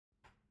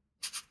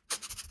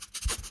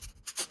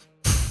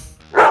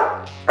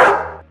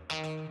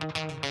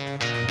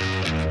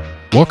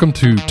Welcome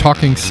to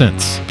Talking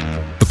Sense,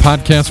 the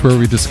podcast where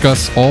we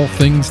discuss all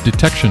things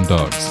detection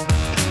dogs.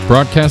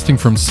 Broadcasting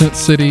from Scent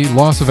City,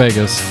 Las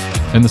Vegas,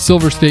 and the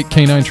Silver State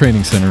Canine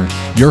Training Center,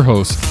 your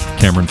host,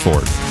 Cameron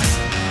Ford.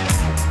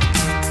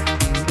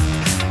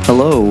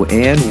 Hello,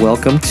 and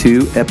welcome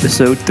to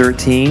episode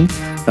 13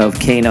 of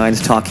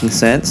Canines Talking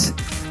Sense.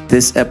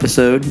 This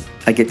episode,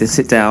 I get to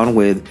sit down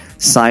with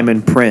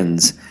Simon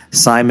Prins.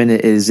 Simon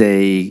is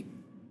a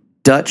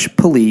Dutch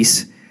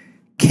police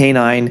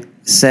canine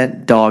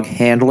scent dog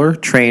handler,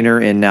 trainer,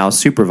 and now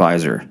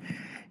supervisor.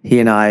 He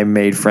and I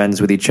made friends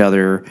with each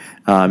other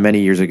many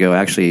years ago,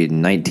 actually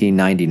in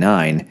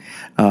 1999,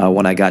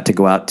 when I got to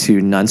go out to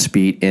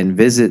Nunspeet and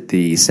visit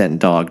the Scent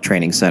Dog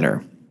Training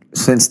Center.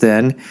 Since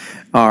then,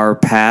 our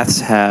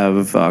paths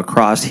have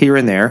crossed here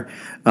and there,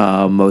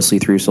 mostly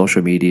through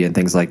social media and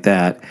things like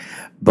that.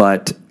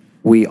 But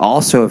we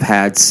also have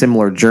had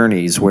similar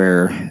journeys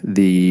where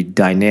the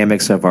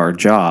dynamics of our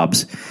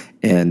jobs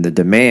and the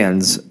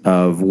demands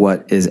of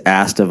what is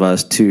asked of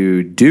us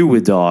to do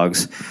with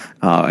dogs,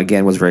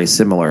 again, was very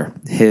similar.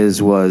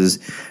 His was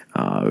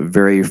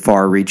very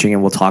far-reaching,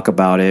 and we'll talk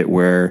about it,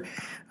 where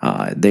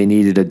they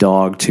needed a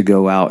dog to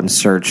go out and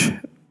search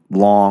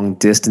long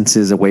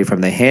distances away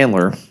from the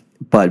handler,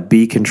 but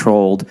be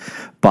controlled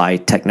by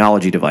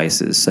technology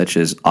devices such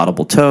as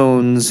audible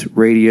tones,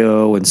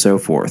 radio, and so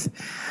forth.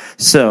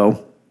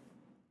 So,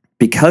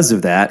 because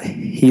of that,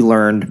 he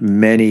learned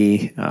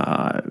many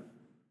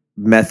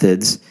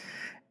methods,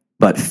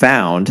 but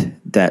found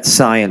that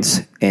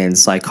science and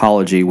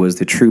psychology was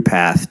the true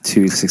path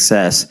to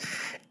success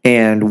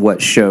and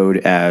what showed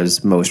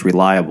as most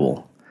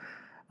reliable.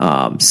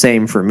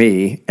 Same for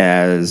me,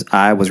 as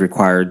I was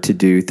required to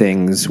do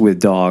things with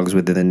dogs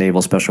within the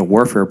Naval Special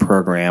Warfare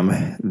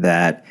Program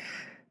that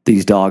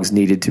these dogs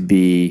needed to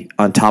be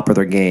on top of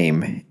their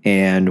game,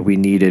 and we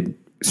needed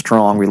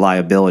strong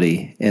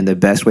reliability. And the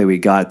best way we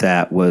got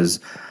that was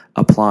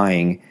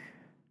applying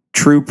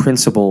true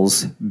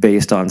principles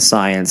based on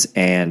science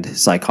and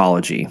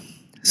psychology.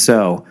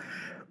 So,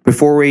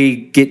 before we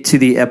get to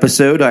the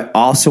episode, I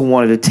also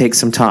wanted to take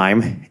some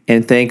time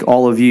and thank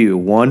all of you,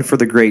 one, for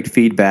the great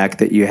feedback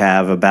that you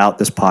have about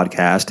this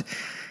podcast,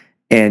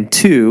 and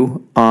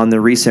two, on the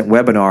recent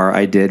webinar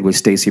I did with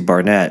Stacy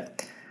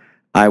Barnett.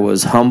 I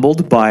was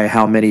humbled by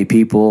how many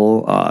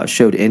people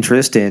showed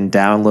interest and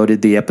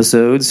downloaded the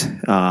episodes.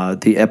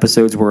 The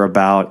episodes were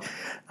about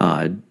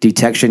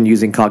detection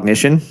using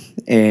cognition,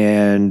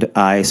 and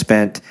I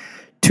spent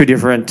two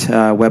different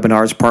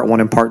webinars, part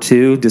one and part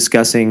two,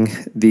 discussing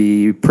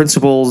the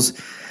principles,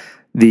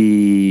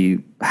 the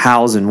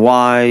hows and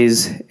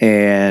whys,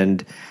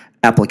 and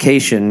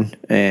application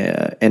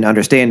and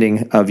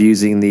understanding of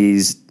using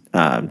these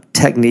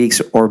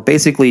techniques, or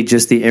basically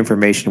just the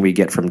information we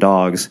get from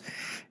dogs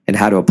and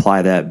how to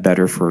apply that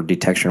better for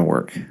detection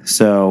work.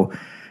 So,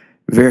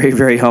 very,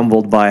 very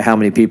humbled by how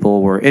many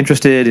people were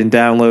interested and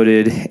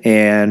downloaded.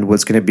 And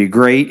what's going to be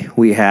great,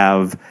 we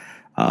have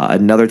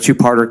another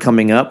two-parter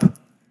coming up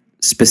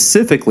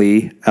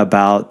specifically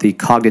about the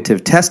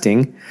cognitive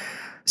testing.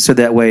 So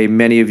that way,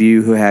 many of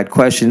you who had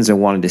questions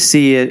and wanted to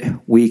see it,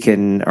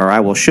 I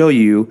will show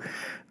you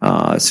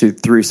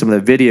through some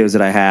of the videos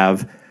that I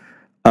have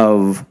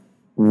of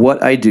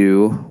what I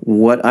do,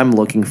 what I'm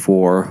looking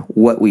for,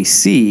 what we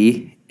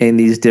see in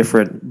these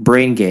different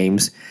brain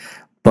games,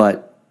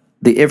 but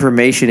the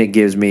information it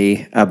gives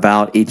me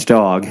about each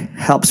dog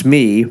helps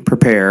me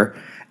prepare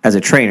as a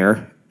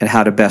trainer and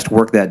how to best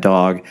work that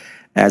dog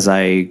as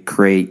I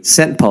create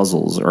scent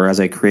puzzles or as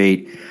I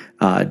create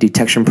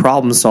detection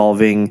problem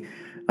solving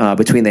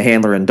between the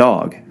handler and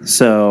dog.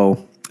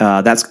 So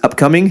that's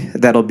upcoming.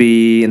 That'll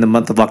be in the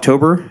month of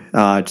October,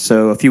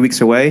 so a few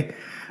weeks away.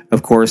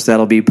 Of course,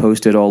 that'll be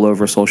posted all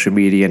over social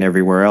media and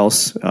everywhere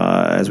else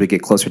as we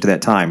get closer to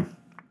that time.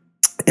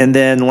 And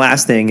then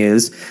last thing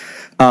is,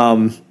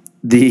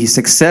 the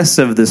success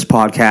of this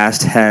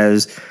podcast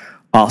has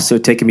also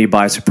taken me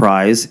by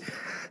surprise.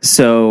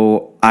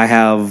 So I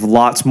have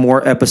lots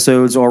more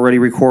episodes already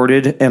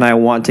recorded, and I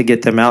want to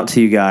get them out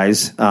to you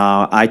guys.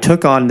 I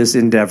took on this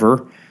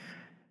endeavor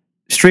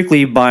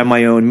strictly by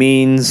my own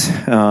means,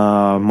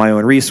 my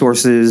own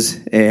resources,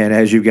 and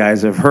as you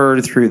guys have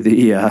heard through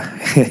the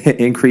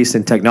increase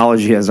in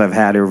technology as I've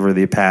had over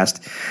the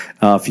past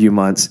few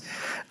months,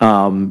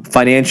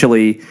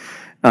 financially,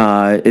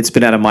 it's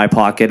been out of my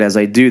pocket as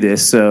I do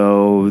this.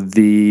 So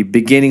the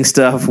beginning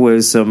stuff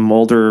was some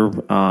older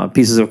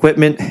pieces of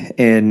equipment,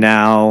 and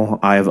now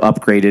I've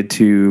upgraded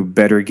to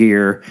better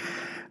gear.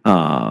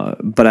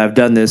 But I've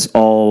done this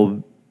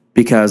all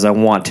because I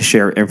want to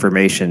share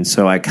information.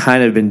 So I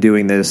kind of been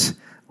doing this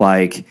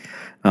like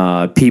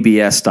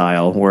PBS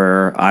style,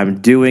 where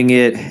I'm doing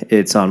it,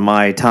 it's on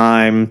my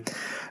time,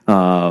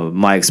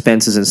 my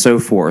expenses and so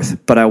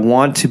forth, but I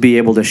want to be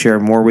able to share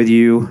more with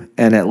you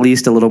and at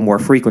least a little more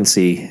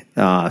frequency.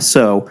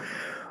 So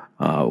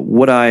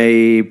what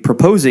I'm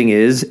proposing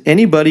is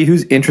anybody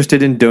who's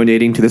interested in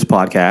donating to this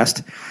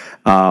podcast,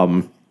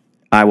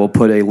 I will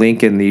put a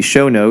link in the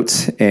show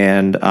notes,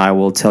 and I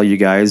will tell you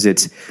guys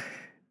it's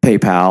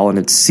PayPal, and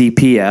it's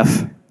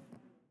CPF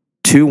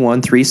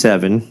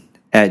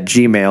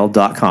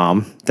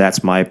 2137@gmail.com.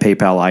 That's my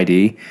PayPal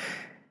ID.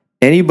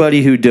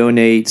 Anybody who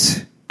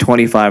donates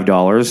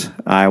 $25,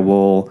 I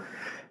will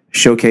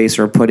showcase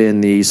or put in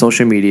the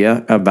social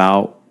media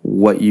about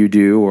what you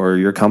do or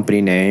your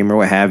company name or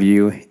what have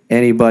you.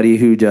 Anybody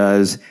who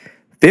does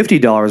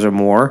 $50 or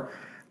more,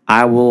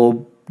 I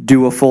will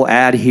do a full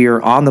ad here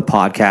on the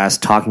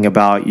podcast talking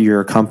about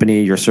your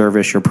company, your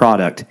service, your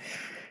product.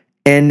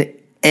 And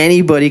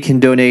anybody can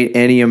donate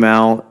any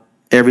amount.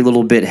 Every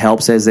little bit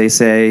helps, as they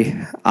say.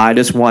 I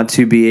just want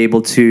to be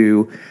able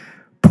to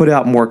put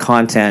out more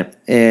content.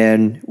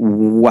 And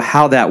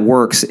how that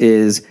works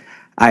is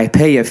I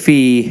pay a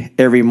fee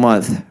every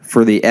month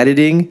for the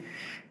editing,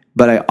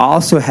 but I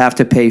also have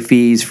to pay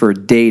fees for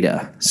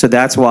data. So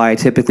that's why I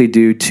typically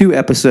do 2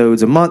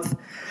 episodes a month,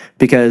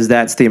 because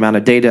that's the amount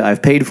of data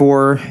I've paid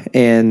for,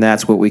 and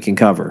that's what we can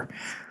cover.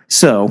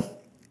 So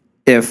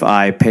if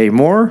I pay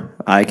more,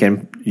 I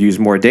can use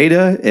more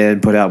data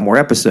and put out more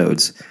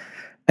episodes.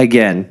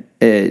 Again,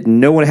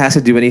 no one has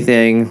to do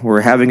anything.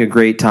 We're having a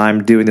great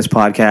time doing this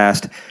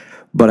podcast,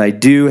 but I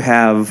do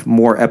have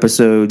more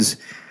episodes.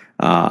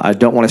 I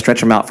don't want to stretch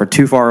them out for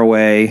too far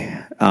away.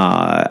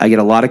 I get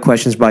a lot of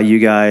questions by you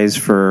guys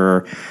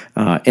for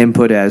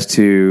input as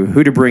to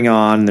who to bring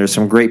on. There's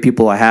some great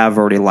people I have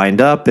already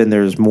lined up, and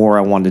there's more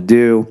I want to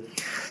do.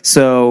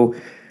 So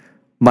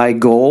my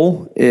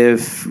goal,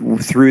 if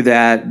through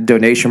that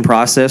donation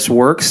process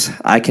works,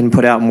 I can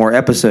put out more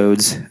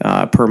episodes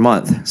per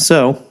month.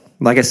 So,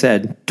 like I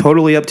said,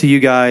 totally up to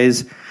you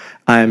guys.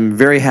 I'm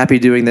very happy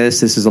doing this.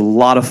 This is a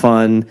lot of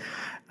fun.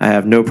 I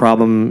have no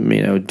problem,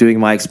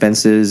 doing my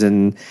expenses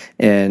and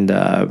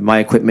my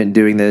equipment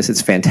doing this.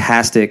 It's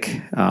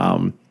fantastic.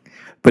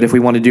 But if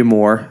we want to do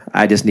more,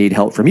 I just need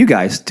help from you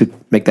guys to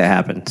make that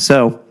happen.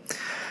 So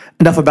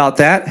enough about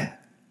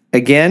that.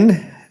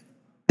 Again,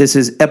 this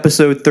is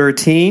episode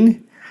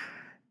 13.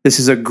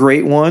 This is a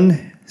great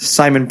one.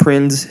 Simon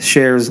Prinz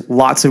shares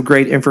lots of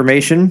great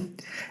information.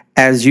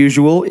 As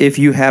usual, if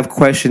you have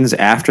questions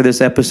after this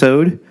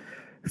episode,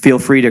 feel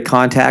free to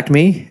contact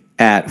me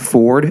at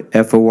Ford,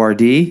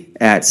 F-O-R-D,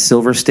 at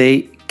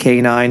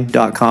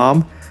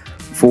silverstatek9.com,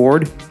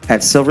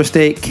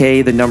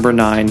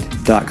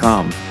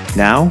 Ford@silverstatek9.com.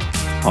 Now,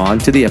 on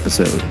to the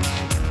episode.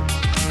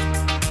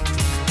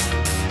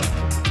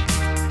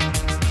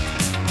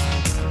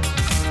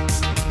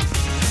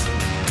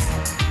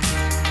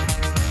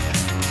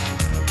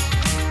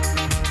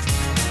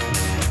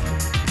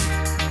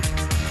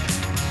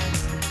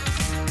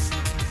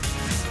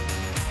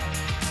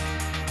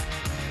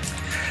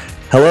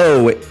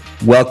 Hello,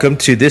 welcome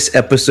to this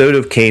episode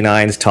of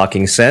K9's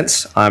Talking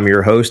Sense. I'm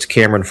your host,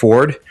 Cameron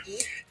Ford.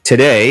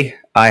 Today,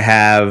 I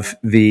have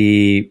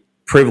the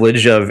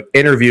privilege of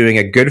interviewing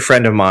a good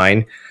friend of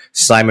mine,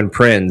 Simon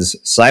Prinz.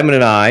 Simon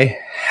and I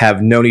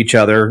have known each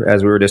other,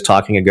 as we were just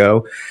talking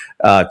ago,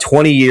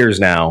 20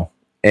 years now.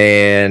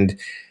 And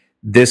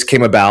this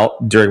came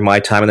about during my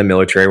time in the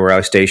military, where I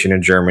was stationed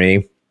in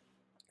Germany.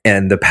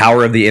 And the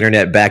power of the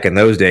internet back in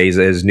those days,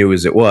 as new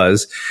as it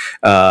was,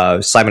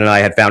 Simon and I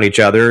had found each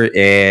other,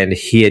 and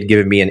he had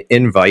given me an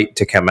invite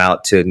to come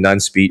out to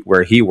Nunspeet,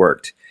 where he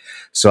worked.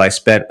 So I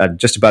spent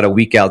just about a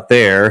week out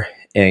there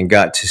and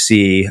got to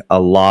see a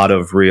lot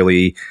of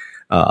really,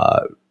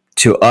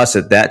 to us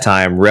at that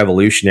time,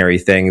 revolutionary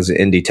things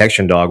in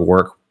detection dog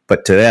work,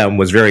 but to them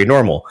was very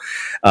normal.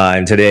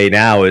 And today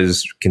now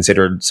is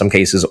considered, in some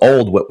cases,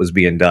 old, what was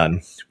being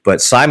done. But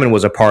Simon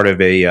was a part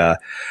of a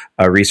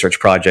research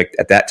project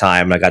at that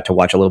time. I got to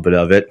watch a little bit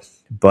of it,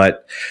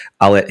 but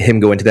I'll let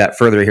him go into that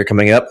further here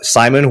coming up.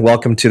 Simon,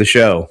 welcome to the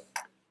show.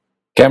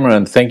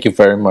 Cameron, thank you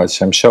very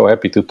much. I'm so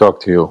happy to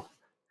talk to you.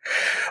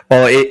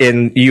 Well,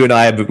 and you and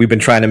I, we've been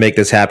trying to make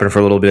this happen for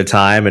a little bit of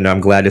time, and I'm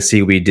glad to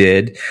see we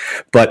did.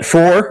 But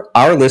for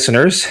our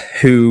listeners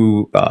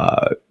who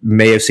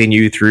may have seen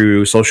you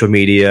through social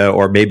media,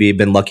 or maybe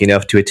been lucky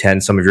enough to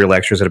attend some of your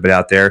lectures that have been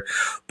out there,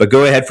 but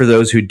go ahead, for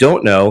those who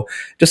don't know,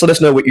 just let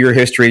us know what your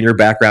history and your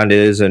background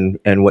is, and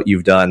what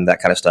you've done,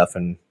 that kind of stuff,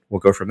 and we'll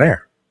go from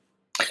there.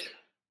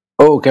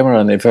 Oh,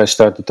 Cameron, if I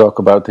start to talk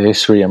about the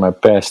history and my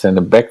past and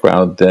the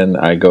background, then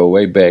I go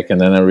way back, and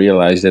then I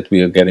realize that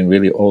we are getting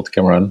really old,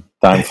 Cameron.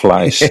 Time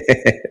flies.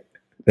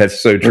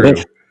 That's so true.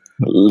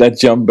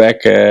 Let's jump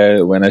back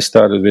when I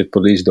started with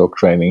police dog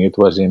training. It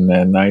was in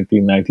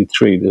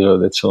 1993, so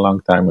that's a long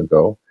time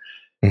ago.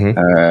 Mm-hmm.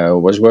 I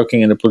was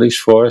working in the police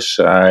force.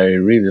 I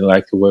really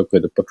liked to work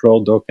with a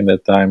patrol dog in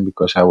that time,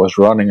 because I was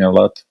running a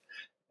lot.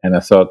 And I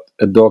thought,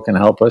 a dog can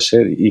help us.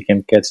 He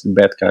can catch the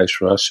bad guys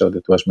for us. So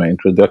that was my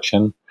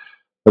introduction.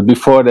 But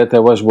before that, I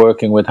was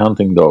working with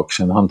hunting dogs,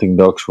 and hunting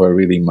dogs were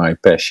really my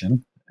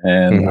passion.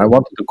 And I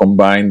wanted to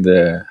combine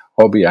the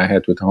hobby I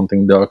had with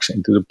hunting dogs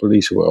into the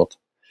police world.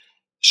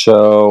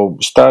 So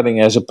starting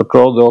as a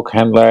patrol dog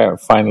handler,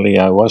 finally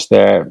I was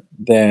there.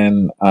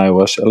 Then I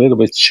was a little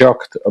bit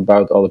shocked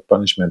about all the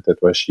punishment that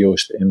was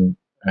used in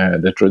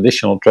the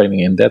traditional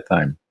training in that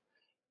time.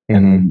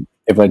 And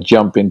if I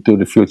jump into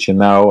the future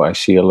now, I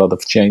see a lot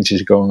of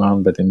changes going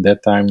on. But in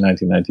that time,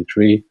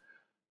 1993,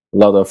 a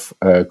lot of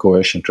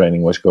coercion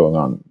training was going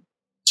on.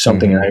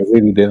 something I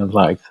really didn't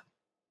like.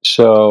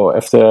 So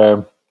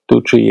after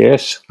 2-3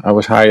 years, I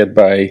was hired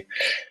by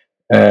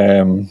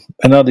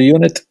another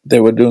unit. They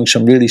were doing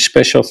some really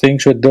special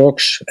things with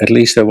dogs. At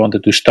least they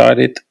wanted to start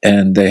it,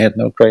 and they had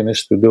no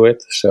trainers to do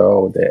it.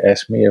 So they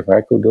asked me if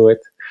I could do it.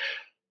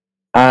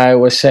 I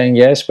was saying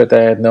yes, but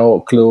I had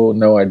no clue,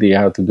 no idea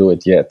how to do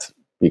it yet,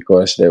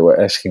 because they were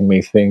asking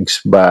me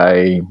things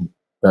by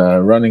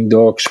running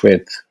dogs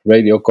with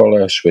radio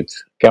collars, with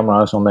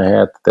cameras on the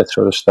head, that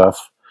sort of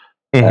stuff.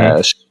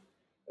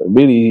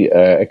 Really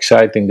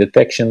exciting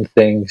detection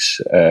things,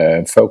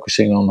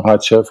 focusing on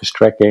hard surface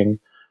tracking.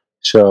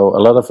 So a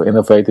lot of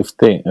innovative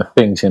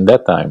things in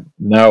that time.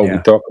 Now we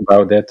talk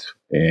about that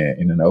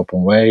in an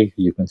open way.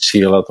 You can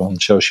see a lot on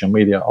social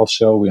media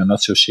also. We are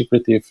not so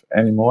secretive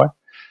anymore.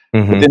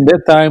 But in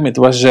that time, it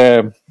was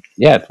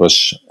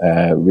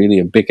really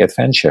a big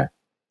adventure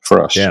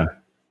for us. Yeah.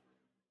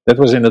 That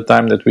was in the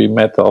time that we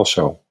met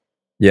also.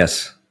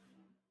 Yes.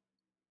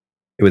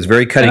 It was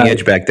very cutting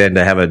edge back then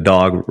to have a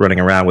dog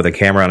running around with a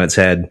camera on its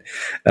head,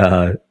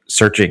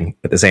 searching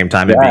at the same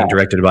time and being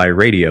directed by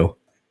radio.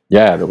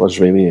 Yeah, that was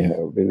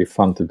really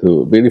fun to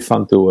do. Really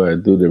fun to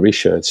do the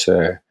research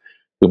to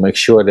make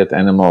sure that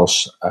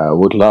animals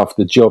would love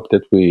the job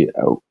that we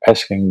are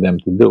asking them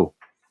to do.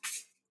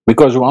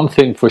 Because one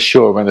thing for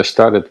sure when I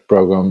started the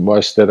program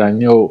was that I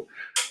knew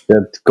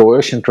that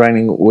coercion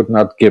training would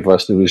not give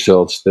us the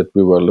results that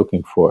we were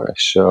looking for.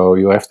 So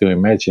you have to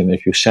imagine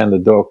if you send a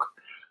dog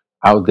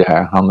out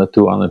there 100,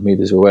 200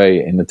 meters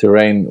away in a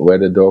terrain where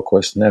the dog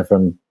was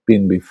never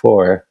been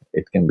before.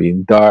 It can be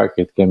dark,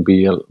 it can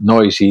be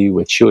noisy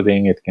with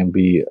shooting, it can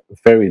be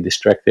very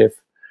distractive.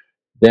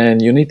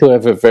 Then you need to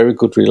have a very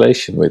good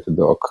relation with the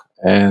dog.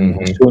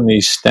 And as soon as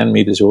he's 10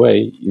 meters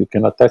away, you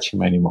cannot touch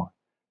him anymore.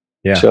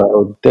 Yeah.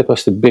 So that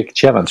was the big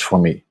challenge for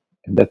me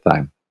at that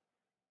time.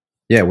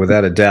 Yeah,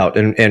 without a doubt.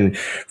 And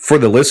for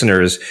the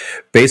listeners,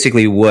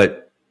 basically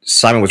what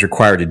Simon was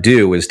required to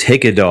do was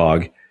take a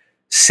dog,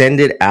 send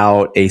it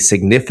out a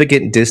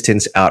significant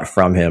distance out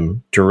from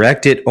him,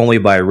 direct it only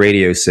by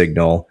radio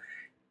signal,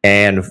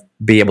 and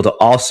be able to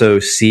also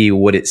see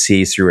what it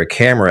sees through a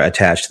camera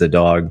attached to the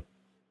dog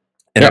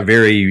in a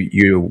very,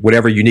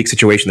 whatever unique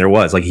situation there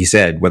was. Like he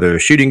said, whether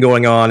there's shooting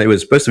going on, it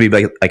was supposed to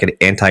be like an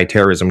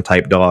anti-terrorism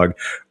type dog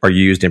or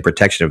used in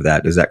protection of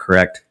that. Is that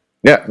correct?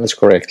 Yeah, that's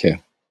correct.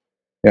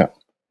 Yeah.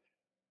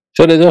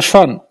 So that was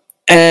fun.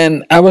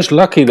 And I was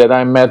lucky that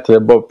I met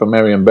Bob and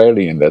Marion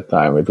Bailey in that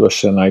time. It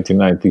was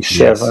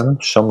 1997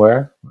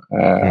 somewhere.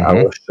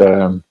 I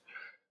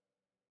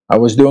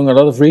was doing a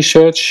lot of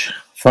research,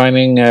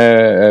 finding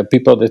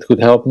people that could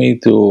help me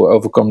to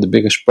overcome the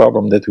biggest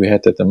problem that we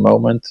had at the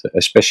moment,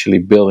 especially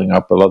building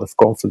up a lot of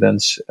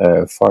confidence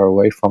far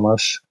away from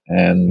us.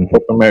 And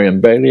Bob and Marion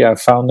Bailey, I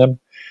found them.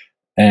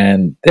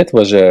 And that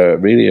was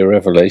really a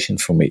revelation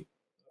for me.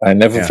 I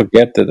never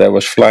forget that I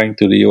was flying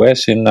to the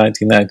US in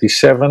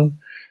 1997.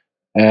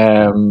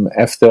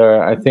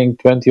 After I think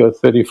 20 or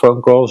 30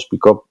 phone calls,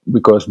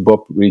 because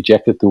Bob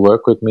rejected to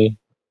work with me.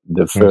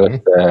 The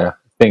first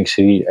things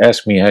he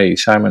asked me, "Hey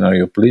Simon, are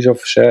you a police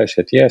officer?" I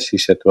said yes. He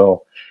said,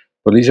 "Well,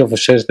 police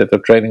officers that are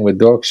training with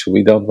dogs,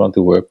 we don't want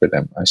to work with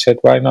them." I said,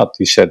 "Why not?"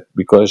 He said,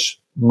 "Because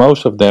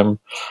most of them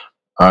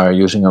are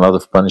using a lot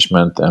of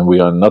punishment and we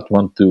are not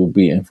want to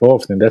be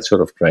involved in that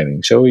sort of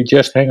training." So we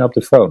just hang up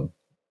the phone.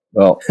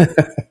 Well,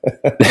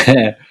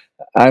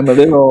 I'm a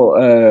little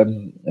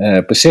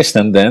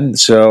persistent then,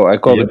 so I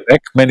called him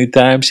back many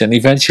times, and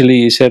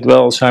eventually he said,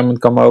 "Well, Simon,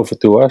 come over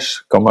to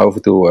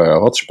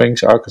Hot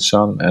Springs,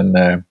 Arkansas,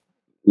 and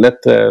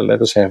let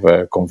us have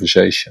a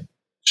conversation."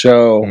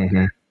 So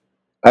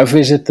I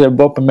visited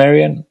Bob and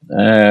Marion.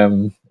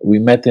 We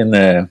met in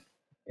a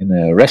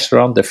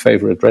restaurant, their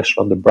favorite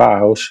restaurant, the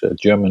Brauhaus, a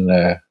German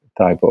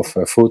type of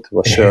food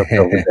was served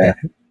over there.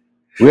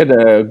 We had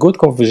a good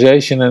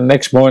conversation, and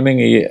next morning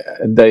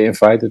they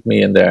invited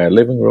me in their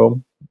living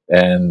room,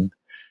 and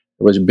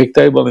there was a big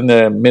table in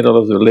the middle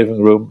of the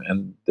living room,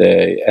 and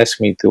they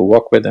asked me to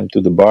walk with them to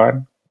the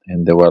barn,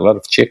 and there were a lot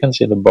of chickens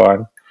in the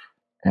barn,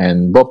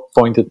 and Bob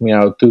pointed me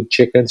out 2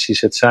 chickens. He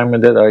said,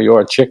 "Simon, that are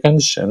your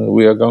chickens, and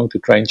we are going to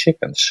train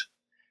chickens."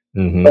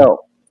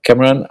 Well,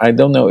 Cameron, I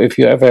don't know if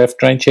you ever have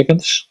trained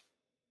chickens.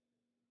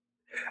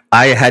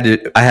 I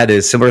had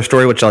a similar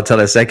story, which I'll tell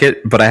in a second,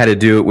 but I had to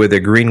do it with a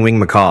green-winged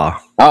macaw.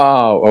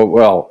 Oh,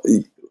 well,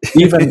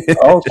 even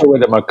also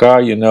with a macaw,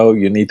 you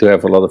need to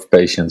have a lot of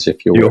patience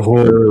if you work.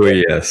 Oh,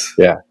 yes.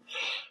 Yeah.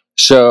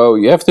 So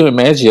you have to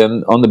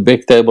imagine on the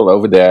big table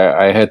over there,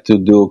 I had to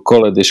do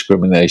color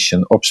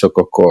discrimination,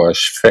 obstacle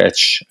course,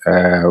 fetch,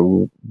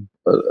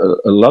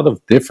 a lot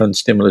of different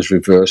stimulus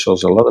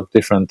reversals, a lot of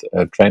different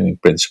training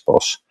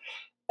principles.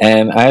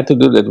 And I had to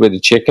do that with the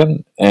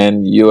chicken.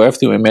 And you have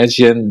to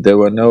imagine there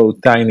were no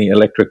tiny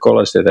electric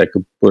collars that I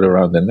could put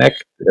around the neck.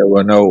 There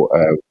were no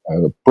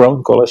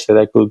prone collars that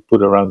I could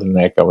put around the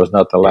neck. I was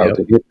not allowed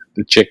to hit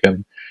the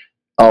chicken.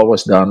 All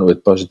was done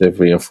with positive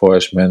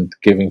reinforcement,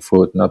 giving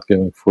food, not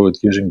giving food,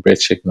 using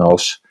bridge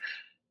signals.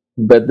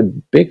 But the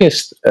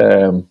biggest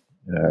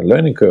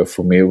learning curve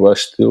for me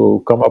was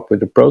to come up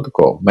with a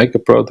protocol, make a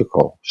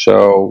protocol.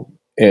 So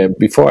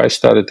before I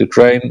started to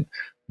train,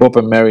 Bob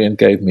and Marion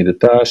gave me the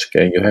task,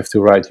 and you have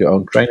to write your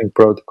own training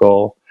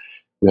protocol.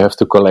 You have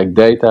to collect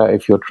data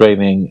if you're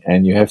training,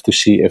 and you have to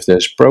see if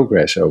there's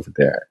progress over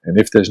there. And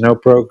if there's no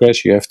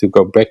progress, you have to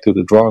go back to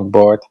the drawing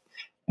board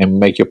and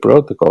make your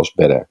protocols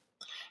better.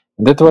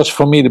 And that was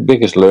for me the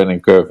biggest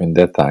learning curve in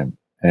that time.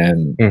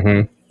 And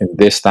in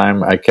this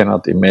time, I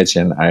cannot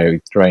imagine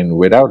I train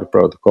without a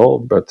protocol,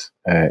 but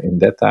in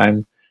that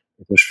time,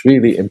 it was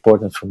really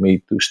important for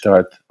me to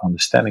start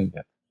understanding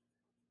that.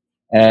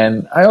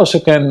 And I also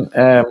can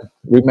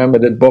remember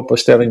that Bob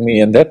was telling me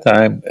in that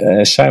time,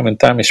 Simon,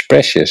 time is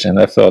precious. And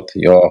I thought,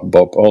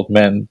 Bob, old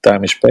man,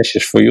 time is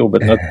precious for you,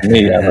 but not for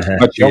me. I was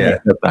much younger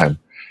at that time.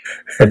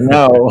 But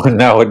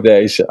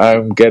nowadays,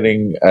 I'm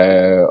getting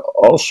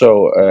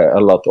also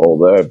a lot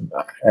older.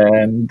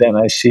 And then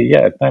I see,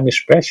 time is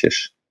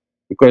precious.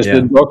 Because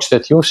the dogs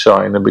that you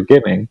saw in the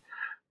beginning,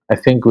 I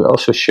think we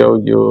also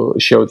showed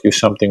you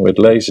something with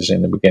lasers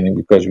in the beginning,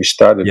 because we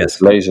started with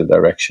laser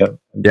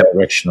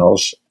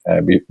directionals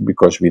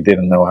because we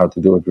didn't know how to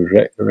do it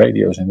with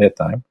radios in that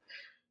time.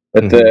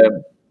 But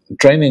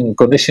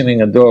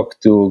conditioning a dog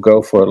to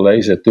go for a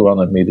laser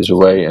 200 meters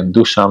away and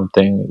do some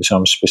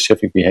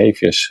specific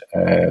behaviors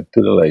to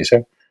the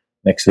laser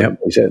next to the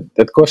laser,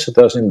 that costed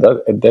us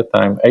at that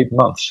time 8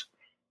 months.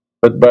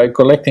 But by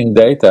collecting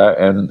data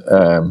and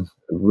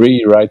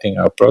rewriting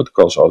our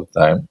protocols all the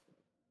time,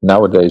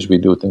 nowadays we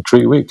do it in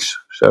 3 weeks.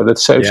 So that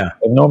saves an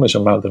enormous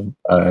amount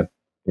of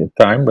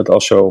time, but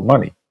also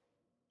money.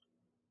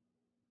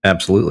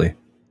 Absolutely.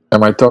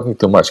 Am I talking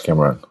too much,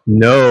 Cameron?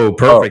 No,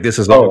 perfect. This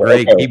is all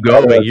great. Okay. Keep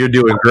going. You're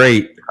doing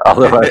great.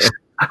 Otherwise,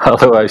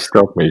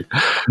 stop me.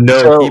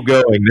 No, keep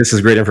going. This is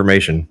great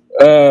information.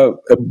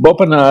 Bob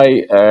and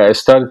I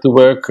started to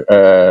work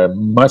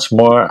much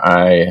more.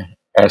 I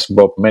asked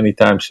Bob many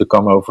times to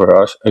come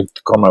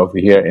over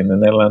here in the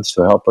Netherlands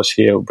to help us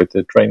here with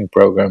the training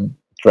program,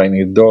 training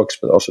the dogs,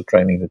 but also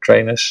training the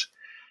trainers.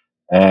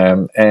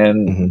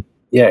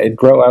 It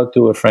grew out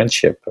to a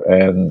friendship,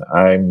 and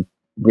I'm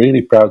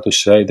really proud to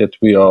say that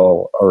we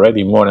are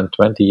already more than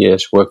 20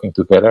 years working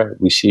together.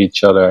 We see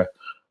each other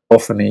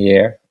often a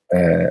year,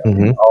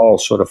 in all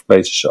sort of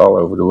places all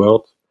over the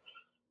world.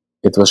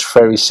 It was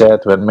very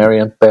sad when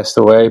Marion passed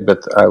away,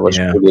 but I was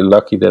really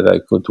lucky that I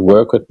could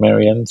work with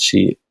Marion.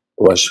 She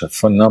was a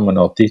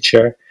phenomenal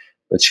teacher,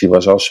 but she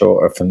was also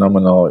a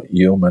phenomenal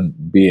human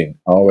being,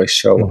 always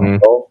so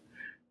humble.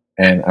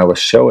 And I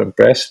was so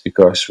impressed,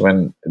 because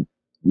when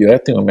you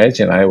have to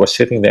imagine, I was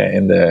sitting there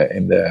in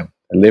the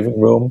living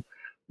room.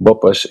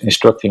 Bob was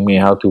instructing me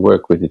how to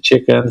work with the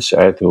chickens.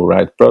 I had to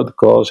write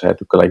protocols. I had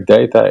to collect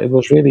data. It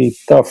was really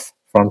tough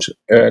from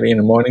early in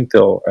the morning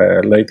till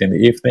late in the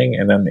evening.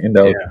 And then in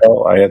the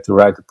hotel, I had to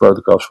write the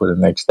protocols for the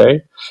next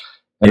day.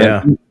 And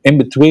then in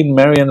between,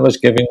 Marion was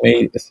giving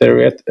me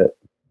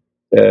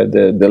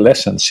the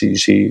lessons.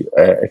 She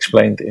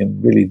explained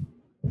in really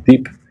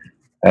deep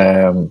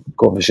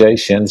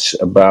conversations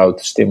about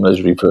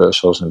stimulus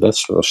reversals and that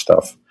sort of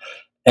stuff.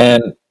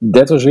 And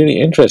that was really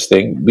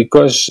interesting,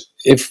 because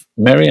if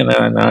Marion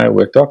and I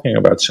were talking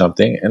about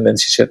something, and then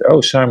she said,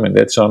 "Oh, Simon,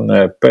 that's on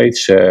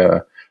page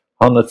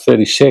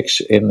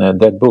 136 in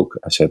that book."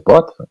 I said,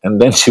 "What?" And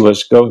then she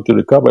was going to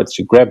the cupboard.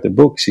 She grabbed the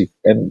book, she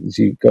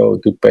go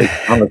to page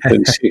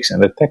 136,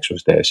 and the text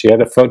was there. She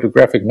had a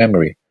photographic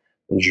memory.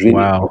 It was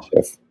really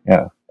impressive.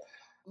 Yeah.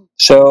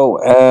 So,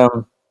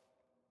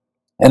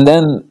 and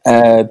then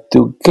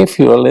to give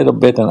you a little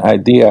bit an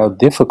idea how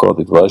difficult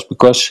it was,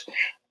 because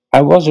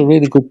I was a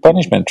really good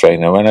punishment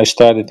trainer. When I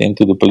started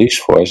into the police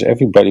force,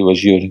 everybody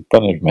was using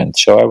punishment.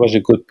 So I was a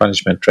good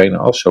punishment trainer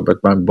also.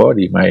 But my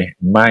body, my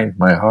mind,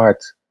 my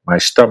heart, my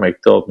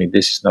stomach told me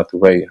this is not the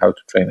way how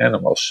to train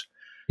animals.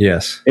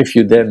 Yes. If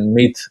you then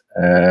meet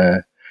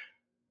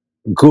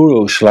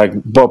gurus like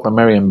Bob and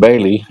Marion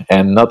Bailey,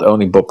 and not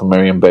only Bob and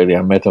Marion Bailey,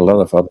 I met a lot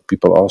of other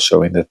people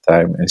also in that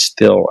time, and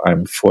still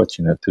I'm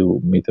fortunate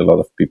to meet a lot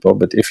of people.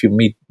 But if you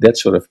meet that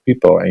sort of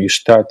people and you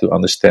start to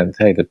understand,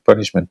 hey, that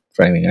punishment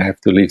training, I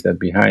have to leave that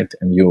behind,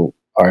 and you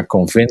are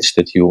convinced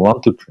that you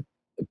want to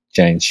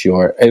change, you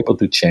are able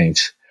to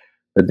change,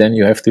 but then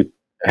you have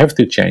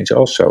to change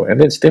also.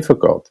 And it's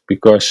difficult,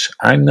 because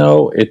I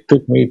know it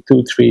took me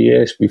 2-3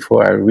 years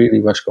before I really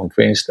was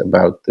convinced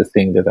about the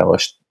thing that I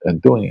was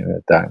doing at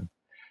that time.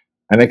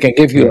 And I can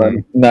give you a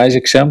nice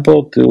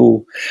example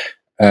to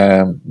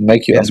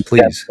make you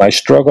understand my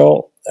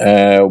struggle.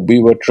 We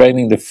were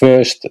training the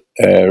first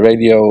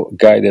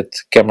radio-guided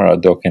camera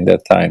dog in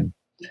that time.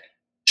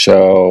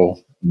 So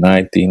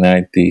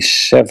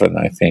 1997,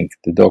 I think,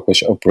 the dog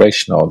was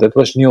operational. That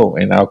was new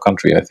in our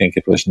country. I think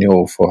it was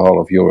new for all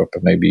of Europe,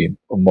 and maybe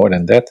more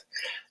than that.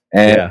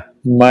 And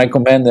my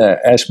commander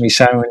asked me,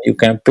 "Simon, you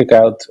can pick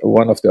out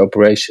one of the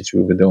operations."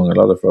 We were doing a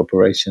lot of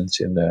operations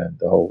in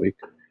the whole week.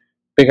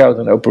 Pick out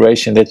an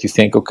operation that you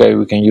think, okay,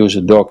 we can use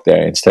a dog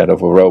there instead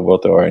of a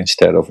robot or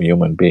instead of a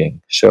human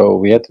being. So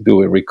we had to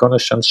do a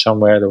reconnaissance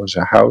somewhere. There was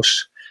a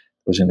house.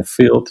 It was in a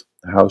field.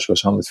 The house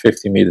was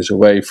 150 meters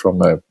away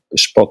from a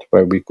spot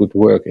where we could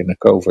work in a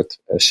covert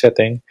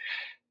setting.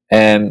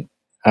 And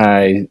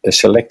I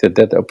selected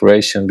that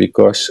operation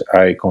because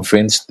I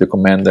convinced the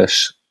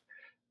commanders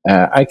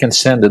I can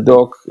send a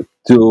dog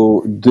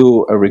to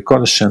do a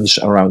reconnaissance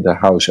around the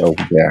house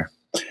over there.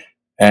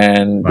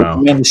 And the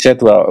commander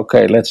said, well,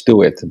 okay, let's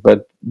do it.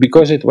 But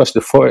because it was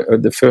the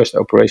first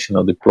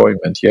operational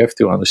deployment, you have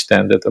to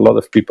understand that a lot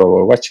of people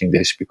were watching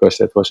this because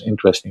that was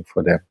interesting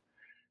for them.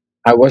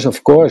 I was,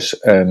 of course,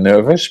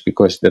 nervous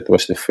because that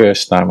was the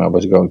first time I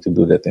was going to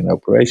do that in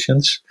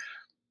operations.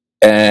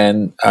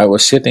 And I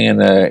was sitting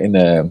in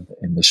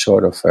a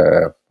sort of,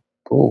 I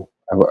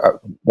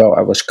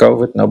was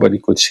COVID, nobody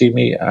could see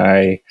me.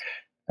 I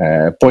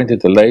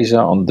pointed the laser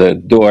on the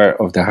door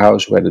of the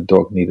house where the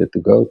dog needed to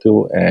go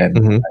to, and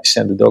I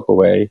sent the dog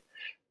away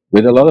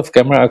with a lot of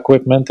camera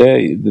equipment.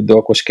 The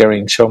dog was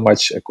carrying so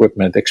much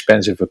equipment,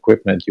 expensive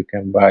equipment. You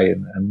can buy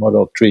a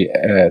Model 3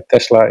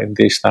 Tesla in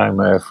this time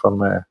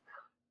for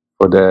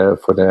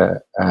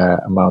the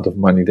amount of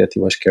money that he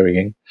was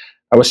carrying.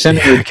 I was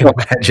sending the dog.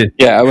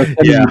 I was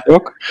sending the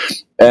dog.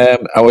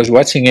 I was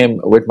watching him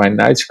with my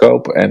night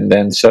scope, and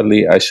then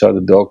suddenly I saw the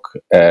dog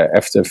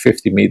after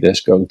 50 meters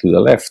going to the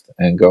left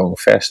and going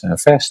faster and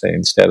faster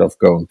instead of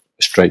going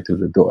straight to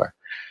the door.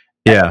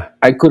 Yeah.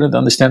 I couldn't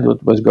understand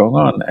what was going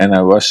on, and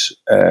I was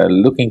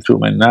looking through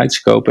my night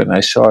scope, and I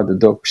saw the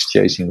dog was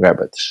chasing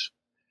rabbits.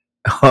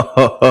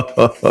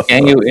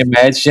 Can you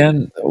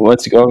imagine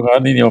what's going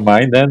on in your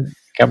mind then,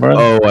 Cameron?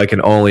 Oh, I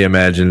can only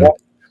imagine. Yeah.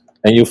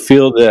 And you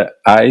feel the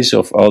eyes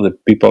of all the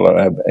people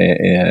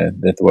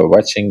that were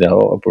watching the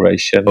whole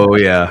operation. Oh,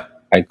 yeah.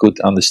 I could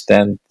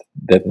understand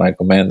that my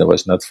commander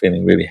was not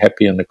feeling really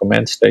happy on the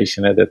command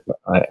station at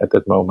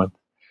that moment.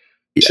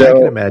 Yeah, so, I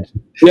can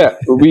imagine. Yeah,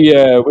 we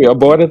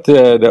aborted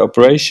the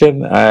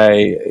operation.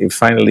 I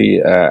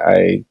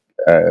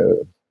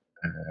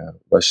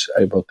was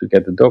able to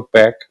get the dog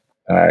back.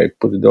 I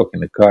put the dog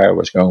in the car. I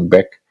was going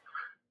back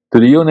to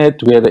the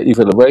unit. We had an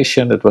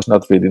evaluation that was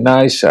not really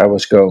nice. I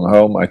was going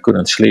home. I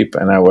couldn't sleep,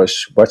 and I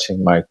was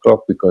watching my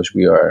clock because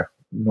we are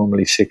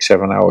normally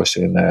 6-7 hours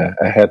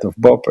ahead of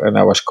Bob. And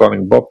I was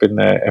calling Bob in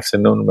the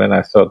afternoon when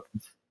I thought,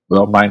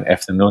 well, mine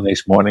afternoon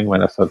is morning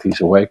when I thought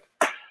he's awake.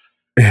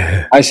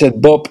 I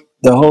said, Bob,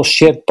 the whole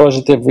shit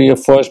positive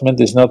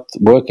reinforcement is not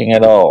working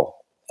at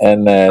all.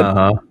 And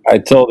I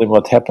told him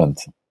what happened.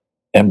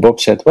 And Bob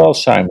said, well,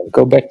 Simon,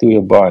 go back to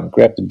your barn,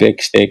 grab the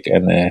big stick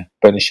and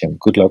punish him.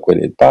 Good luck with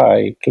it.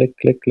 Bye. Click,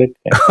 click, click.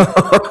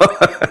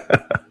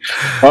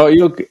 Oh,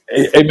 you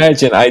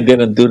imagine I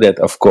didn't do that,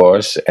 of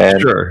course.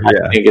 And sure,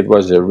 yeah. I think it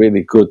was a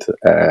really good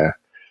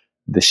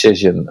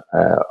decision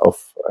of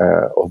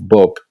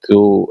Bob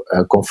to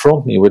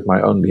confront me with my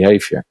own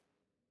behavior.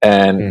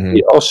 And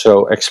he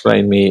also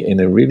explained me in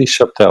a really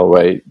subtle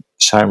way,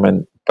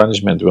 Simon,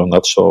 punishment will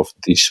not solve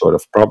these sort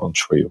of problems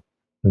for you.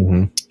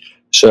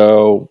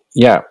 So,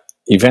 yeah,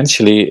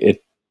 eventually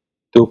it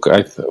took,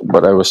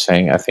 what I was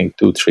saying, I think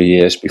 2-3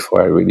 years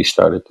before I really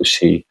started to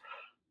see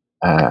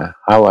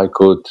how I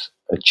could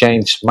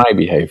change my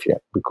behavior,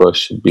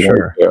 because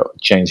behavior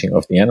changing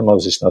of the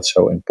animals is not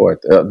so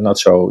important, not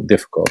so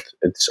difficult.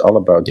 It's all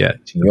about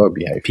changing your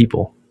behavior.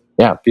 People.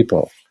 Yeah,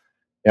 people.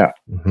 Yeah.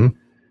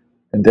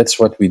 And that's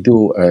what we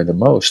do the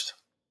most.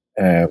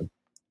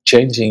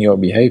 Changing your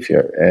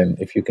behavior. And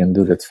if you can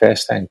do that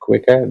faster and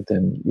quicker,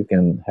 then you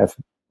can have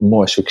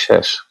more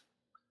success.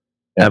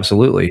 Yeah.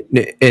 Absolutely.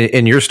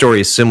 And your story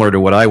is similar to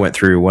what I went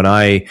through when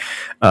I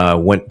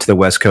went to the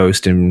West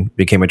Coast and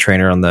became a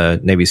trainer on the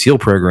Navy SEAL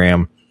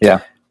program.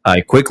 Yeah.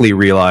 I quickly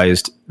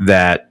realized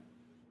that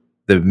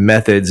the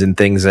methods and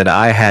things that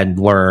I had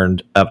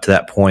learned up to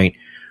that point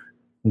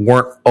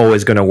weren't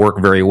always going to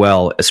work very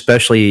well,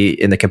 especially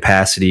in the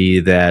capacity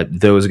that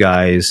those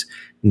guys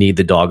need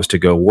the dogs to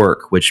go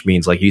work, which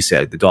means, like you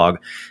said, the dog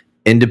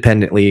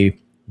independently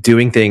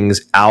doing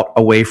things out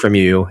away from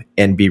you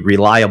and be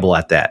reliable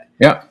at that.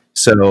 Yeah.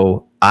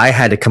 So I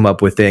had to come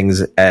up with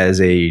things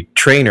as a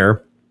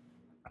trainer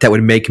that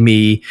would make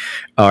me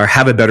or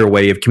have a better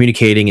way of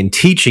communicating and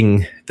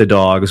teaching the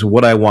dogs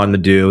what I wanted to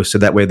do, so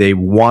that way they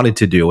wanted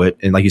to do it.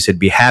 And like you said,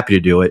 be happy to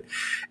do it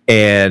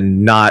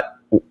and not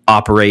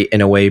operate in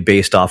a way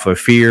based off of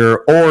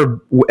fear,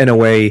 or in a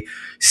way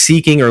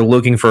seeking or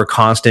looking for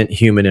constant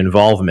human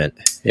involvement.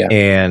 Yeah.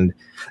 And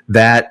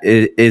that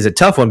is a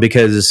tough one,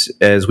 because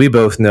as we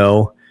both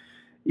know,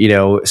 you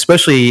know,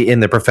 especially in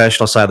the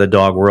professional side of the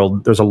dog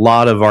world, there's a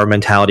lot of our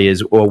mentality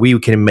is, well, we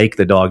can make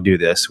the dog do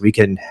this. We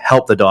can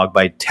help the dog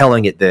by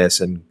telling it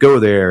this and go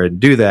there and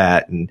do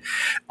that. And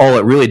all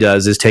it really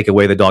does is take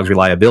away the dog's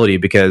reliability,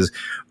 because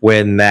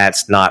when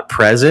that's not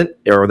present,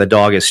 or the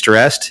dog is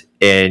stressed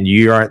and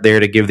you aren't there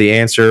to give the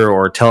answer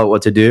or tell it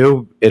what to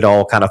do, it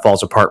all kind of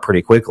falls apart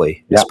pretty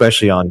quickly,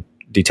 especially on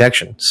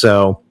detection.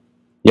 So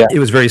it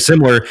was very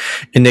similar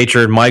in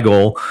nature. And my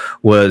goal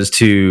was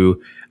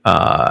to,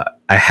 I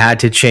had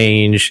to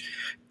change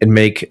and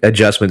make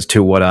adjustments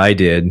to what I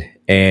did.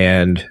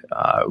 And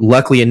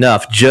luckily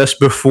enough, just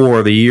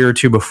before the year or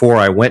two before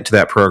I went to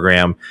that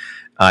program,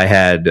 I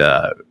had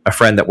a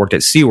friend that worked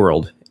at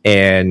SeaWorld,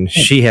 and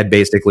she had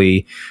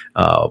basically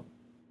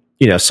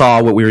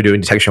saw what we were doing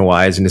detection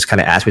wise and just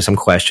kind of asked me some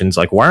questions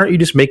like, why aren't you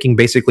just making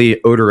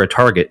basically odor a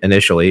target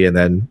initially and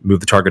then move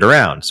the target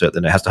around so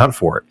then it has to hunt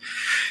for it?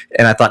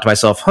 And I thought to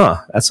myself,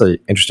 that's an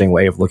interesting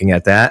way of looking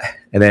at that.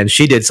 And then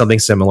she did something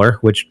similar,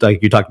 which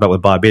like you talked about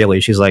with Bob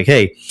Bailey. She's like,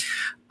 hey,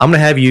 I'm going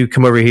to have you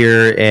come over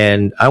here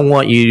and I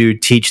want you to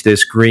teach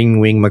this green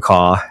wing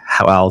macaw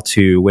how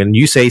to, when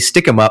you say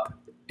stick him up,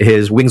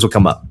 his wings will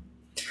come up.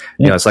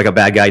 It's like a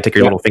bad guy. You take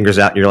your little fingers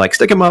out and you're like,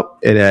 stick him up.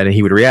 And then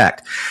he would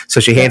react. So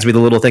she hands me the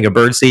little thing of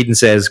birdseed and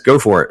says, go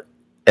for it.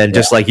 And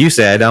just like you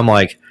said, I'm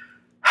like,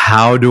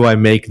 how do I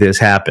make this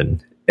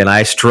happen? And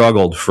I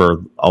struggled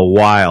for a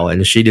while.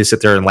 And she just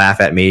sit there and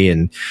laugh at me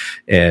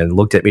and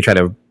looked at me, try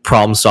to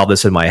problem solve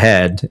this in my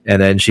head.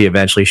 And then she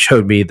eventually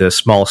showed me the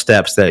small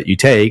steps that you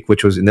take,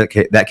 which was in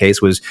that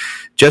case was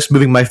just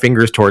moving my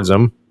fingers towards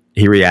him.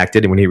 He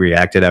reacted. And when he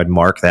reacted, I would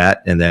mark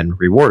that and then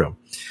reward him.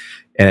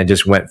 And it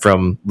just went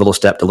from little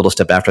step to little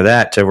step after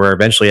that to where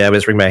eventually I would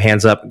just bring my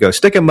hands up and go,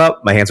 stick him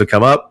up. My hands would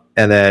come up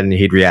and then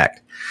he'd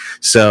react.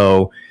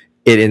 So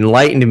it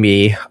enlightened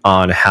me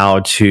on how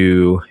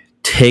to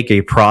take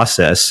a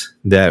process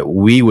that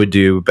we would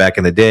do back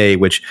in the day,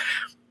 which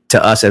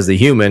to us as the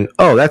human,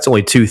 that's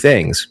only two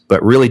things.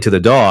 But really to the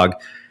dog,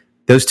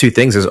 those two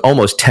things is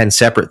almost 10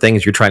 separate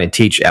things you're trying to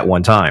teach at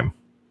one time.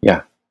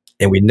 Yeah.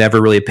 And we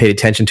never really paid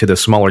attention to the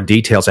smaller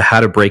details of how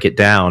to break it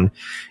down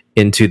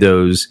into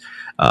those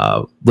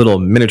little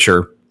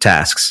miniature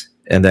tasks,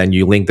 and then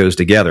you link those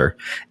together.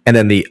 And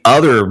then the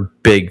other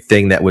big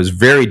thing that was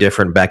very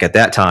different back at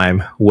that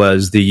time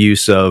was the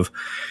use of,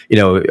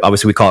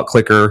 obviously we call it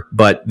clicker,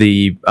 but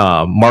the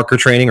marker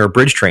training or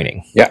bridge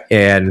training. Yeah.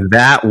 And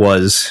that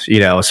was,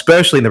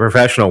 especially in the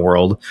professional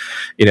world,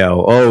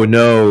 oh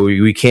no,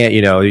 we can't,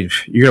 you're going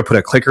to put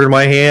a clicker in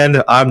my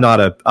hand. I'm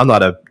not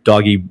a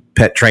doggy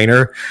pet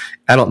trainer.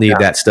 I don't need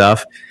that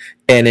stuff.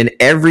 And in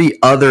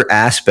every other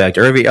aspect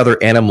or every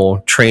other animal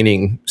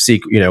training,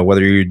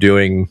 whether you're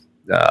doing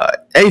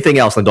anything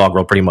else in the dog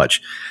world, pretty much,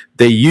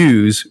 they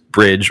use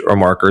bridge or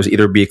markers,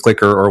 either be a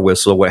clicker or a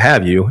whistle, what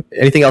have you.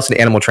 Anything else in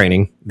animal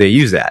training, they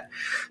use that.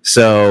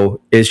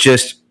 So it's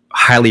just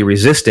highly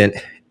resistant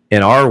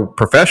in our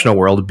professional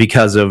world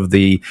because of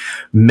the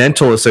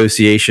mental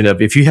association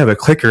of if you have a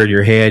clicker in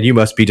your hand, you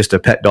must be just a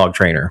pet dog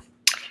trainer.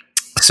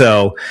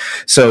 So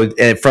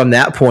and from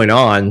that point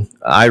on,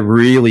 I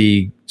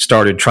really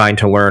started trying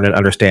to learn and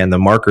understand the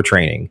marker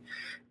training.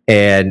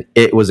 And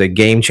it was a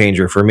game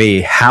changer for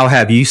me. How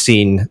have you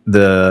seen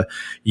the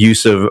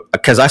use of,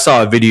 because I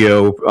saw a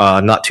video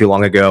not too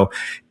long ago,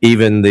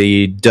 even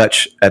the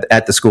Dutch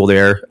at the school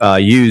there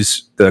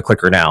use the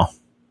clicker now.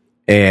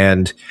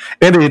 And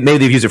maybe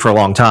they've used it for a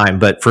long time,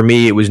 but for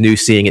me, it was new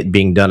seeing it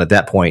being done at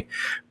that point.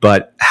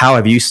 But how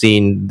have you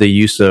seen the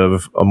use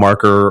of a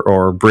marker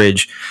or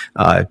bridge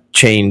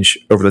change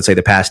over, let's say,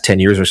 the past 10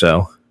 years or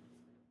so?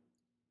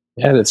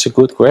 Yeah, that's a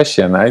good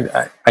question.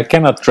 I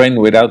cannot train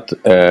without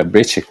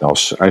bridge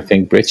signals. I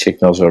think bridge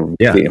signals are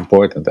really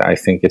important. I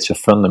think it's a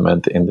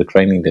fundament in the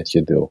training that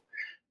you do.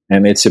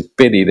 And it's a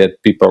pity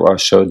that people are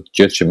so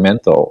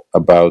judgmental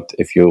about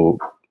if you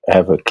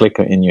have a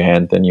clicker in your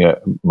hand, then you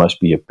must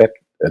be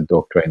a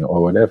dog trainer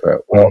or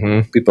whatever.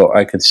 Well, people,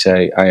 I could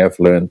say I have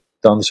learned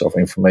tons of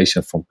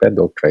information from pet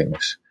dog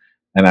trainers.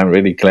 And I'm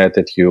really glad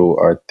that you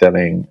are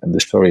telling the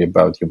story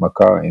about your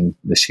macaw in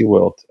the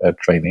SeaWorld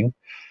training,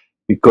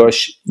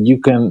 because you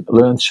can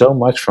learn so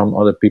much from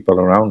other people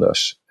around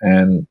us.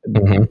 And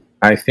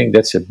I think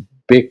that's a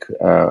big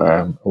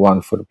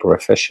one for the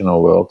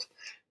professional world.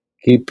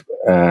 Keep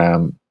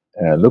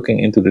looking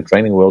into the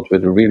training world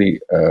with a really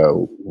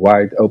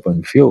wide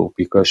open view,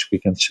 because we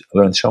can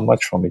learn so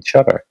much from each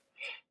other.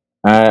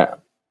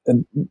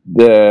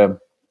 The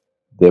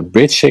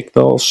bridge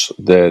signals,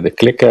 the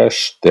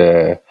clickers,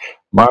 the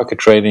market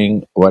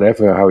training,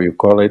 whatever how you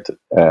call it,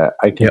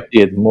 I can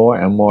see it more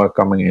and more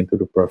coming into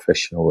the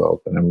professional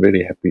world, and I'm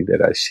really happy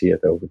that I see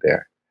it over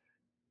there.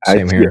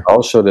 Same I see here.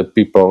 also that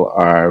people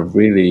are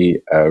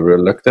really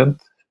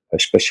reluctant,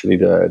 especially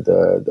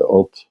the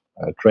old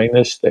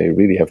trainers. They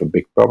really have a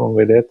big problem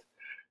with it,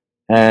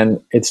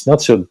 and it's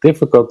not so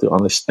difficult to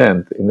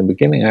understand. In the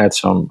beginning, I had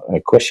some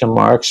question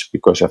marks,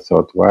 because I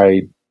thought,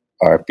 why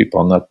are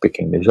people not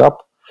picking this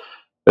up?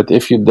 But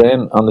if you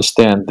then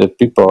understand that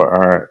people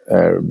are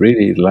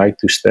really like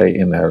to stay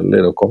in a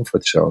little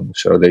comfort zone,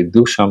 so they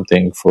do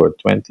something for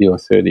 20 or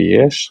 30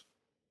 years,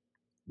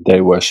 they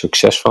were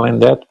successful in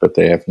that, but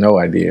they have no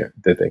idea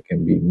that they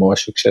can be more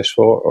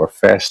successful or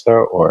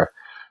faster or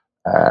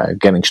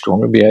getting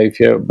stronger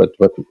behavior. But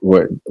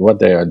what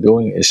they are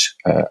doing is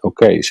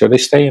okay. So they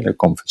stay in their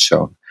comfort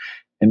zone.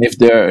 And if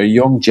there are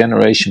young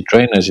generation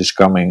trainers is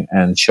coming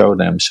and show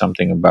them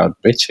something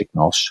about bridge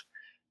signals,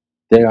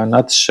 they are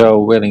not so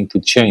willing to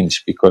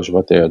change, because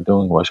what they are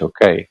doing was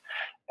okay.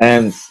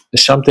 And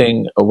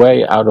something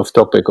way out of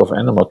topic of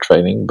animal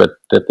training, but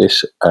that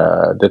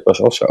was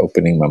also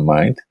opening my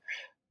mind,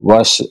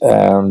 was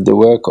the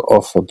work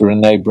of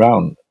Brené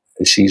Brown.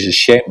 She's a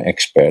shame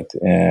expert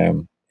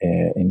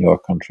in your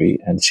country,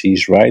 and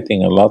she's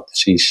writing a lot.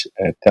 She's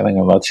telling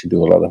a lot. She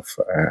do a lot of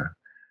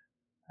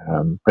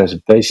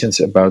presentations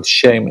about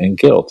shame and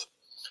guilt.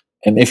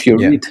 And if you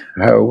read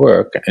her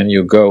work and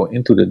you go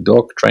into the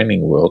dog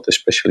training world,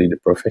 especially the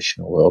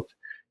professional world,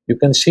 you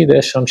can see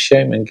there's some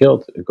shame and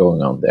guilt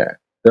going on there.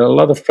 There are a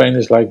lot of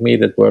trainers like me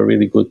that were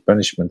really good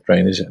punishment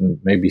trainers and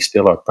maybe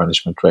still are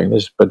punishment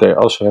trainers, but they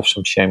also have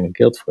some shame and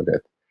guilt for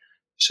that.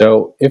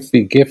 So if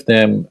we give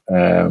them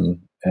a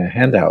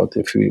handout,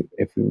 if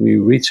we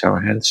reach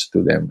our hands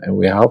to them and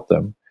we help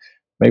them,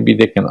 maybe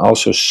they can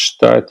also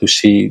start to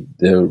see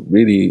the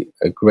really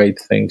great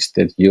things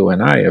that you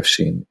and I have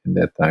seen in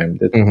that time.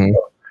 That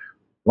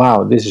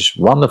wow, this is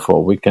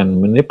wonderful. We can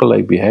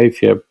manipulate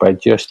behavior by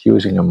just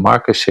using a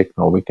marker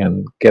signal. We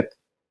can get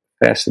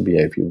faster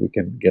behavior. We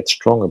can get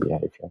stronger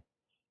behavior.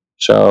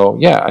 So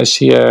yeah, I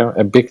see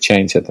a big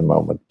change at the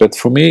moment. But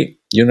for me,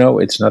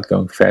 it's not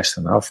going fast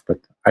enough. But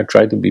I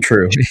try to be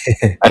true.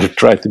 I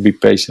try to be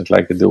patient,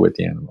 like I do with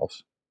the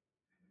animals.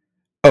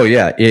 Oh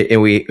yeah,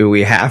 and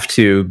we have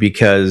to,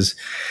 because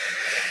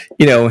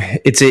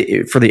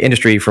it's for the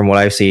industry. From what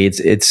I see,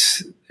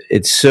 it's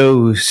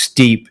so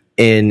steep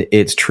in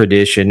its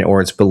tradition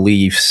or its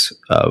beliefs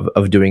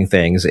of doing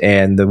things.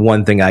 And the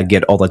one thing I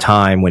get all the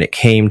time when it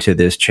came to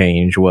this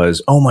change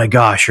was, oh my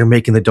gosh, you're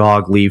making the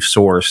dog leave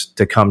source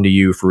to come to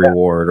you for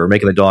reward, or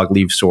making the dog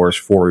leave source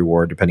for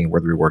reward, depending on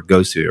where the reward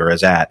goes to or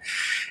is at.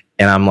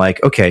 And I'm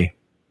like, okay,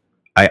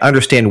 I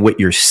understand what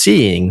you're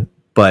seeing,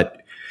 but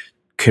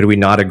could we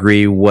not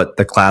agree what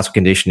the classical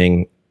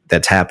conditioning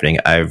that's happening?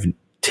 I've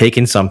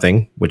taken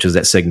something, which is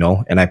that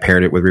signal, and I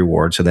paired it with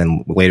reward. So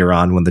then later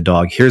on, when the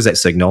dog hears that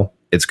signal,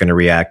 it's going to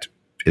react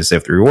as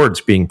if the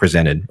reward's being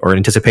presented, or in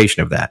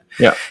anticipation of that.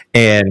 Yeah.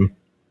 And,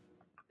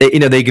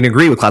 they can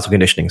agree with classical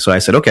conditioning. So I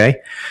said, okay,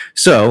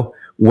 so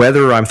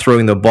whether I'm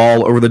throwing the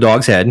ball over the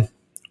dog's head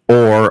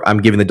or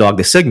I'm giving the dog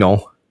the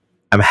signal,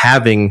 I'm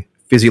having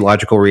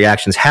physiological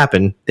reactions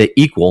happen that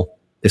equal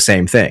the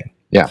same thing.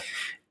 Yeah.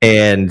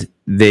 And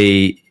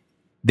they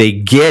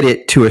get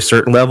it to a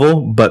certain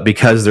level, but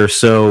because they're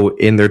so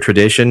in their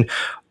tradition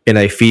and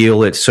I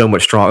feel it's so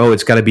much strong,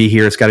 it's got to be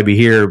here, it's got to be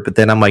here. But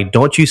then I'm like,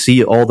 don't you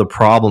see all the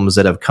problems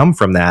that have come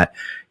from that?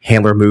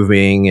 Handler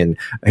moving and,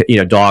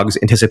 dogs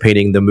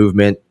anticipating the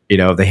movement,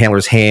 the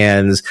handler's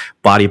hands,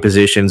 body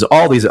positions,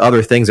 all these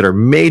other things that are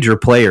major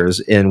players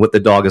in what the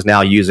dog is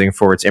now using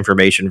for its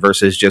information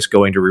versus just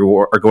going to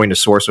reward or going to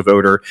source of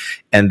odor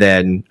and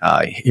then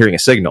hearing a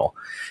signal.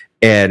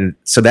 And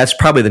so that's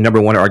probably the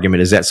number one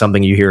argument. Is that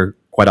something you hear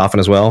quite often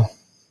as well?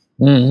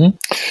 Mm-hmm.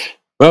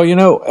 Well,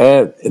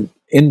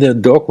 in the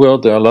dog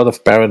world, there are a lot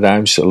of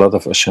paradigms, a lot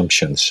of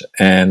assumptions.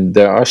 And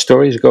there are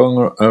stories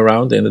going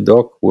around in the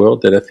dog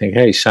world that I think,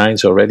 hey,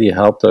 science already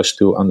helped us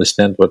to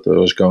understand what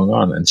was going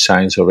on. And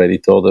science already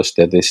told us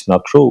that it's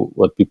not true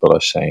what people are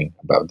saying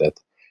about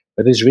that.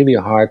 But it's really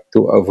hard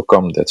to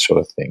overcome that sort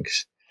of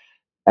things.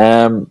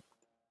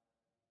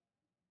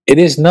 It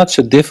is not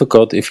so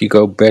difficult if you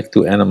go back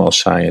to animal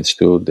science,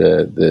 to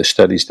the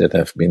studies that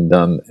have been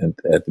done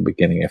at the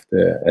beginning of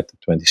the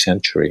 20th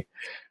century.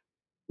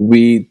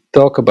 We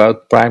talk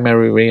about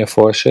primary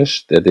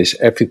reinforcers. That is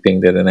everything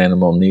that an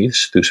animal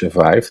needs to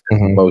survive.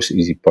 That's the most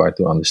easy part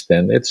to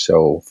understand it.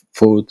 So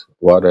food,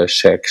 water,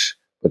 sex,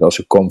 but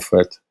also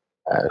comfort,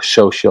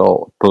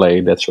 social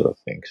play, that sort of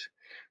things.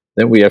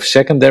 Then we have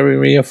secondary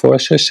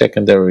reinforcers.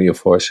 Secondary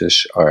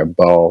reinforcers are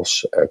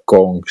balls,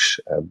 kongs,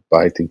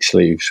 biting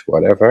sleeves,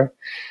 whatever.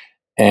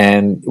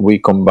 And we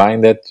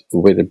combine that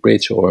with a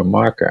bridge or a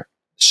marker.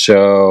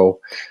 So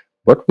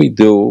what we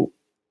do,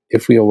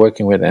 if we are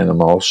working with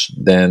animals,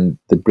 then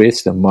the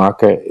bridge, the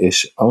marker,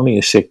 is only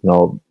a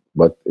signal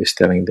but is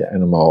telling the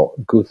animal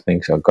good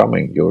things are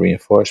coming, your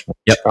reinforcement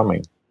is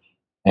coming.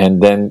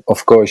 And then,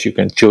 of course, you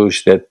can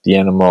choose that the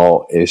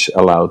animal is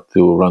allowed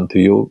to run to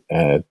you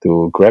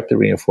to grab the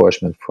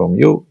reinforcement from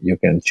you. You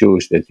can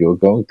choose that you're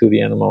going to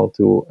the animal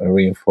to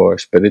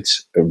reinforce, but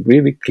it's a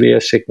really clear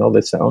signal.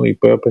 That's the only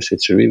purpose.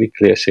 It's a really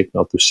clear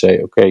signal to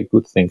say, okay,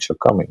 good things are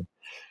coming.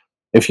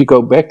 If you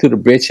go back to the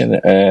bridge and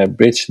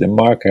the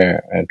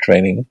marker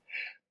training,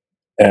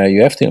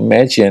 you have to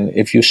imagine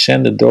if you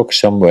send a dog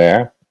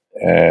somewhere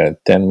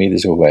 10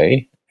 meters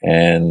away,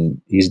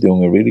 and he's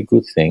doing a really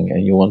good thing,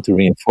 and you want to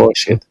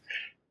reinforce it,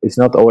 it's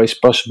not always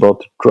possible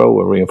to throw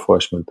a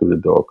reinforcement to the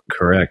dog.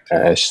 Correct.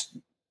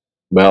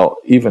 Well,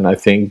 even I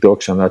think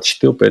dogs are not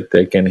stupid.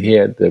 They can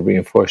hear the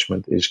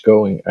reinforcement is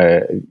going,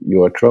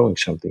 you are throwing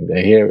something.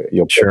 They hear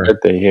your pocket,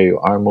 they hear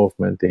your arm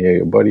movement, they hear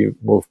your body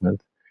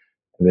movement,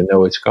 and they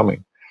know it's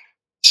coming.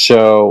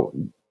 So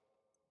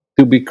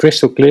to be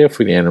crystal clear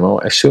for the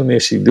animal, as soon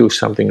as you do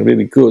something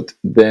really good,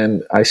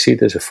 then I see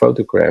it as a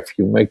photograph.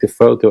 You make the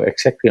photo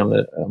exactly on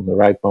the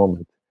right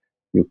moment.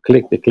 You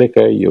click the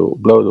clicker, you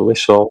blow the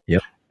whistle,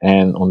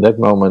 and on that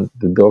moment,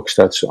 the dog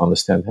starts to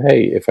understand,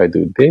 hey, if I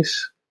do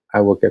this,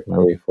 I will get my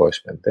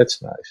reinforcement.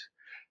 That's nice.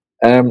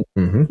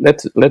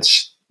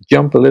 Let's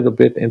jump a little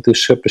bit into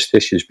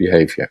superstitious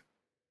behavior.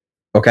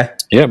 Okay.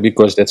 Yeah,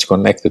 because that's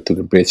connected to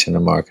the bridge and the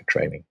marker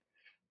training.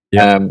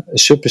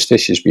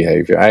 Superstitious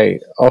behavior. I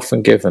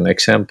often give an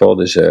example.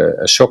 There's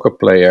a soccer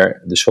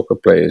player. The soccer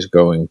player is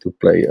going to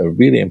play a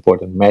really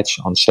important match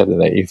on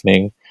Saturday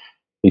evening.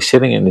 He's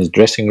sitting in his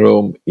dressing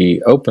room.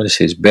 He opens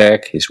his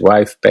bag. His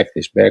wife packed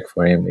his bag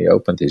for him. He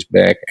opened his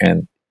bag,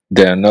 and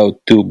there are no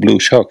two blue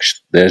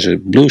socks. There's a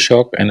blue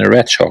sock and a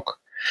red sock.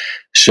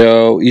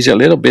 So he's a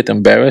little bit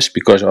embarrassed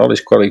because all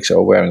his colleagues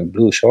are wearing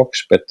blue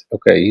socks. But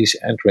okay, he's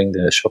entering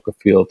the soccer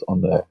field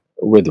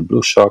with a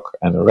blue sock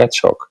and a red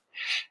sock.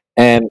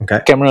 And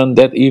Cameron,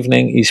 that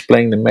evening, he's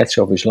playing the match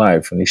of his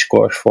life, and he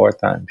scores 4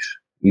 times.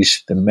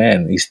 He's the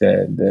man. He's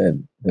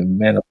the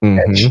man of the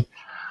match.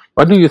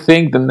 What do you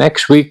think the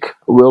next week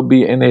will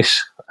be in his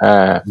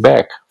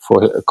bag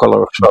for a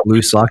color of sock?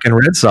 Blue sock and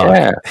red sock.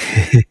 Yeah.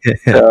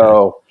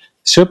 So,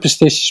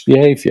 superstitious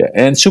behavior.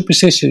 And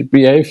superstitious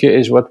behavior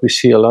is what we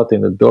see a lot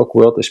in the dog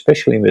world,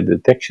 especially in the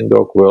detection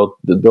dog world.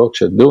 The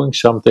dogs are doing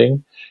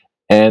something,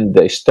 and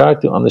they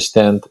start to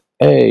understand,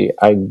 hey,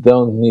 I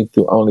don't need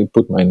to only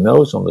put my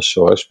nose on the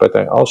source, but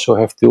I also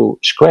have to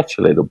scratch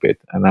a little bit,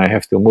 and I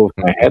have to move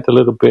my head a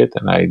little bit,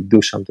 and I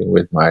do something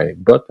with my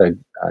butt. I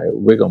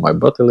wiggle my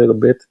butt a little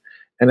bit,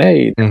 and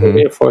hey, the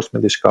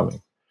reinforcement is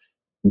coming.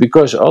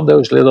 Because all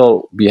those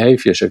little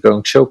behaviors are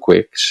going so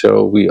quick,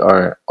 so we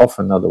are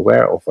often not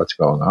aware of what's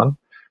going on.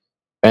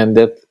 And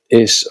that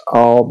is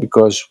all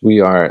because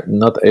we are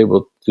not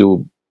able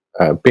to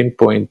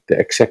pinpoint the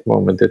exact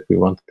moment that we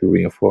want to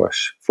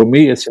reinforce. For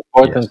me, it's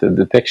important the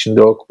detection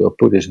dog will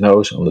put his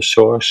nose on the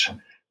source,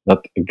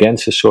 not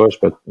against the source,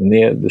 but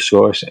near the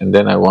source. And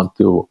then I want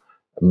to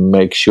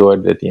make sure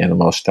that the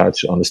animal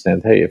starts to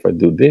understand, hey, if I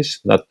do this,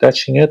 not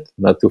touching it,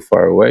 not too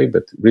far away,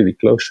 but really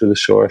close to the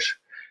source,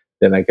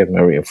 then I get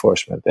my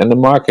reinforcement. And the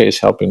marker is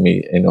helping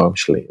me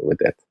enormously with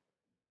that.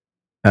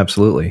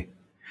 Absolutely.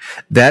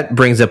 That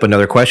brings up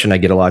another question I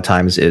get a lot of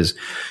times is,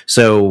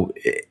 so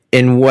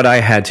in what I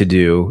had to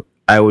do,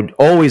 I would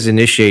always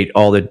initiate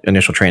all the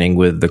initial training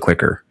with the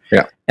clicker.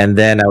 Yeah. And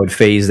then I would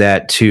phase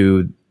that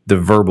to the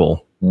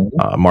verbal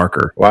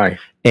marker. Why?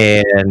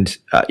 And,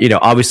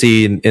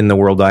 obviously in the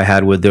world I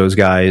had with those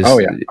guys,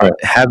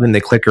 having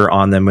the clicker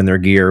on them in their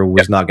gear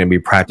was not going to be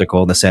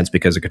practical in the sense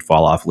because it could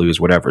fall off, lose,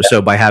 whatever.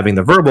 So by having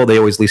the verbal, they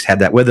always at least had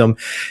that with them.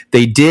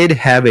 They did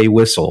have a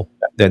whistle.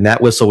 Then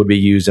that whistle would be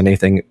used in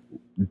anything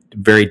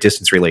very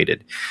distance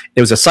related.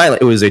 It was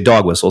a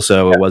dog whistle,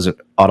 so it wasn't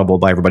audible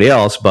by everybody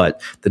else,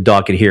 but the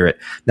dog could hear it.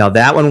 Now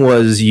that one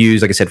was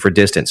used, like I said, for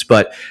distance,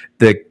 but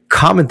the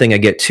common thing I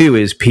get too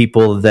is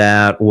people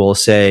that will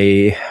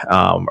say,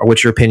 or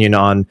what's your opinion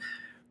on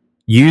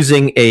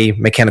using a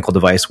mechanical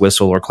device,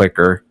 whistle or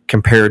clicker,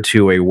 compared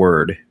to a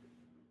word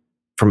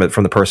from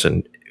the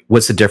person?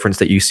 What's the difference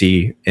that you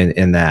see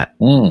in that?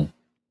 When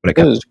it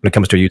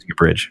comes to using a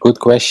bridge? Good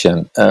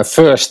question.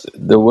 First,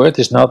 the word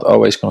is not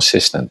always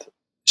consistent.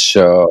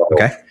 So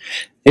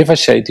if I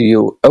say to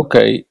you,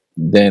 okay,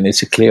 then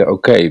it's a clear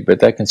okay.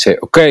 But I can say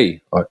okay,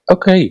 or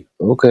okay.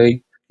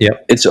 Yeah.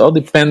 It's all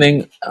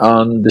depending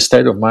on the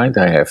state of mind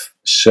I have.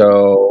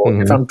 So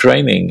if I'm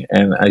training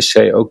and I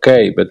say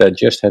okay, but I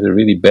just had a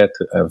really bad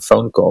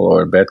phone call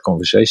or a bad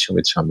conversation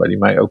with somebody,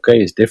 my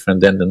okay is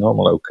different than the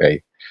normal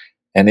okay.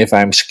 And if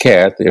I'm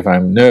scared, if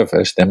I'm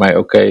nervous, then my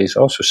okay is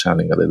also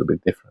sounding a little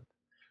bit different.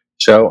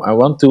 So I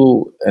want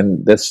to,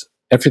 and that's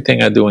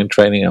everything I do in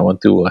training, I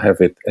want to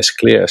have it as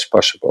clear as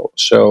possible.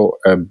 So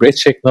a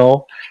bridge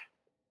signal,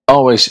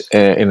 always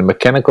in a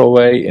mechanical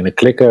way, in a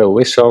clicker, a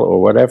whistle,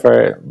 or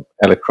whatever,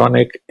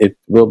 electronic, it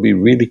will be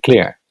really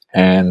clear.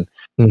 And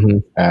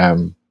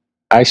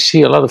I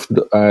see a lot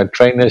of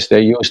trainers,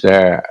 they use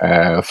their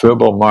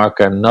verbal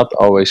marker not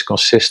always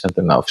consistent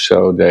enough.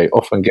 So they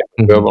often get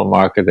a verbal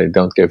marker, they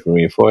don't give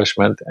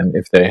reinforcement. And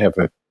if they have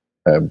a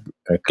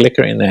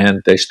clicker in the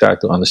hand, they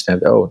start to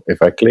understand, oh,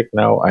 if I click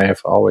now, I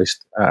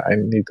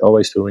need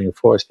always to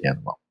reinforce the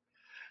animal.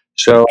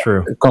 So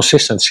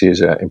consistency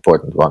is an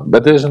important one.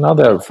 But there's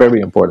another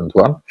very important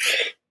one.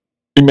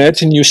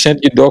 Imagine you send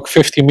your dog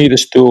 50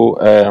 meters to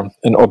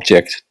an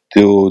object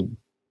to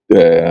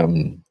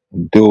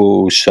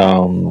do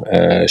some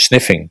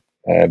sniffing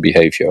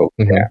behavior over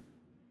there.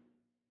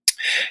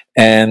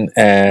 And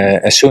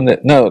as soon as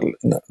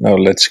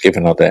let's give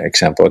another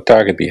example,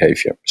 target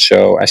behavior.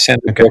 So I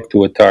send the dog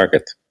to a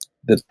target.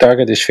 The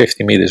target is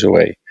 50 meters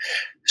away.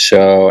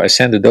 So I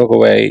send the dog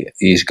away.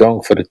 He's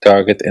going for the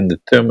target in the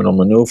terminal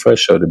maneuver.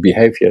 So the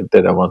behavior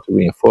that I want to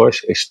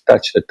reinforce is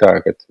touch the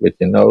target with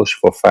your nose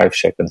for 5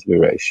 seconds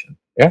duration.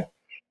 Yeah.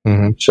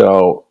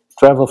 So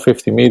travel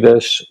 50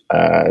 meters,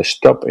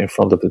 stop in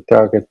front of the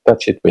target,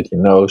 touch it with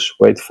your nose,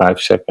 wait 5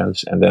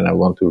 seconds, and then I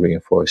want to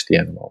reinforce the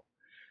animal.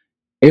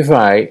 If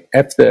I,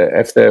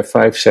 after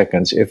 5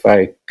 seconds, if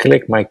I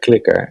click my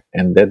clicker,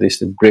 and that is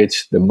the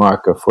bridge, the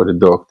marker for the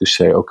dog to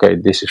say, okay,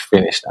 this is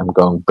finished, I'm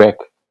going back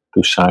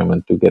to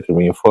Simon to get the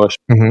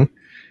reinforcement,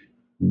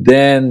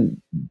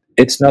 then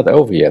it's not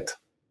over yet,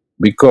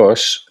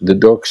 because the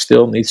dog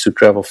still needs to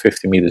travel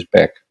 50 meters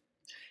back.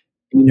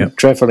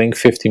 Traveling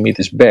 50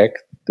 meters back,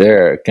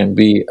 there can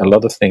be a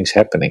lot of things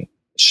happening.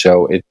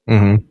 So it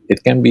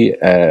can be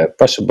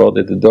possible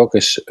that the dog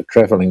is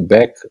traveling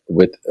back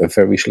with a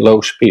very low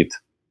speed.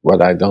 What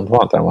I don't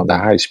want, I want a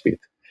high speed.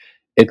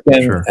 It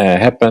can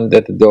happen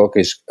that the dog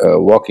is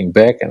walking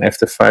back, and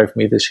after 5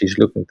 meters, he's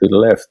looking to the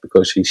left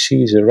because he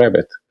sees a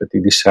rabbit, but he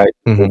decides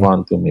to move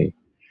on to me.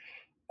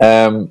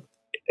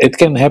 It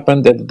can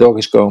happen that the dog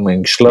is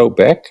going slow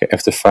back.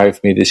 After 5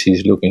 meters,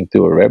 he's looking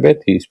to a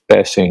rabbit. He's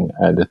passing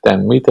the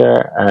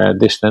 10-meter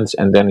distance,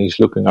 and then he's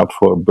looking up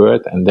for a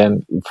bird, and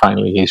then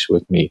finally he's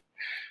with me.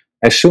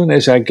 As soon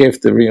as I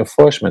gave the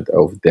reinforcement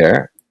over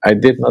there, I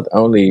did not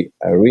only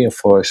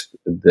reinforce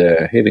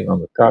the hitting on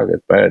the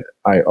target, but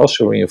I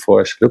also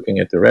reinforced looking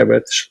at the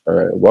rabbits,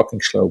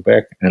 walking slow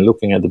back, and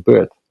looking at the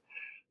bird.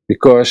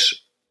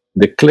 Because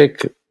the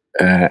click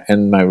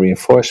and my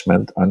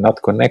reinforcement are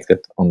not connected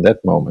on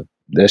that moment.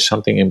 There's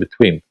something in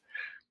between.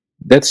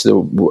 That's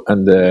the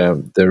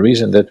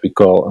reason that we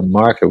call a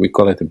marker, we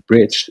call it a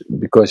bridge,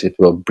 because it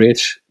will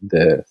bridge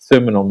the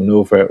terminal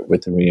maneuver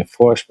with the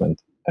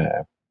reinforcement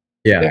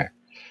there.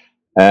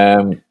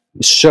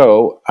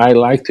 So I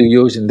like to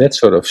use, in that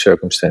sort of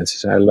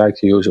circumstances, I like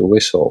to use a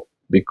whistle,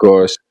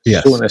 because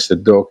as soon as the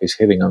dog is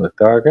hitting on the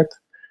target,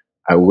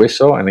 I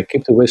whistle, and I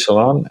keep the whistle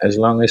on as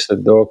long as the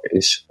dog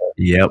is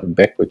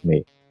back with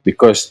me.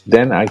 Because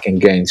then I can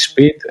gain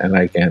speed and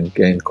I can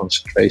gain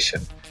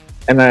concentration.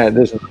 And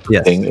there's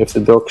another thing, if the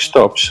dog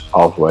stops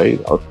halfway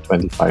or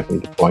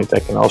 25-meter point, I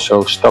can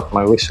also stop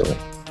my whistling.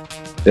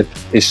 That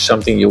is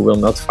something you will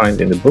not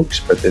find in the books,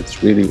 but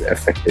it's really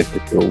effective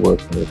if you're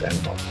working with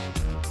animals.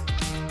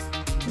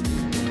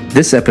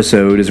 This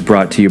episode is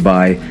brought to you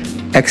by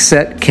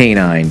Xset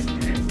Canine.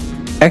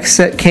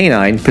 Xset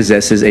Canine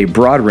possesses a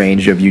broad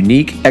range of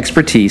unique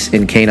expertise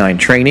in canine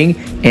training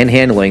and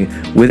handling,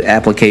 with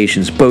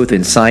applications both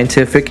in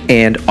scientific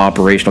and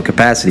operational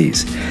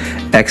capacities.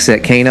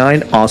 Xset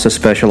Canine also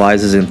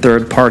specializes in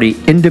third-party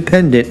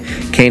independent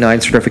canine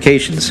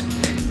certifications,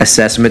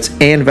 assessments,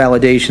 and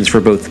validations for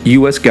both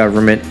U.S.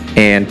 government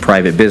and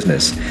private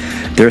business.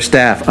 Their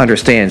staff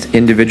understands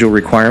individual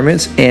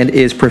requirements and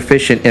is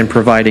proficient in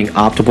providing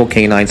optimal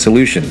canine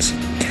solutions.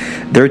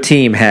 Their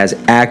team has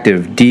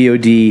active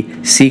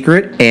DoD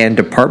secret and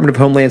Department of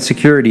Homeland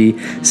Security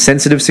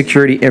sensitive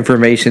security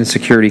information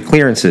security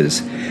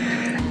clearances.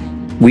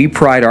 We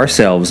pride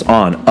ourselves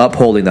on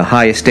upholding the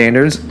highest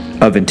standards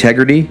of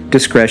integrity,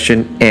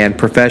 discretion, and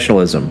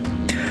professionalism.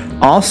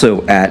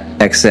 Also at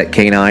Xset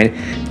Canine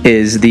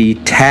is the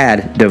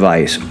TAD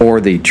device,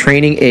 or the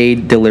Training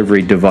Aid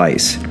Delivery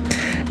Device.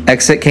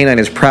 Xset Canine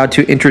is proud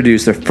to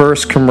introduce the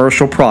first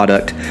commercial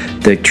product,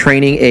 the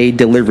Training Aid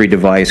Delivery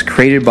Device,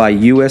 created by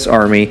U.S.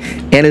 Army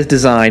and is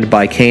designed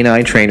by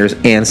canine trainers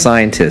and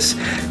scientists.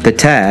 The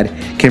TAD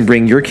can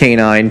bring your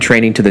canine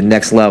training to the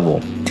next level.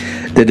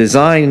 The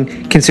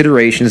design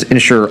considerations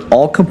ensure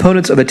all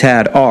components of the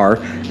TAD are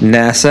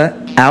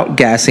NASA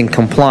outgassing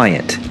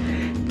compliant.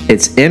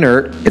 It's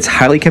inert, it's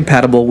highly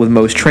compatible with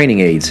most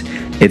training aids.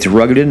 It's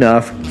rugged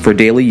enough for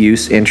daily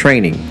use and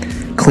training.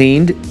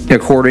 Cleaned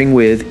according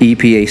with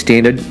EPA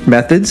standard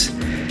methods,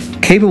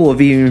 capable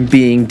of even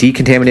being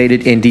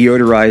decontaminated and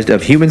deodorized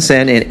of human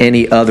scent and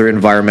any other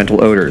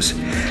environmental odors.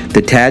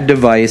 The TAD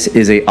device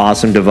is an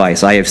awesome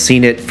device. I have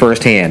seen it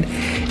firsthand.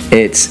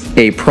 It's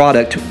a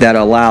product that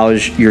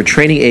allows your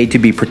training aid to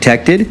be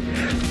protected,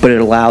 but it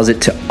allows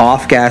it to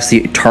off-gas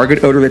the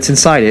target odor that's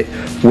inside it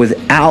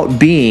without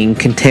being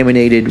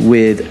contaminated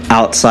with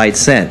outside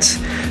scents.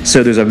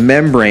 So there's a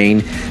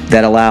membrane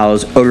that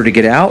allows odor to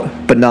get out,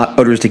 but not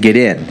odors to get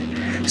in.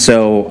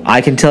 So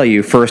I can tell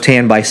you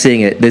firsthand by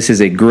seeing it, this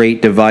is a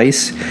great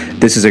device.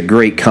 This is a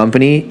great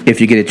company. If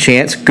you get a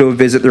chance, go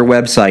visit their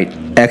website,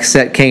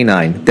 Xset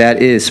Canine.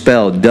 That is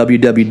spelled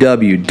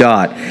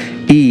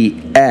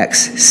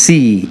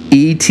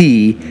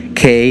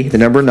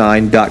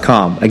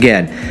www.excetek9.com.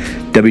 Again,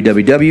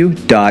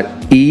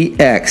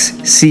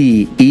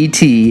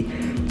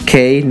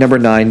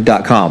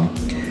 www.excetek9.com.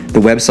 The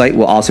website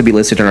will also be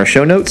listed in our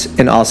show notes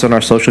and also in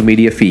our social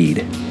media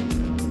feed.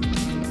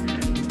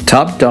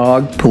 Top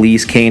Dog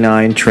Police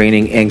Canine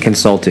Training and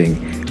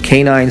Consulting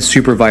Canine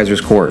Supervisors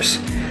Course.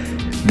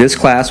 This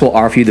class will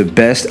offer you the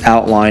best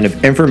outline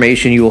of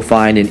information you will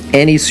find in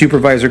any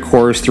supervisor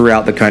course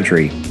throughout the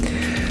country.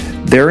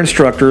 Their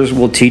instructors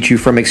will teach you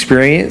from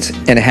experience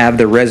and have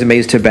the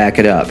resumes to back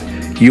it up.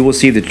 You will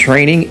see the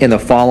training in the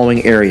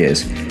following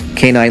areas: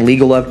 canine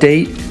legal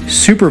update,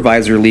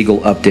 supervisor legal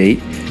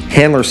update,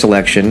 handler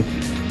selection,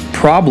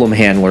 problem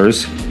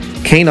handlers,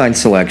 canine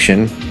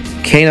selection,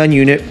 canine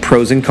unit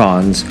pros and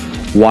cons,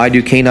 why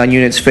do canine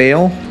units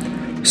fail,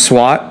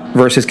 SWAT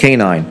versus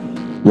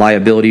canine,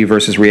 liability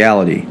versus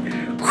reality,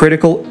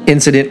 critical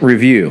incident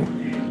review,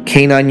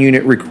 canine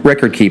unit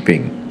record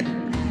keeping,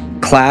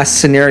 class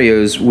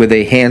scenarios with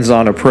a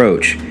hands-on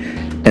approach,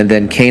 and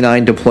then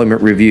canine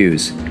deployment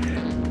reviews.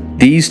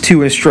 These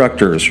two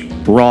instructors,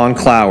 Ron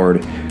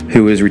Cloward,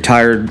 who is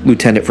retired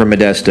lieutenant from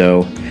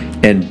Modesto,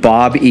 and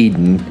Bob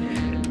Eden,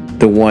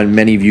 the one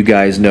many of you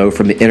guys know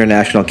from the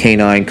International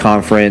Canine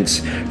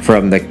Conference,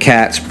 from the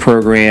CATS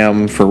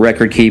program for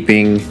record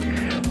keeping.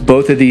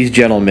 Both of these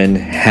gentlemen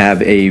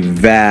have a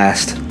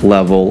vast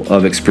level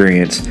of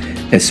experience,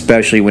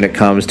 especially when it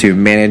comes to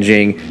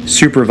managing,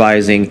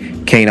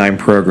 supervising canine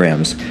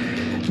programs.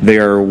 They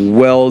are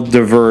well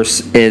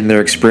diverse in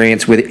their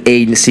experience with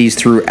agencies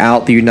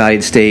throughout the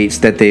United States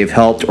that they've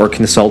helped or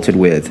consulted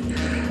with.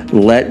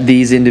 Let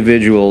these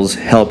individuals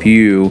help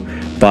you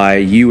by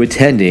you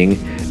attending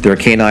their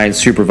Canine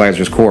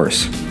Supervisor's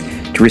course.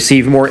 To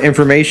receive more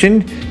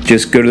information,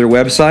 just go to their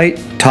website,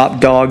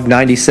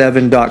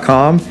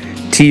 topdog97.com,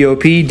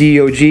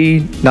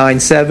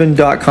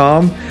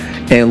 topdog97.com,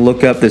 and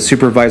look up the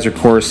supervisor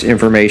course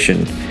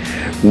information.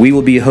 We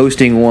will be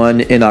hosting one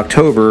in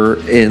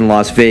October in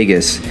Las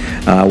Vegas.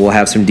 We'll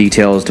have some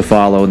details to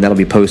follow, and that'll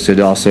be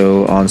posted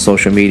also on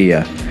social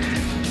media.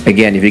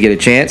 Again, if you get a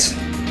chance,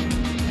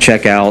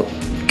 check out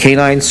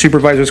Canine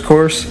Supervisor's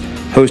course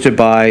hosted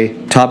by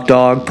Top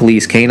Dog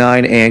Police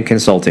Canine and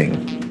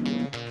Consulting.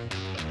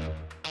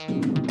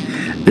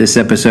 This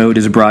episode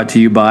is brought to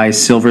you by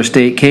Silver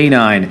State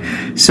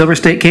Canine. Silver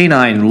State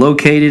Canine,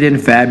 located in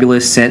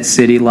fabulous Scent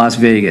City, Las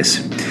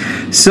Vegas.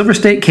 Silver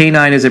State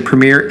Canine is a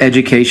premier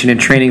education and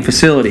training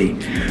facility.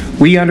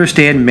 We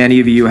understand many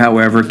of you,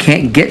 however,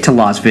 can't get to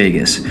Las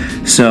Vegas.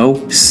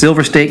 So,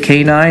 Silver State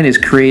Canine has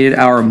created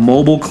our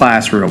mobile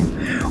classroom.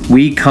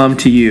 We come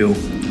to you.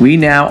 We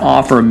now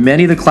offer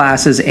many of the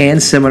classes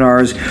and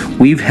seminars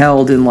we've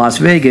held in Las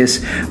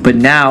Vegas, but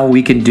now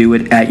we can do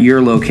it at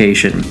your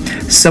location.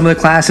 Some of the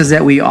classes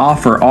that we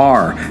offer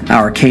are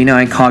our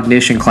Canine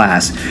Cognition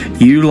class.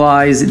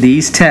 Utilize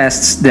these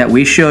tests that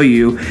we show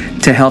you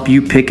to help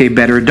you pick a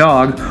better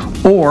dog,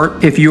 or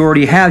if you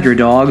already have your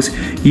dogs,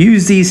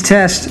 use these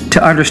tests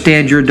to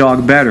understand your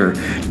dog better.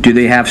 Do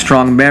they have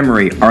strong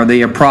memory? Are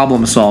they a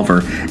problem solver?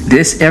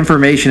 This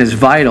information is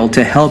vital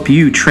to help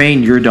you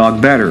train your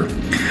dog better.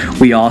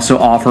 We also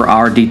offer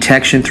our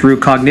Detection Through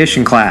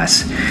Cognition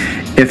class.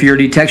 If you're a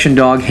detection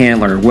dog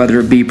handler,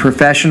 whether it be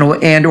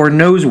professional and or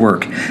nose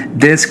work,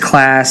 this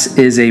class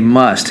is a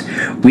must.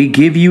 We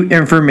give you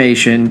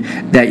information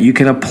that you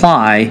can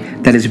apply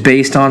that is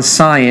based on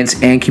science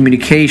and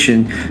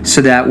communication, so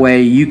that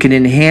way you can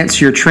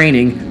enhance your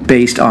training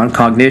based on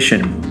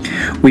cognition.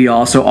 We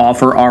also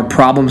offer our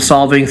problem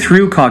solving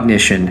through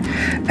cognition.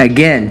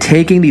 Again,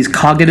 taking these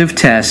cognitive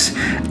tests,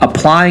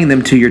 applying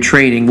them to your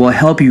training will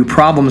help you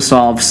problem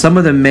solve some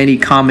of the many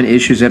common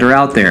issues that are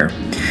out there.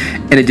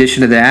 In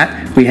addition to that,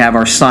 we have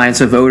our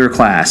Science of Odor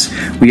class.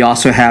 We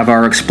also have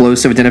our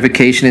Explosive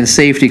Identification and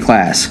Safety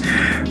class.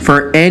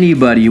 For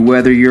anybody,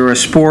 whether you're a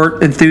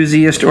sport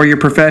enthusiast or you're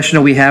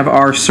professional, we have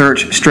our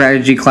Search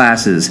Strategy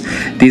classes.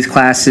 These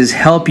classes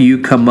help you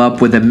come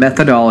up with a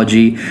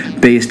methodology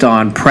based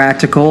on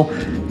practical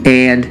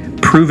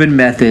and proven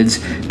methods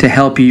to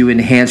help you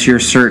enhance your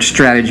search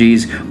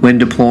strategies when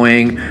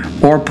deploying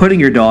or putting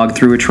your dog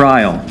through a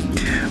trial.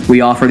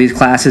 We offer these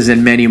classes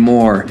and many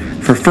more.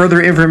 For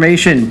further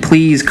information,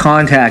 please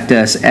contact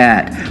us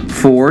at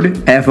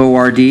Ford,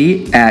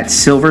 F-O-R-D, at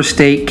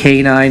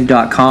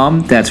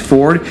silverstatecanine.com. That's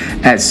Ford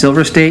at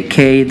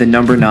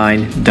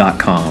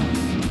silverstatek9.com.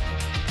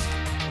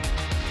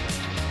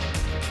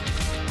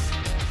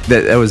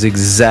 That was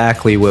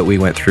exactly what we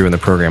went through in the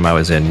program I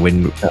was in.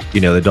 When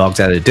the dog's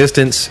at a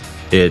distance,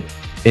 it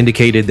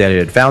indicated that it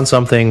had found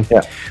something.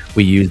 Yeah.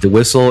 We used the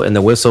whistle, and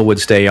the whistle would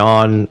stay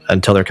on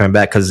until they're coming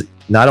back. Because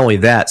not only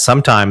that,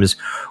 sometimes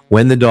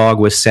when the dog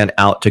was sent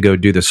out to go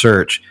do the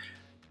search,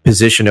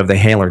 position of the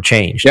handler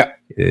changed. Yeah.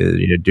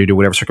 Due to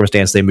whatever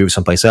circumstance, they moved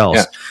someplace else.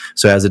 Yeah.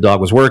 So as the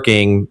dog was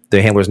working,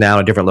 the handler's now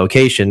in a different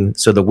location.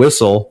 So the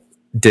whistle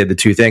did the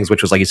two things,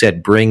 which was, like you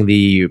said, bring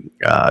the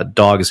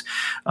dog's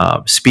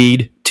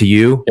speed to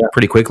you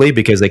pretty quickly,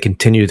 because they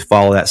continue to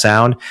follow that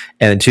sound,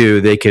 and then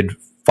two, they could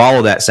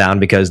follow that sound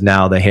because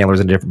now the handler's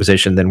in a different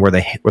position than where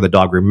the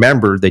dog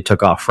remembered they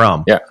took off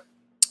from. Yeah.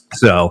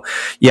 So,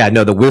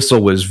 the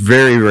whistle was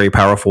very, very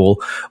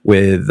powerful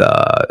with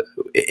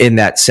in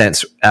that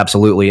sense,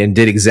 absolutely, and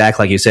did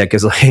exactly like you said.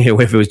 Because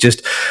if it was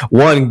just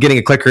one, getting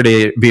a clicker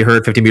to be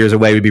heard 50 meters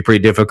away would be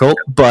pretty difficult.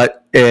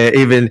 But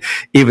even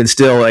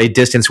still, a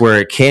distance where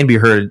it can be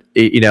heard,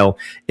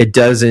 it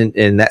doesn't,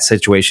 in that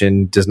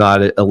situation, does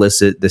not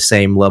elicit the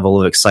same level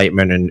of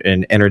excitement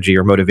and energy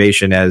or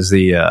motivation as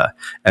the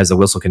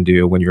whistle can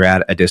do when you're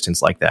at a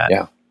distance like that.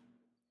 Yeah.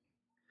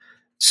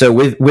 So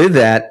with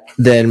that,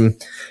 then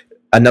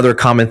another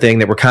common thing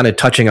that we're kind of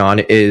touching on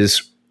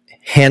is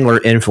handler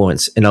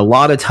influence. And a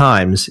lot of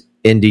times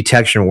in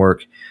detection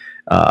work,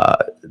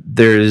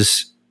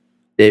 there's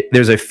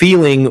a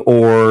feeling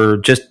or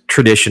just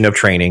tradition of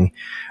training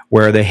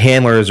where the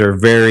handlers are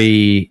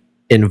very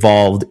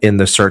involved in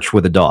the search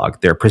with the dog.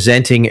 They're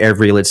presenting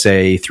every, let's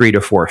say, 3 to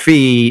 4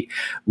 feet,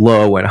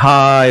 low and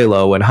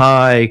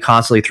high,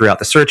 constantly throughout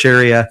the search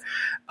area.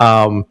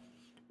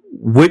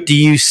 What do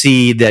you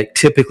see that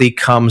typically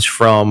comes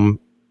from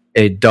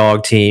a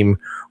dog team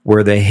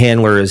where the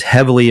handler is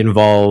heavily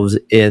involved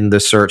in the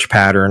search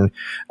pattern,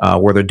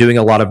 where they're doing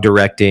a lot of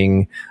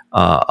directing,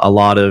 a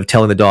lot of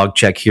telling the dog,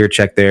 check here,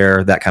 check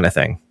there, that kind of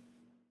thing?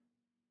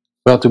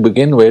 Well, to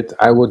begin with,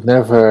 I would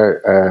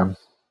never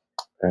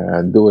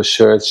do a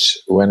search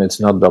when it's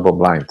not double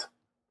blind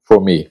for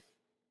me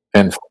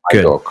and for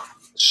my dog.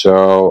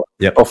 So,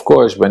 Yep. of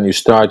course, when you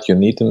start, you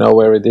need to know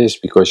where it is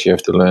because you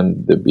have to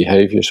learn the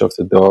behaviors of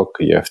the dog.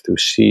 You have to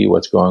see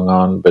what's going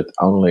on, but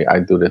only I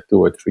do that 2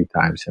 or 3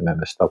 times and then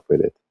I stop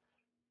with it.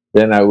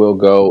 Then I will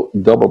go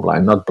double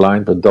blind, not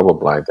blind, but double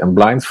blind. And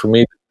blind for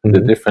me, the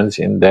difference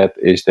in that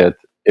is that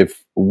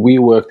if we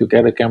work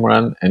together,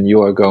 Cameron, and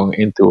you are going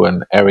into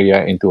an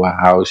area, into a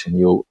house, and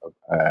you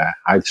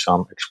hide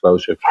some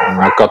explosives or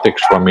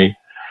narcotics from me,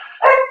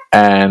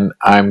 and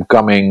I'm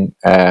coming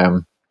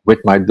with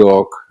my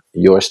dog,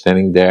 you're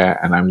standing there,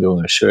 and I'm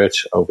doing a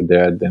search over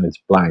there, then it's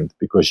blind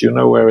because you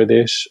know where it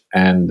is,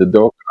 and the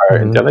dog are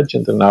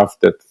intelligent enough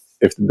that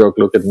if the dog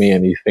look at me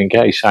and he think,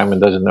 hey, Simon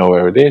doesn't know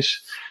where it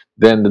is,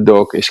 then the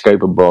dog is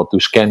capable to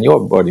scan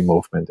your body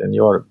movement and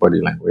your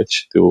body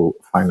language to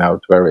find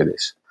out where it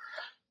is.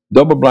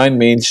 Double blind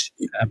means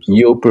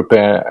you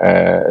prepare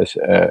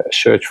a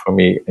search for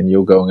me and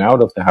you're going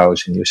out of the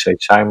house and you say,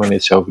 Simon,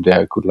 it's over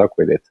there, good luck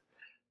with it.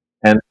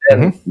 And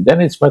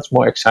then it's much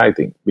more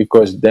exciting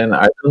because then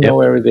I don't know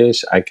where it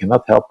is. I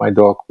cannot help my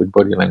dog with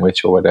body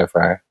language or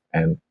whatever.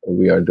 And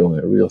we are doing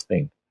a real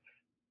thing.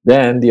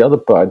 Then the other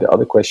part, the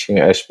other question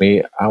you asked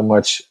me, how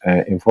much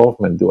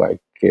involvement do I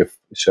give?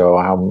 So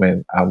how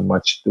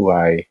much do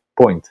I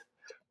point?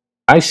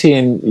 I see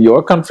in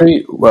your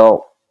country,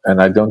 well,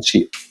 and I don't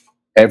see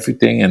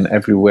everything and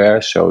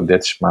everywhere. So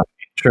that's my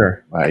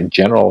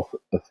general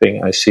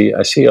thing. I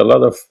see a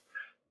lot of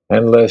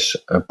handlers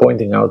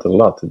pointing out a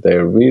lot.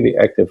 They're really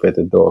active with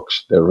the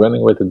dogs. They're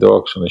running with the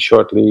dogs on a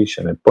short leash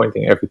and they're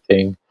pointing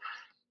everything.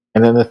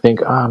 And then I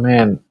think,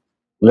 man,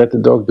 let the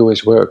dog do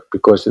his work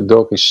because the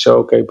dog is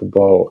so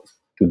capable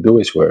to do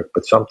his work.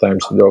 But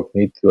sometimes the dog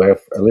needs to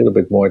have a little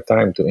bit more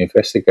time to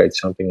investigate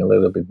something a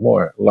little bit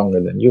more longer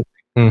than you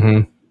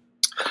think.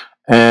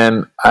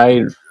 And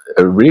I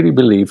really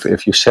believe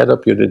if you set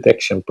up your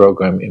detection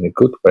program in a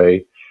good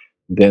way,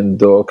 then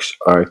dogs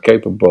are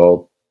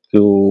capable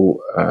to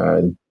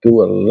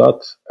do a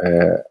lot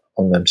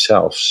on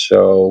themselves.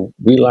 So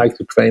we like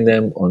to train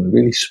them on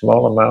really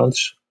small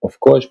amounts. Of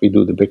course, we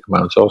do the big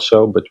amounts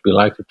also, but we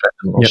like to train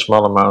them on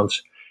small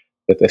amounts.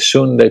 That as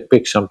soon as they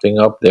pick something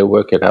up, they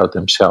work it out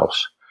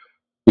themselves.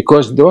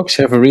 Because dogs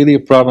have a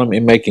problem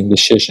in making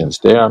decisions.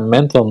 They are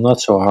mental, not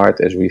so hard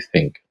as we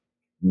think.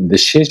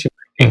 Decision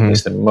making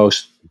is the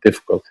most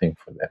difficult thing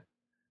for them.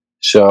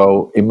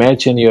 So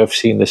imagine you have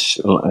seen the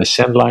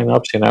scent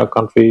lineups in our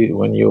country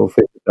when you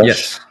visit us.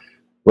 Yes.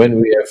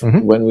 When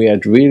we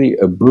had really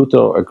a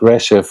brutal,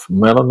 aggressive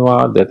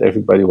Malinois that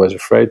everybody was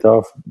afraid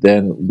of,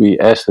 then we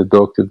asked the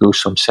dog to do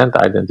some scent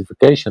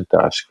identification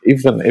task.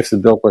 Even if the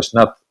dog was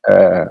not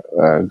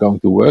going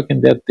to work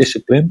in that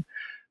discipline,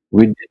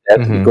 we did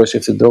that because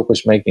if the dog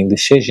was making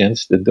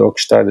decisions, the dog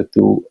started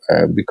to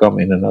become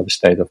in another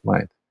state of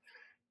mind.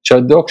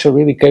 So dogs are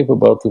really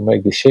capable to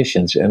make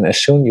decisions, and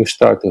as soon as you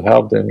start to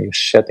help them, you're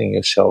setting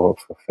yourself up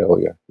for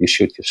failure. You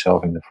shoot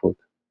yourself in the foot.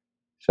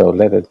 So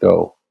let it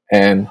go.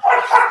 And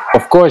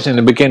of course, in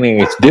the beginning,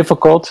 it's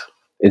difficult.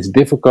 It's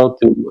difficult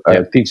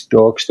to teach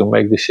dogs to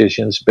make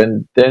decisions, but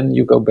then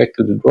you go back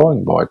to the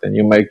drawing board and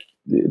you make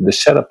the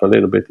setup a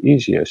little bit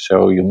easier.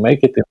 So you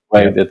make it in a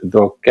way that the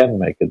dog can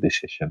make a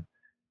decision.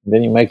 And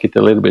then you make it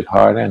a little bit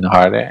harder,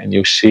 and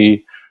you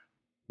see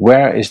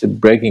where is the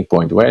breaking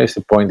point? Where is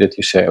the point that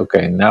you say,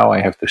 okay, now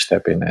I have to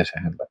step in as a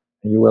handler?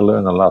 And you will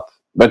learn a lot.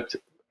 But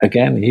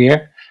again,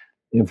 here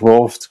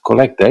involved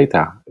collect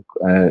data.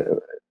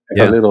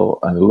 A little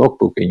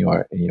logbook in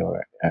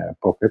your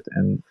pocket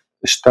and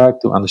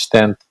start to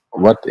understand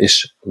what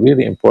is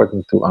really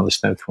important to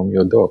understand from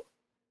your dog.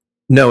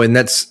 No, and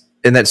that's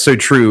so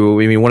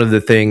true. I mean, one of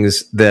the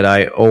things that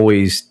I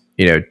always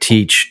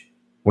teach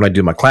when I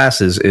do my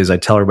classes is I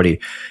tell everybody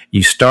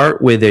you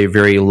start with a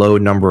very low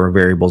number of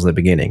variables in the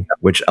beginning,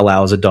 which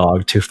allows a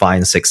dog to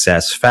find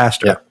success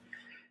faster,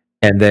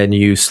 and then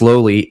you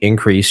slowly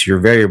increase your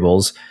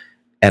variables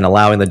and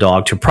allowing the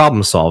dog to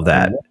problem solve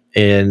that.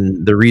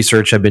 And the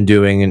research I've been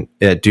doing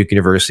at Duke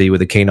University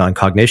with the canine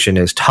cognition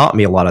has taught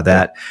me a lot of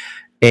that.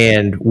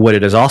 And what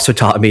it has also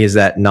taught me is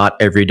that not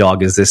every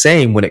dog is the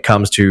same when it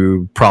comes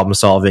to problem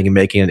solving and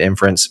making an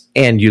inference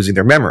and using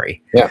their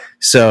memory.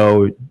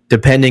 So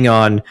depending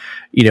on,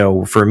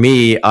 for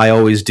me, I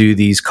always do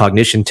these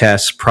cognition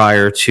tests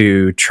prior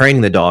to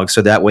training the dog.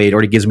 So that way it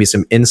already gives me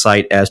some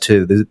insight as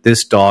to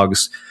this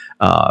dog's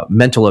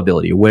mental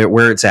ability,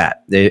 where it's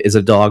at. It is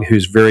a dog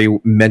who's very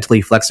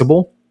mentally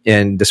flexible.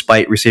 And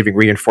despite receiving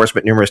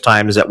reinforcement numerous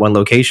times at one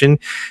location,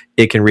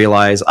 it can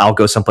realize I'll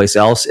go someplace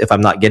else if I'm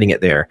not getting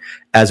it there,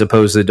 as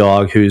opposed to the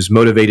dog who's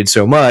motivated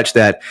so much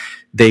that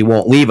they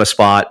won't leave a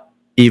spot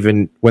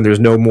even when there's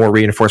no more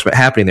reinforcement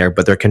happening there,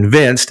 but they're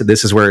convinced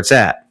this is where it's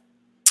at.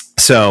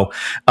 So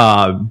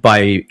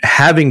by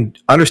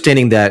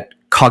understanding that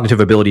cognitive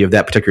ability of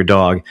that particular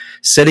dog,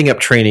 setting up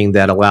training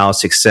that allows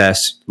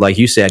success, like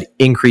you said,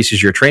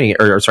 decreases your training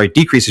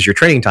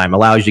time,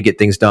 allows you to get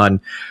things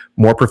done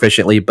more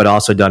proficiently, but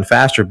also done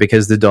faster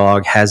because the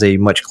dog has a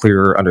much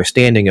clearer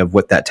understanding of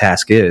what that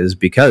task is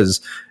because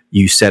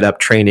you set up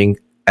training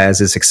as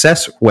a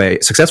successful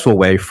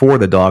way for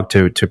the dog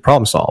to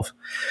problem solve.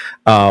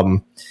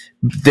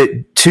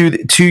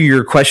 to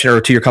your question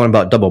or to your comment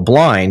about double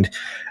blind,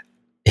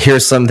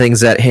 here's some things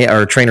that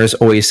our trainers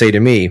always say to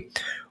me.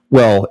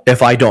 Well,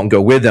 if I don't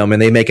go with them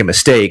and they make a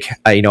mistake,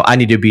 I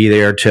need to be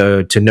there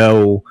to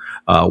know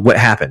what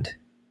happened.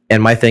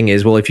 And my thing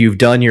is, well, if you've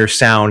done your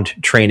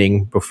sound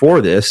training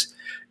before this,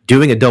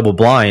 doing a double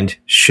blind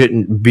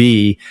shouldn't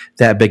be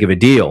that big of a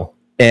deal.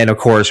 And of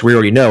course, we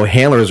already know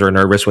handlers are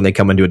nervous when they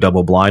come into a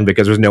double blind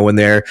because there's no one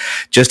there.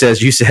 Just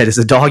as you said, as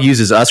the dog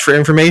uses us for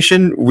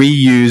information, we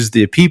use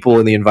the people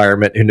in the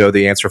environment who know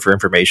the answer for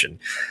information.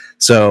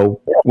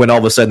 So when all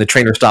of a sudden the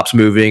trainer stops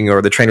moving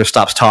or the trainer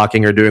stops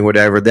talking or doing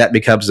whatever, that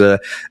becomes at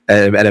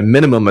a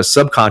minimum a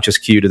subconscious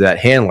cue to that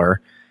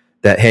handler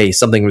that, hey,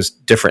 something was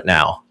different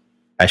now.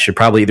 I should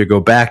probably either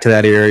go back to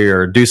that area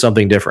or do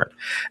something different.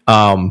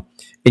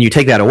 And you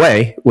take that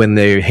away when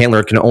the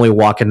handler can only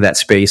walk into that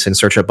space and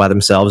search it by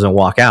themselves and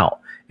walk out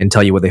and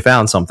tell you what they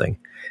found something.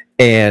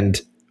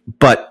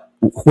 But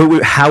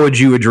how would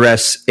you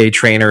address a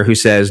trainer who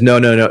says, no,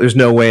 there's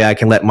no way I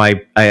can let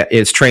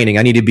it's training.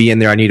 I need to be in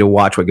there. I need to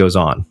watch what goes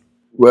on.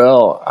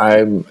 Well,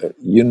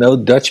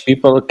 Dutch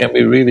people can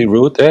be really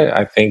rude.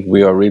 I think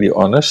we are really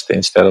honest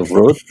instead of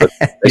rude. But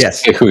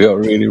yes, we are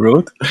really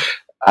rude.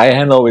 I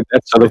handle with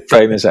that sort of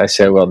trainers. I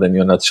say, well, then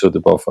you're not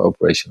suitable for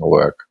operational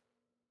work.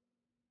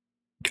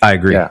 I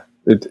agree. Yeah,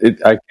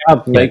 I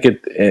cannot make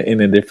it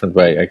in a different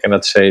way. I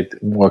cannot say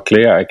it more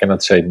clear. I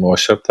cannot say it more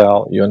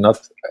subtle. You're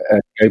not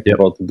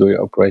capable to do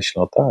your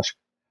operational task.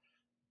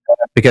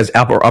 Because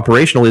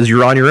operational is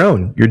you're on your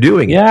own. You're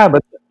doing it. Yeah,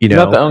 but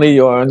not only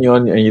you're on your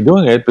own and you're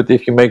doing it, but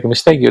if you make a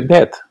mistake, you're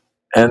dead.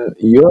 And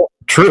you're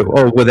true.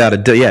 Or without a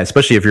doubt, yeah,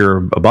 especially if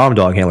you're a bomb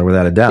dog handler,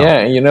 without a doubt. Yeah,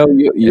 and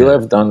you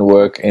have done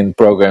work in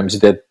programs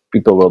that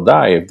people will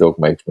die if dog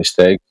makes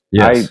mistakes.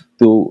 Yes. I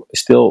do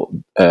still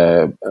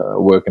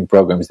work in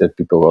programs that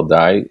people will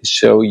die.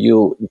 So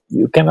you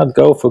cannot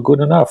go for good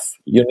enough.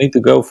 You need to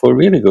go for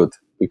really good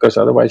because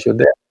otherwise you're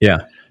dead.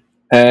 Yeah.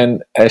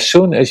 And as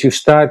soon as you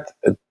start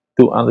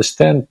to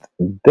understand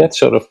that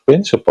sort of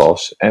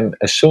principles, and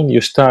as soon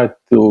you start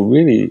to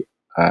really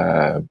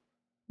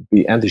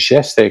be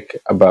enthusiastic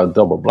about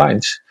double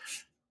blinds,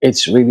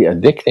 it's really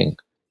addicting.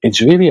 It's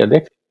really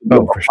addicting.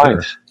 Oh, for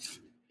sure.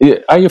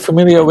 Are you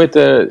familiar with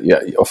yeah,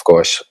 of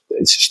course,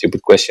 it's a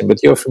stupid question,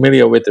 but you're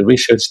familiar with the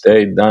research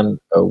they done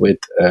with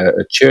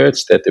a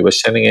church that they were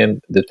sending in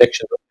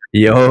detection?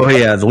 Oh,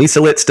 yeah, the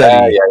Lisa Litt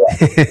study.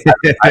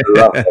 I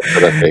love that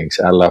sort of things.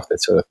 I love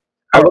that sort of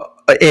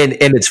and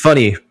it's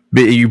funny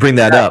you bring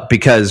that up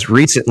because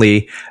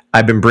recently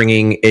I've been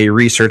bringing a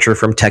researcher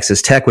from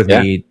Texas Tech with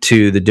me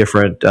to the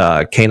different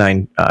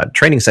canine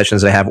training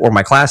sessions I have or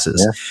my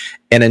classes. Yeah.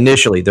 And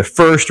initially, the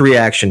first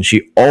reaction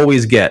she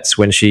always gets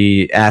when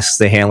she asks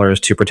the handlers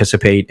to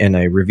participate in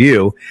a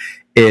review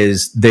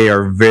is they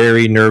are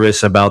very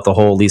nervous about the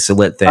whole Lisa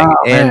Litt thing. Oh,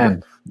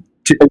 and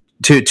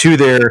to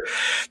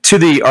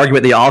the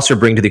argument they also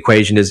bring to the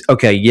equation is,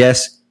 okay,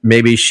 yes,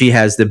 maybe she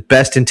has the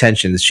best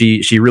intentions.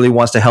 She really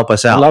wants to help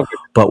us out.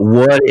 But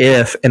what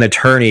if an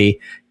attorney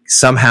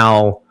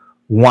somehow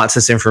wants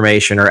this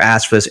information or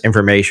asks for this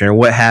information or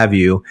what have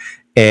you,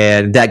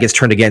 and that gets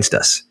turned against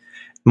us?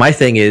 My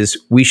thing is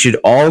we should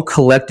all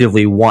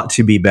collectively want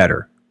to be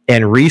better.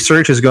 And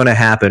research is going to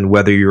happen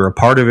whether you're a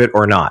part of it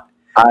or not.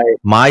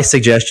 My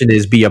suggestion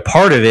is be a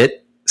part of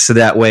it so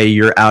that way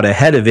you're out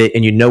ahead of it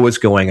and you know what's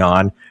going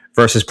on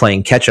versus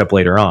playing catch up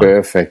later on.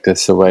 Perfect.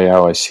 That's the way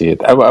how I see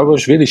it. I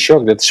was really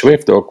shocked that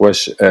Swift Dog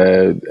was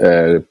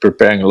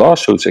preparing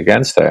lawsuits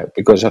against her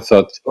because I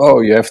thought,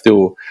 you have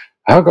to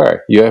hug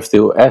her. You have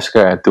to ask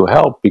her to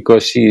help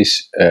because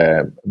she's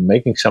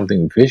making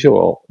something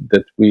visual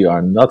that we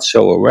are not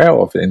so aware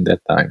of in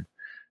that time.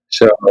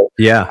 So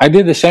I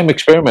did the same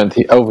experiment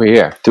over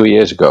here 2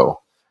 years ago.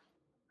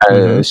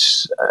 We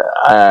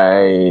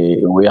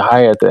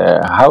hired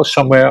a house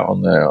somewhere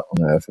on a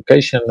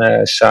vacation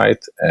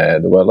site.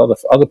 There were a lot of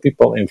other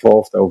people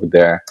involved over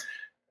there.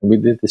 We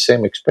did the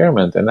same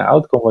experiment, and the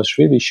outcome was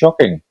really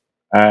shocking.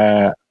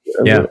 I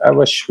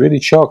was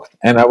really shocked,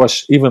 and I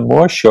was even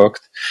more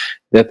shocked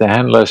that the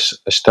handlers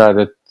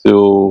started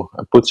to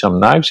put some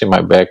knives in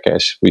my back,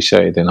 as we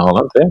say it in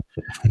Holland.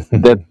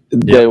 That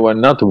they were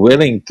not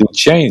willing to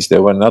change. They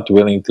were not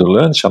willing to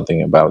learn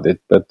something about it,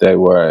 but they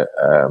were.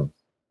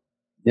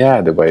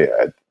 The way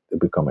they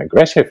become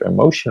aggressive,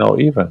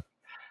 emotional, even.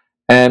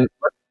 And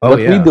what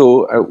we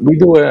do,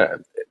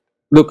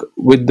 look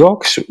with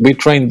dogs. We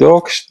train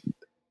dogs.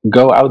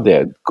 Go out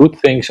there. Good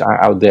things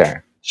are out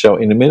there. So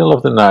in the middle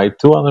of the night,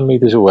 200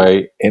 meters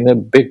away, in a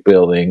big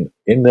building,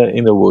 in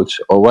the woods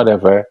or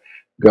whatever,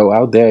 go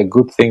out there.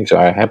 Good things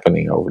are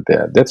happening over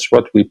there. That's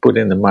what we put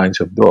in the minds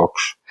of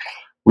dogs.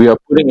 We are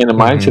putting in the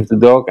minds of the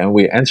dog, and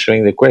we're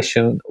answering the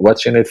question,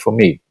 "What's in it for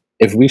me?"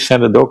 If we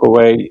send a dog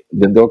away,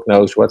 the dog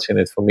knows what's in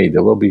it for me.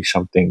 There will be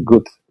something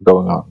good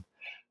going on.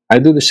 I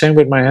do the same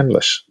with my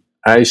handlers.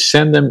 I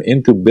send them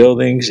into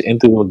buildings,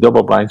 into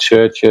double-blind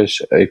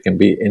searches. It can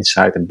be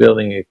inside a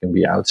building, it can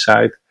be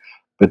outside.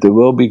 But there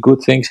will be good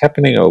things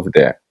happening over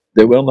there.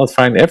 They will not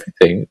find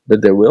everything,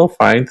 but they will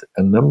find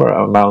a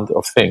amount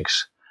of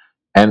things.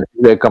 And if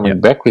they're coming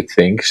back with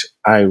things,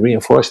 I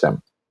reinforce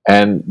them.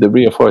 And the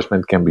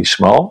reinforcement can be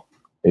small.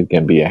 It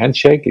can be a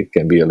handshake. It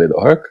can be a little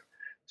hug.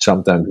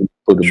 Sometimes we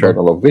put a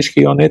bottle of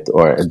whiskey on it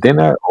or a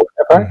dinner or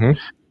whatever.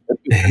 But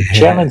we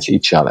challenge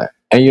each other.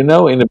 And in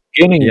the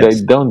beginning,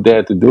 they don't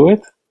dare to do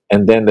it.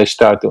 And then they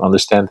start to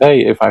understand,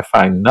 hey, if I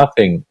find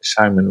nothing,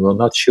 Simon will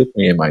not shoot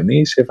me in my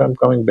knees if I'm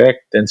coming back.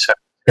 Then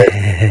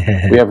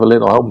we have a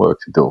little homework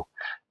to do.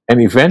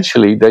 And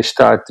eventually they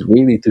start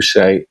really to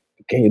say,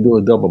 can you do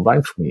a double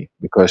blind for me?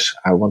 Because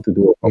I want to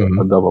do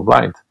a double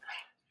blind.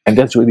 And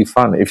that's really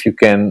fun if you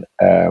can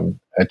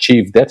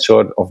achieve that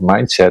sort of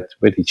mindset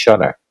with each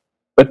other.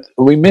 But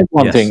we missed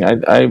one thing.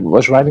 I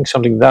was writing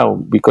something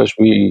down because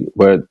you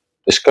were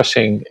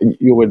discussing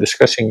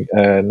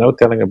no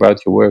telling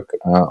about your work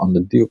on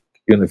the Duke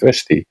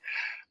University.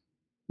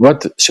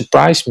 What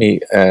surprised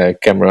me,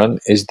 Cameron,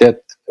 is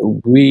that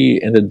we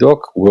in the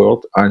dog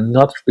world are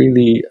not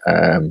really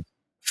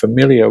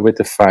familiar with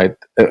the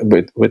fact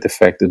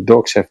that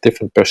dogs have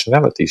different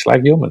personalities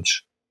like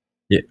humans.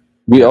 Yeah.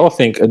 We all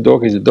think a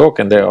dog is a dog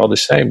and they're all the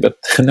same, but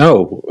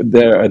no,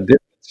 there are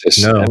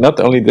differences. No. And not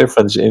only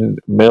difference in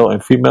male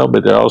and female,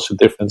 but there are also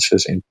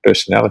differences in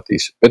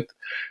personalities.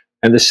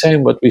 And the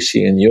same what we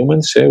see in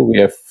humans, we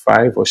have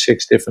 5 or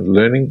 6 different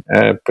learning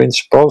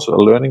principles or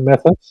learning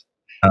methods.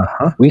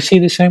 We see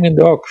the same in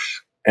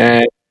dogs.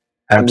 And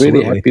I'm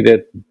really happy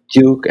that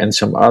Duke and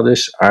some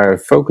others are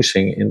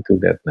focusing into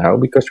that now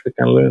because we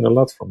can learn a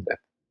lot from that.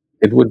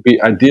 It would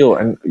be ideal.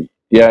 And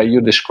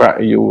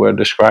you were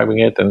describing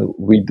it, and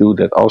we do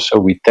that also.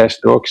 We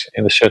test dogs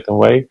in a certain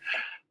way.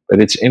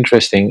 But it's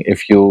interesting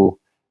if you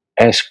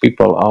ask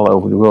people all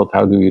over the world,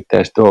 how do you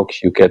test dogs?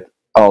 You get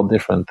all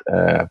different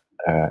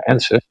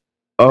answers.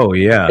 Oh,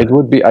 yeah. It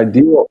would be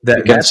ideal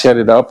that we can set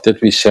it up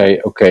that we say,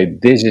 okay,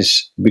 this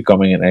is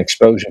becoming an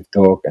explosive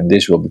dog, and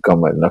this will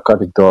become a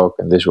narcotic dog,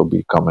 and this will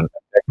become an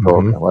attack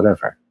dog, and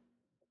whatever.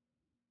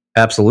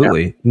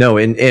 Absolutely. Yeah. No,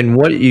 and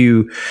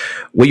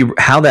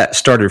how that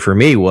started for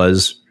me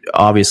was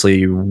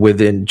obviously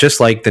within, just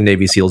like the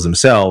Navy SEALs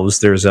themselves,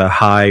 there's a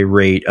high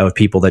rate of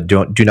people that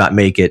do not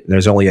make it, and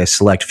there's only a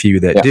select few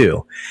that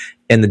do.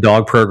 In the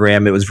dog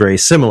program, it was very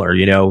similar.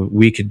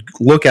 We could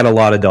look at a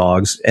lot of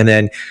dogs and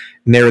then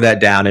narrow that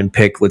down and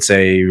pick, let's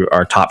say,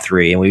 our top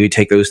 3, and we would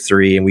take those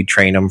 3 and we'd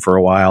train them for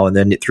a while, and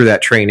then through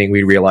that training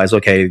we realize,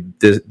 okay,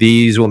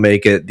 these will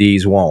make it,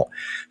 these won't.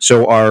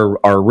 So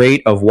our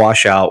rate of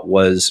washout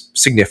was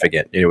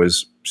significant. It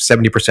was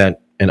 70%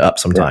 and up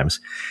sometimes.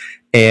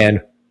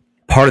 And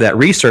part of that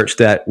research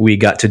that we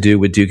got to do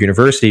with Duke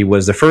University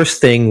was, the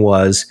first thing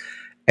was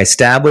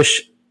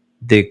establish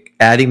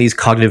adding these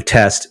cognitive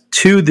tests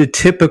to the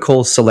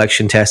typical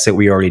selection tests that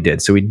we already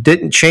did. So we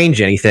didn't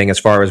change anything as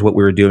far as what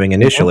we were doing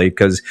initially,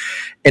 and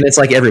it's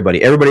like everybody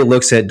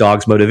looks at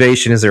dogs'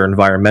 motivations, their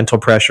environmental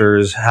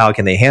pressures, how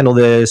can they handle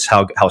this,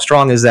 how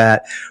strong is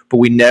that, but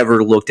we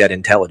never looked at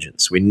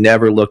intelligence. We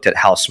never looked at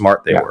how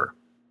smart they were.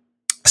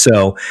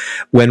 So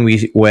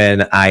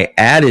when I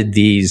added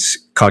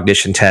these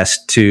cognition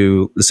tests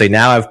to, let's say,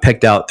 now I've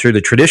picked out through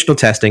the traditional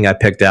testing, I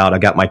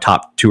got my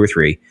top 2 or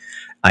 3.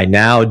 I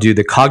now do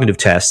the cognitive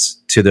tests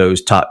to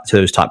those top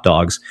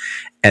dogs,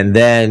 and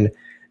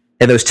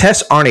those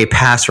tests aren't a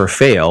pass or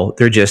fail;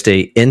 they're just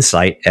a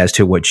insight as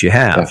to what you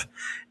have.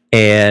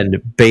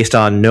 And based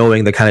on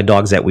knowing the kind of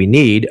dogs that we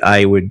need,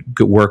 I would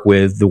work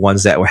with the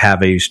ones that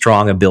have a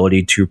strong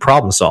ability to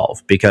problem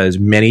solve, because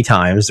many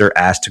times they're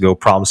asked to go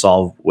problem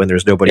solve when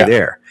there's nobody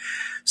there.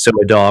 So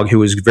a dog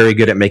who is very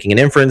good at making an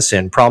inference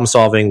and problem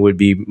solving would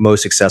be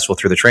most successful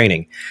through the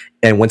training.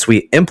 And once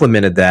we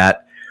implemented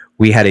that,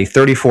 we had a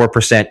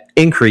 34%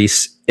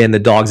 increase in the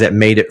dogs that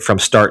made it from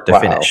start to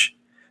finish.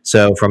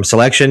 So from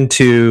selection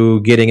to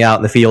getting out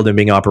in the field and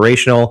being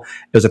operational,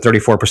 it was a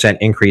 34%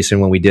 increase in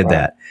when we did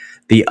that.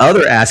 The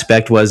other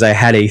aspect was I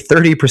had a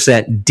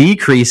 30%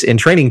 decrease in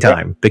training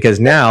time,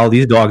 because now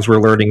these dogs were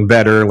learning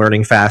better,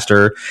 learning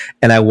faster,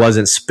 and I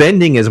wasn't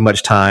spending as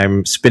much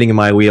time spinning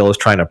my wheels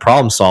trying to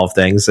problem solve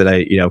things that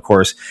of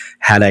course,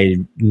 had I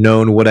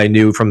known what I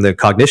knew from the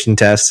cognition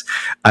tests,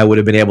 I would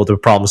have been able to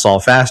problem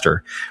solve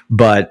faster.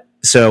 But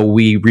so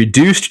we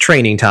reduced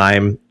training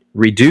time,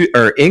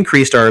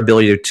 increased our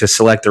ability to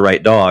select the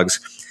right dogs.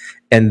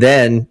 And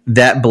then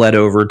that bled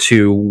over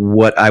to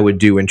what I would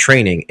do in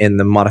training and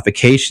the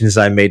modifications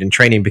I made in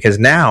training, because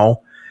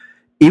now,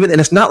 and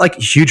it's not like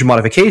huge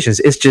modifications,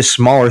 it's just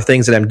smaller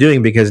things that I'm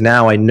doing because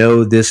now I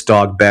know this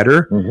dog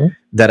better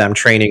that I'm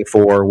training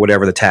for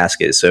whatever the task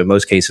is. So in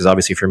most cases,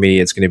 obviously for me,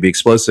 it's going to be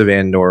explosive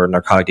and or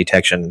narcotic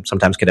detection,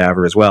 sometimes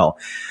cadaver as well.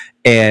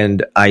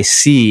 And I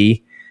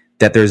see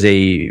that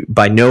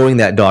by knowing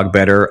that dog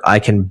better, I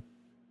can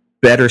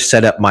better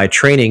set up my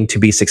training to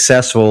be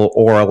successful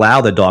or allow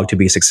the dog to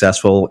be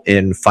successful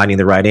in finding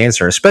the right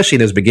answer, especially in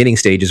those beginning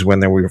stages when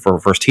we were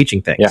first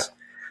teaching things. Yeah.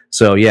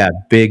 So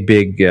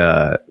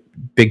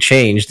big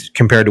change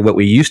compared to what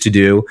we used to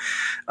do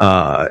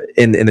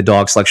in the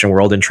dog selection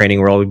world and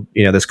training world.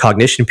 This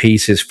cognition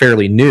piece is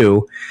fairly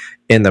new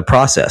in the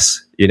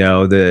process.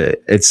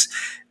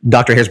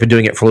 Dr. Hare's been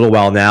doing it for a little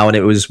while now, and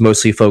it was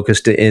mostly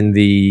focused in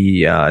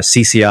the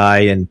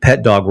CCI and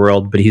pet dog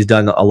world, but he's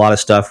done a lot of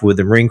stuff with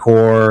the Marine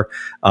Corps,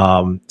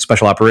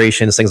 special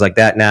operations, things like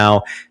that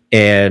now.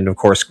 And of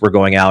course, we're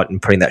going out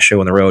and putting that show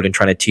on the road and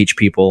trying to teach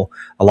people,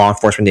 law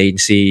enforcement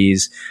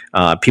agencies,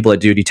 people that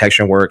do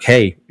detection work.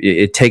 Hey,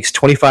 it takes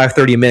 25,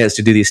 30 minutes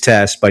to do these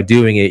tests. By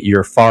doing it,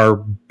 you're far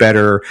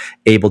better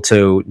able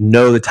to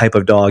know the type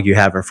of dog you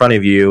have in front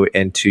of you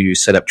and to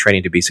set up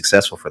training to be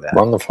successful for that.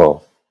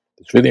 Wonderful.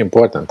 It's really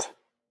important.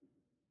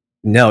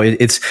 No,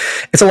 it's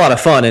a lot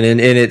of fun, and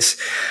it's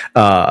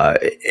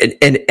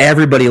and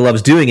everybody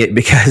loves doing it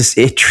because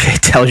it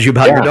tells you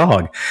about your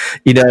dog.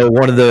 You know,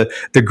 one of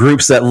the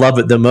groups that love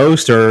it the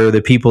most are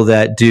the people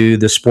that do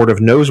the sport of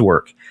nose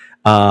work.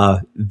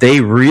 They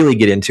really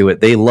get into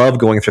it. They love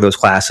going through those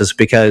classes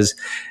because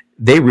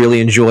they really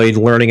enjoyed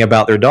learning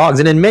about their dogs.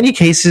 And in many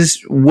cases,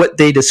 what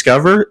they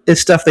discover is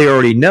stuff they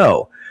already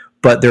know,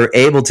 but they're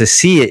able to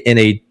see it in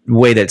a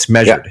way that's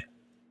measured. Yeah.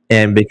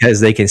 And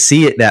because they can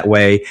see it that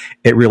way,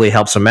 it really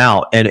helps them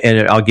out. And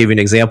I'll give you an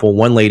example.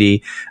 One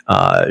lady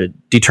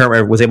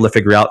was able to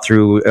figure out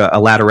through a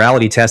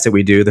laterality test that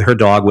we do that her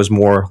dog was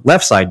more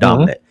left side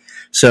dominant.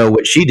 So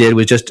what she did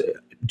was just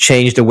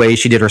change the way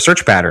she did her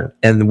search pattern.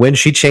 And when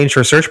she changed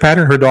her search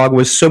pattern, her dog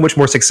was so much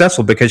more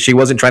successful because she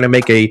wasn't trying to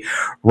make a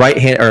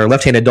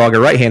left-handed dog a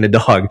right-handed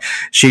dog.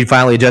 She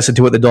finally adjusted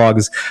to what the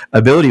dog's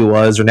ability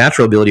was or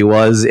natural ability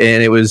was.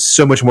 And it was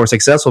so much more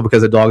successful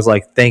because the dog's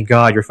like, thank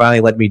God you're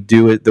finally letting me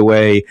do it the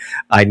way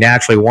I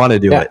naturally want to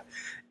do it.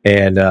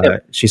 And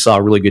she saw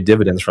really good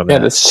dividends from that. Yeah,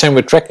 that's the same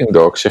with tracking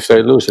dogs. If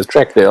they lose a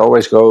track, they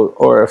always go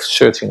or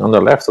searching on the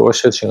left or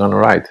searching on the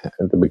right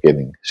at the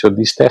beginning. So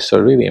these tests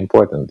are really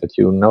important that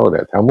you know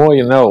that. How more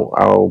you know,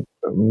 how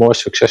more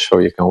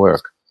successful you can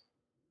work.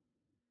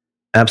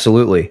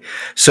 Absolutely.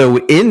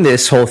 So in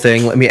this whole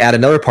thing, let me add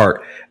another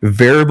part.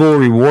 Variable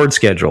reward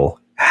schedule.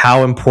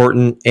 How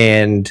important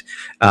and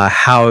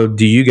how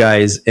do you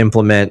guys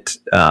implement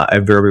a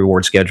variable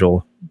reward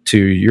schedule to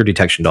your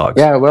detection dogs?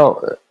 Yeah,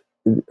 well...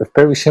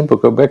 very simple.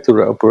 Go back to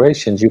the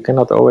operations. You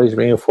cannot always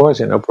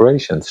reinforce in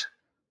operations.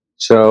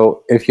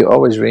 So if you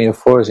always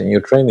reinforce in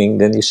your training,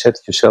 then you set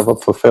yourself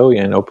up for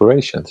failure in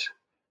operations.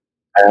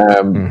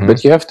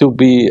 But you have to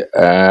be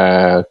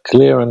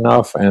clear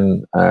enough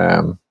and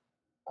how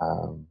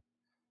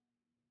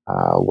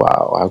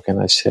can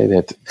I say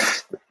that?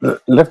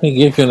 Let me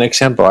give you an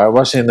example. I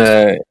was in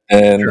an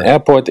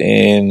airport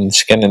in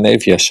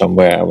Scandinavia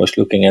somewhere. I was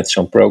looking at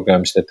some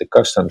programs that the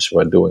customs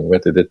were doing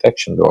with the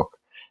detection dog.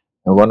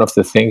 And one of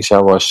the things I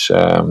was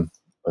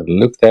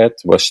looked at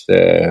was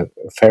the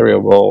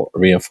variable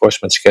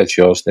reinforcement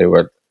schedules they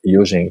were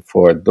using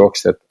for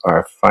dogs that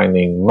are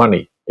finding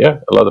money. Yeah,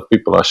 a lot of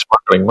people are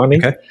smuggling money.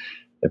 Okay.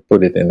 They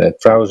put it in their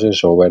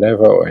trousers or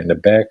whatever, or in the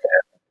bag.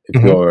 And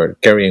if you're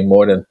carrying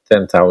more than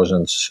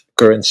 10,000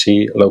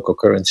 currency, local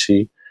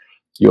currency,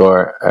 you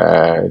are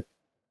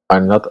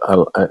not.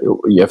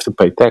 You have to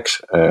pay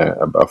tax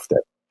above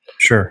that.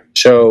 Sure.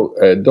 So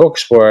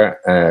dogs were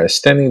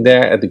standing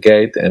there at the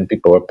gate, and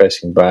people were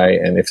passing by.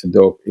 And if the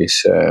dog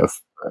is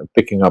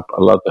picking up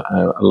a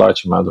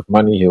large amount of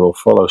money, he will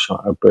follow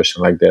a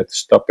person like that,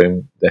 stop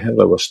him. The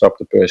handler will stop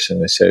the person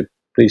and say,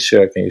 "Please,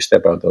 sir, can you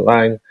step out the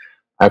line?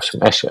 I have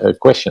some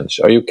questions.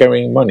 Are you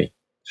carrying money?"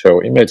 So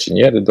imagine,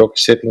 the dog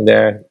is sitting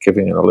there,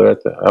 giving an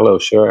alert. "Hello,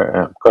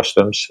 sir,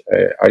 customs.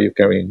 Are you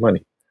carrying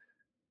money?"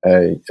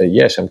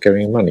 Yes, I'm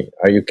carrying money.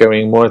 Are you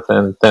carrying more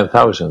than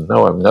 10,000?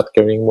 No, I'm not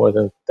carrying more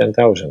than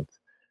 10,000.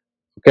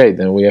 Okay,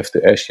 then we have to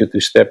ask you to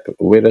step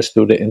with us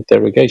to the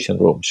interrogation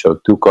room. So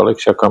 2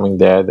 colleagues are coming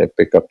there. They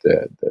pick up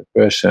the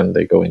person.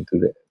 They go into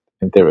the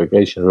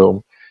interrogation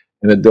room.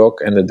 And the dog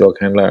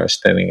handler are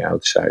standing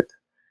outside.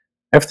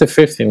 After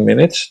 15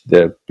 minutes,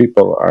 the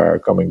people are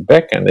coming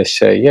back and they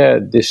say,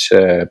 this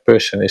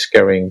person is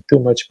carrying too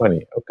much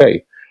money.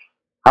 Okay,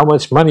 how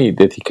much money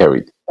did he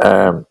carry?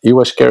 He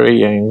was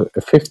carrying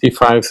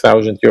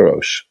 55,000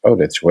 euros. Oh,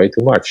 that's way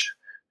too much.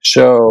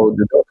 So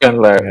the dog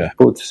handler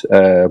pulled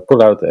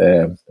out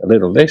a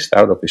little list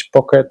out of his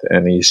pocket,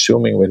 and he's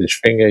zooming with his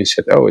finger. He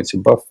said, "Oh, it's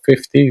above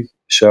 50,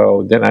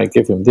 so then I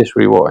give him this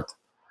reward."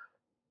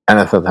 And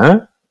I thought, huh?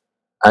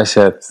 I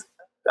said,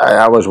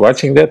 I was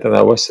watching that, and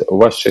I was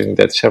watching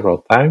that several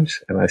times,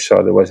 and I saw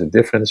there was a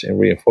difference in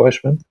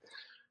reinforcement.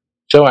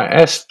 So I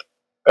asked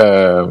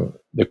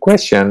the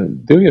question,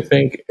 do you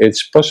think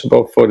it's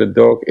possible for the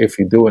dog, if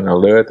you do an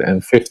alert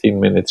and 15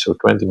 minutes or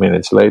 20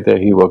 minutes later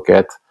he will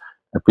get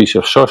a piece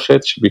of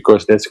sausage,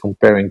 because that's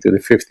comparing to the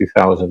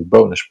 50,000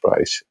 bonus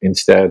prize,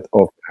 instead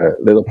of a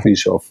little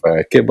piece of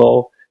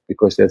kibble,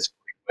 because that's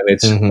when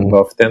it's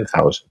above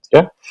 10,000.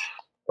 Yeah?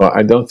 Well,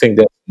 I don't think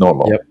that's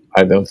normal. Yep.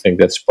 I don't think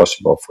that's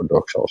possible for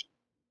dogs also.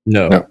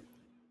 No.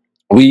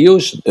 We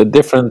use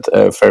different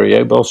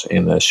variables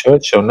in a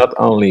search, so not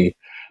only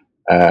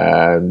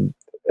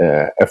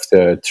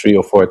after 3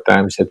 or 4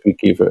 times that we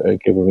give a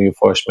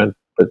reinforcement,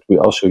 but we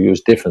also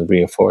use different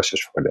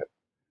reinforcers for that.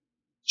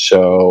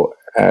 So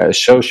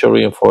social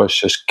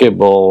reinforcers,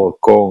 kibble,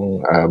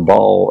 Kong,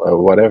 ball,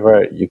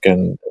 whatever. You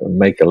can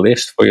make a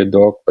list for your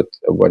dog, but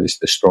what is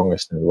the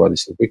strongest and what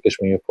is the weakest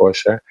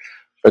reinforcer?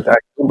 But I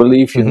do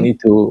believe you need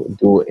to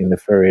do in a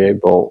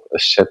variable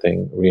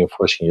setting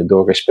reinforcing your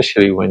dog,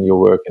 especially when you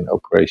work in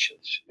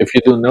operations. If you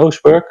do nose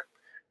work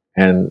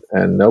and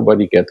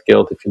nobody gets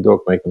killed if your dog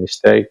make a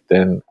mistake,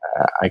 then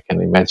I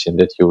can imagine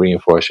that you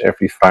reinforce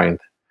every find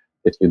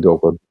that your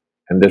dog will do.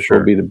 And that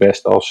will be the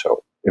best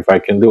also. If I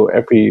can do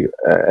every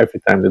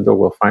time the dog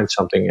will find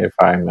something, if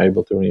I'm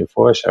able to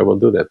reinforce, I will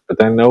do that.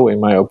 But I know in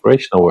my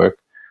operational work,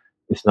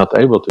 it's not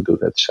able to do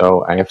that.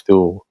 So I have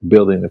to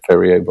build in a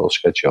variable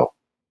schedule.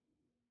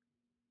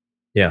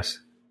 Yes.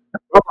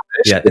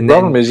 The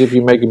problem is if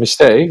you make a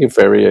mistake in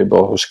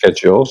variable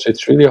schedules,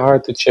 it's really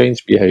hard to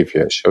change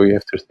behavior. So you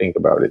have to think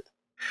about it.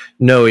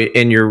 No,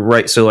 and you're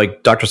right. So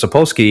like Dr.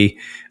 Sapolsky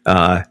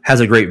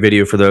has a great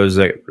video for those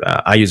that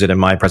I use it in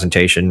my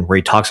presentation where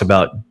he talks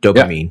about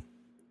dopamine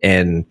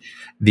and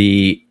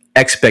the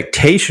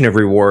expectation of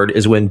reward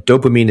is when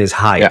dopamine is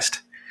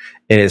highest.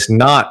 And it's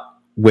not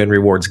when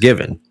reward's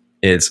given.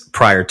 It's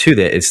prior to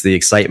that. It's the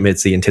excitement,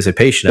 it's the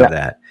anticipation of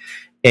that.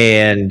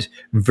 And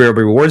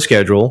variable reward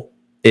schedule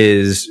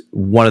is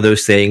one of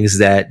those things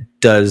that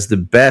does the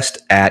best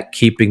at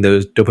keeping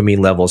those dopamine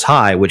levels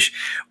high, which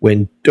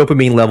when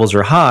dopamine levels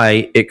are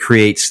high, it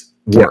creates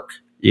work.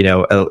 You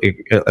know,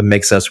 it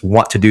makes us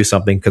want to do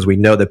something because we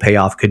know the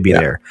payoff could be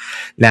there.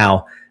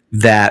 Now,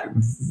 that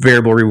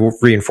variable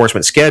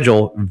reinforcement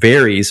schedule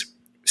varies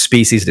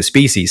species to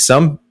species.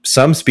 Some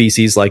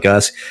species like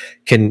us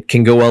can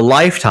go a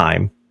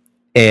lifetime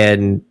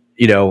and,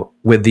 you know,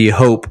 with the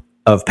hope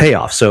of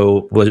payoff.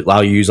 So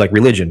I'll use like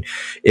religion.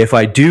 If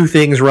I do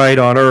things right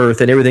on earth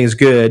and everything's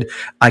good,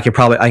 I can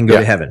go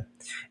to heaven.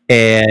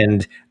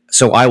 And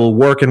so I will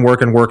work and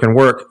work and work and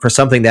work for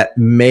something that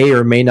may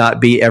or may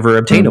not be ever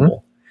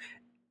obtainable.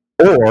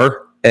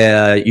 Or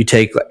you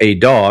take a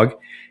dog,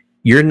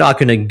 you're not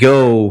going to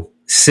go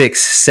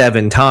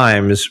 6-7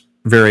 times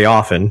very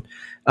often,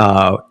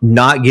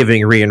 not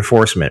giving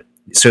reinforcement.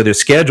 So the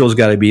schedule's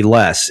got to be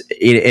less.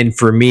 And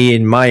for me,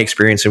 in my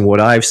experience and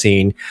what I've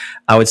seen,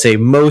 I would say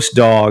most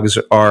dogs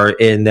are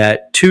in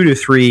that 2 to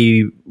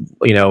 3,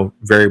 you know,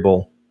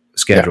 variable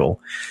schedule.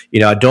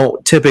 You know, I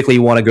don't typically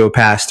want to go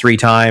past 3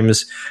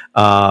 times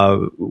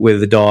with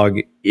the dog,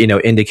 you know,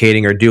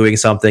 indicating or doing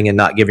something and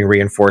not giving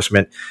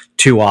reinforcement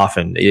too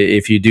often.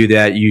 If you do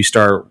that, you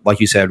start,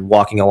 like you said,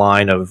 walking a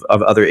line of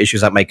other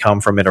issues that might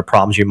come from it or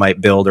problems you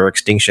might build or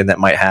extinction that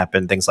might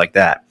happen, things like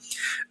that.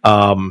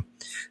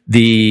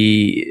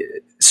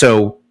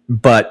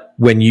 But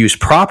when used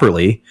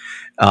properly,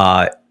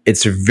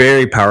 it's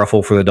very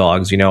powerful for the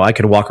dogs. You know, I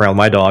can walk around with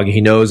my dog. He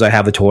knows I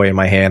have the toy in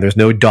my hand. There's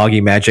no doggy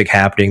magic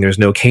happening. There's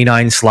no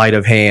canine sleight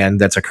of hand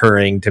that's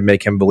occurring to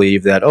make him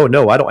believe that, oh,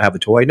 no, I don't have the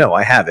toy. No,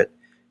 I have it.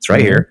 It's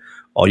right here.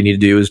 All you need to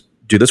do is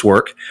do this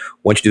work.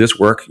 Once you do this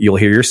work, you'll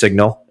hear your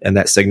signal, and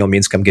that signal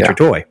means come get your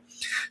toy.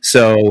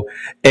 So,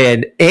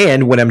 and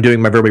when I'm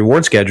doing my variable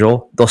reward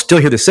schedule, they'll still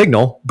hear the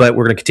signal, but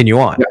we're going to continue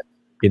on.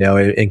 You know,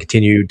 and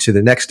continue to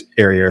the next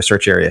area or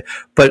search area.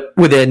 But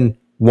within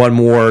 1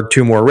 more,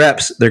 2 more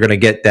reps, they're going to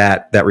get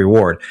that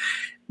reward.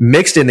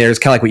 Mixed in there is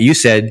kind of like what you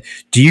said.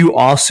 Do you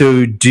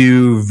also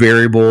do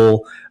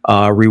variable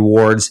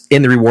rewards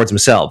in the rewards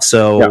themselves?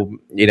 So,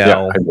 you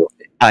know,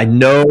 I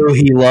know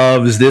he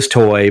loves this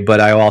toy,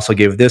 but I also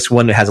give this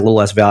one that has a little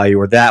less value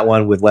or that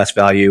one with less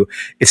value.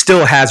 It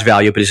still has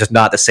value, but it's just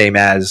not the same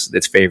as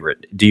its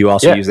favorite. Do you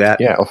also use that?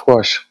 Yeah, of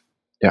course.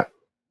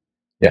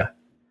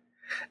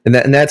 And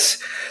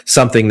that's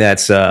something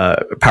that's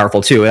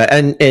powerful too.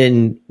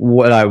 And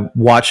what I'm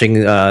watching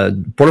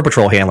Border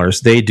Patrol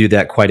handlers, they do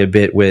that quite a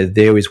bit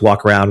they always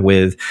walk around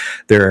with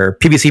their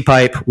PVC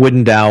pipe,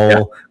 wooden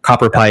dowel,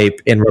 copper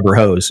pipe, and rubber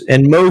hose.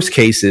 In most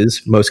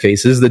cases,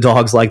 the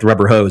dogs like the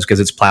rubber hose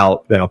because it's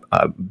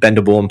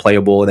bendable and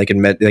playable, and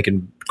they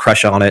can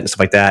crush on it and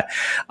stuff like that.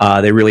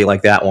 They really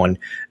like that one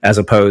as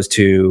opposed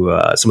to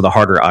some of the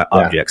harder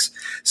objects.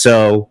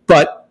 So,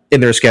 but in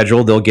their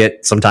schedule, they'll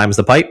get sometimes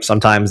the pipe,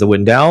 sometimes the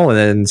wooden dowel, and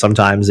then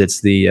sometimes it's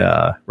the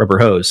rubber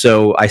hose.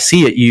 So I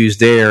see it used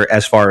there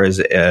as far as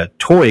a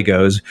toy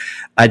goes.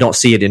 I don't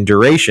see it in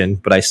duration,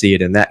 but I see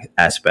it in that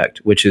aspect,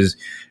 which is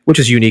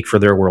unique for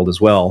their world as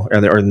well,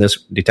 or in this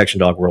detection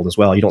dog world as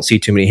well. You don't see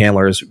too many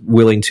handlers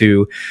willing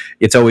to.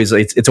 It's always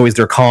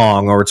their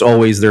Kong or it's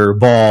always their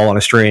ball on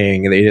a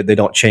string, and they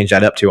don't change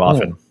that up too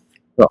often.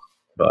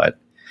 But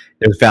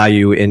there's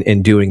value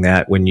in doing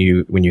that when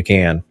you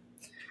can.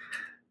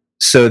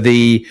 So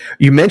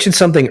you mentioned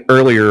something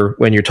earlier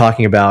when you're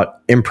talking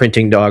about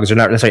imprinting dogs, or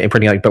not necessarily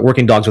imprinting, but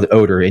working dogs with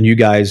odor, and you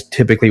guys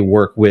typically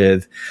work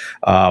with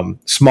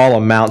small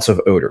amounts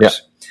of odors. Yeah.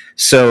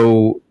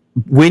 So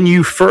when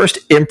you first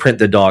imprint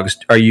the dogs,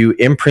 are you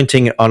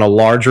imprinting on a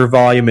larger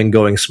volume and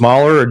going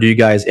smaller, or do you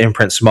guys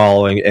imprint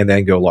small and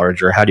then go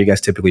larger? How do you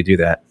guys typically do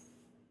that?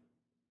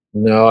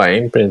 No, I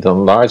imprint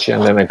on larger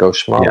and then I go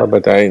smaller,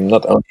 but I'm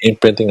not only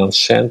imprinting on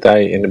scent.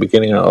 In the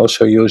beginning, I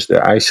also use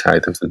the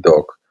eyesight of the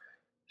dog.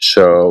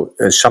 So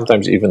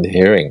sometimes even the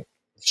hearing.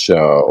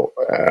 So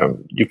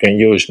you can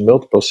use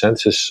multiple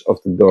senses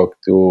of the dog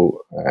to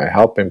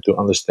help him to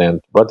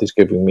understand what is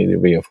giving me the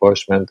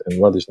reinforcement and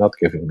what is not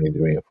giving me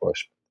the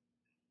reinforcement.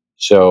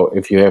 So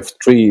if you have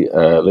three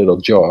little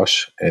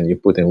jaws and you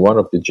put in one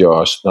of the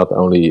jaws not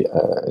only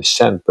a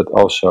scent but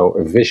also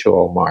a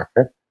visual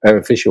marker,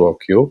 a visual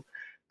cue,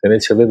 then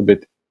it's a little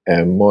bit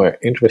more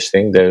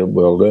interesting. They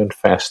will learn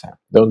faster.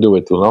 Don't do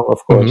it too long,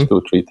 of course.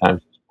 2-3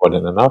 times is more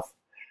than enough.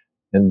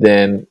 And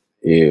then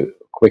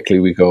quickly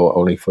we go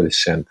only for the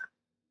scent.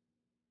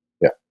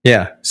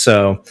 Yeah.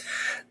 So,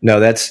 no,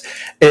 that's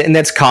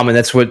common.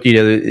 That's what,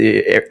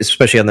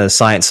 especially on the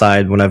science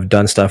side, when I've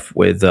done stuff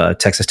with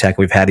Texas Tech,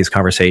 we've had these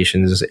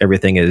conversations.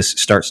 Everything is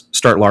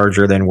start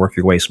larger, then work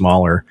your way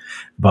smaller.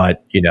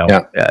 But,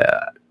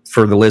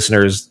 for the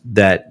listeners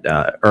that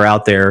are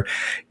out there,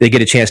 they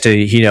get a chance to,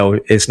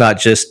 it's not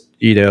just,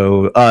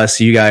 us,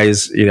 you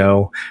guys,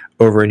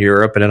 over in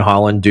Europe and in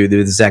Holland do the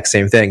exact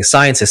same thing.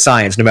 Science is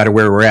science, no matter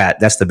where we're at.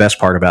 That's the best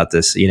part about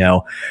this.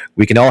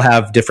 We can all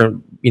have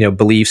different,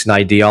 beliefs and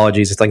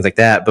ideologies and things like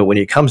that. But when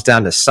it comes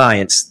down to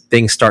science,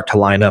 things start to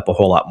line up a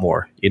whole lot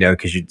more,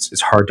 because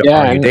it's hard to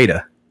argue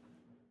data.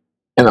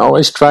 And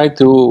always try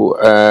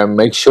to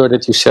make sure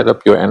that you set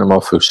up your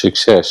animal for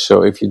success.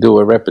 So if you do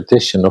a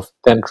repetition of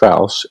 10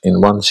 trials in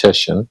one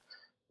session,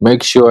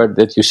 make sure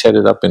that you set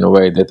it up in a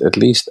way that at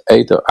least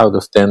 8 out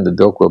of 10 the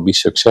dog will be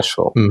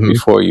successful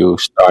before you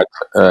start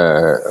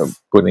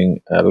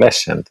putting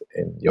less scent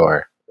in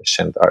your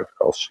scent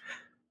articles.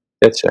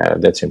 That's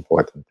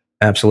important.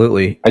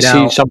 Absolutely. I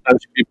see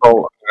sometimes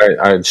people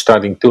are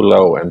starting too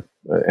low and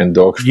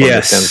dogs from the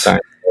 10 times they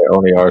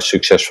only are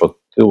successful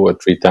 2 or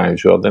 3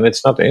 times. Well, then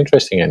it's not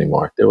interesting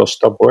anymore. They will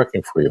stop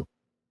working for you.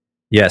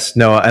 Yes.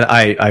 No,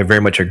 I very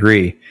much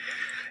agree.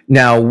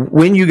 Now,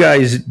 when you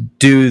guys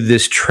do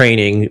this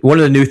training, one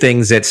of the new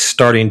things that's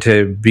starting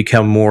to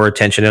become more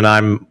attention, and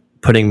I'm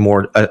putting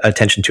more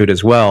attention to it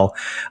as well,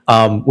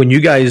 when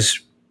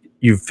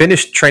you've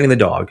finished training the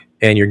dog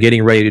and you're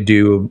getting ready to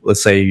do,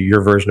 let's say,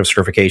 your version of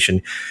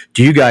certification,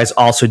 do you guys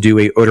also do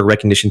a odor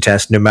recognition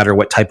test no matter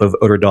what type of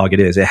odor dog it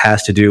is? It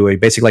has to do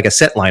basically like a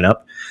scent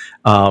lineup.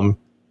 I love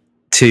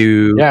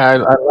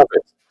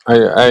it.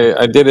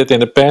 I did it in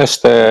the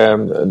past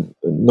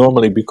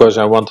normally because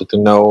I wanted to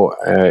know,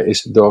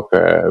 is the dog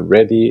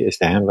ready? Is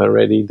the handler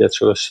ready? That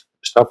sort of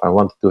stuff. I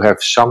wanted to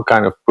have some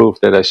kind of proof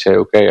that I say,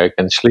 okay, I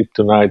can sleep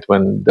tonight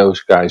when those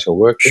guys are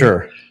working.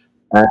 Sure.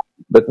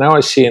 But now I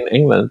see in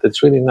England,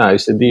 it's really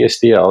nice. The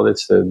DSTL,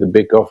 that's the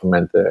big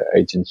government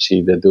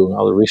agency that's doing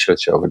all the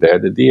research over there.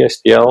 The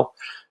DSTL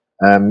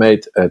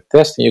made a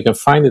test, and you can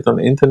find it on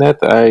the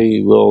internet. I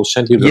will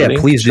send you the link.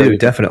 Yeah, please do,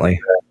 definitely.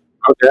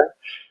 Okay.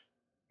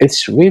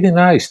 It's really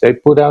nice. They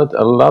put out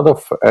a lot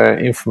of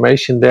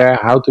information there,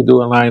 how to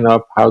do a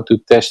lineup, how to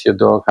test your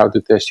dog, how to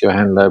test your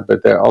handler,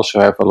 but they also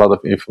have a lot of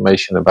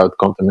information about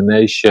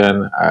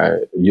contamination,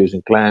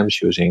 using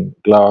clamps, using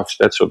gloves,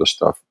 that sort of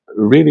stuff.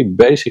 Really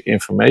basic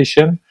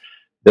information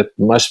that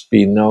must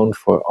be known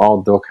for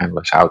all dog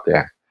handlers out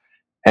there.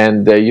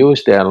 And they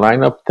use their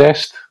lineup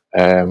test.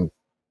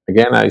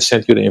 Again, I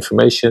sent you the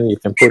information. You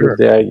can put it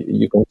there.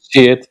 You can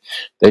see it.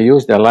 They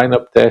use their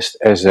lineup test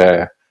as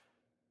how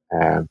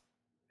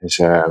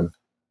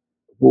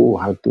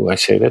do I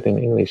say that in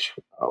English?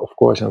 Of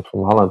course, I'm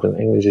from Holland, and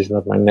English is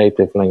not my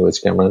native language,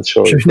 Cameron.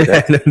 Sorry for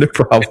that. No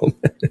problem.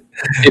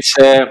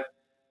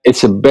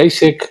 It's a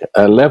basic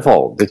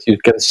level that you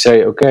can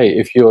say, okay,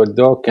 if your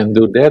dog can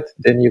do that,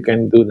 then you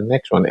can do the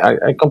next one.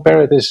 I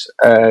compare it as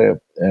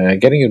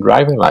getting a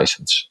driving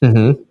license.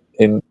 Mm-hmm.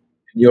 In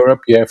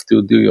Europe, you have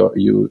to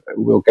you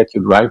will get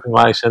your driving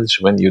license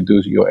when you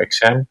do your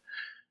exam.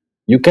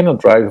 You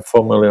cannot drive a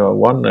Formula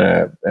One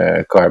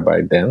car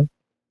by then,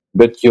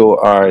 but you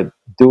are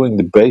doing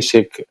the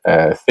basic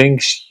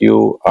things.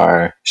 You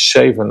are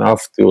safe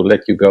enough to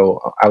let you go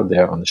out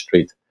there on the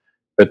street.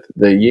 But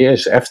the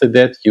years after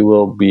that, you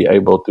will be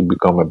able to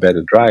become a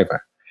better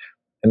driver.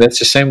 And that's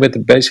the same with the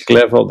basic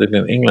level that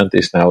in England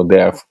is now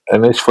there.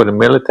 And it's for the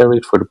military,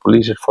 for the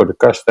police, for the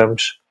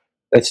customs.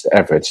 That's the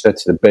average.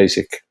 That's the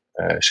basic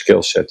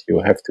skill set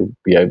you have to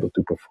be able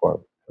to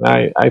perform.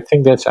 And I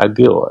think that's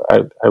ideal.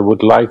 I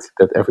would like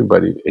that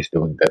everybody is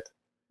doing that.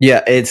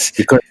 Yeah,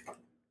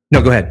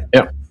 No, go ahead.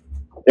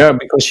 Yeah,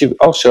 because you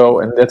also,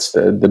 and that's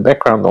the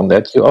background on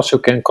that, you also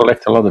can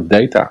collect a lot of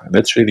data. And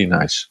that's really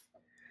nice.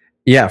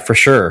 Yeah, for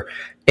sure.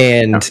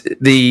 And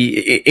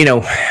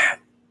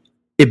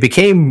it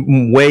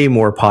became way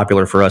more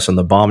popular for us in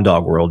the bomb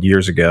dog world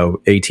years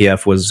ago.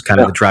 ATF was kind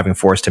of the driving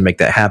force to make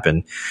that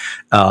happen.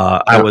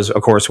 I was,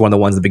 of course, one of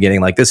the ones at the beginning,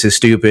 like, this is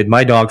stupid.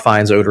 My dog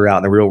finds odor out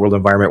in the real world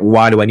environment.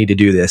 Why do I need to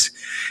do this?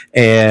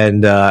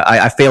 And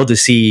I failed to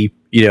see,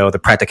 the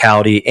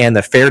practicality and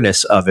the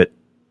fairness of it.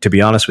 To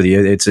be honest with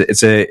you,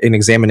 it's an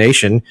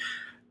examination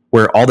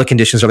where all the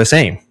conditions are the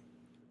same.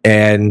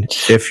 And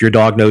if your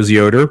dog knows the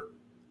odor,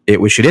 it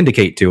should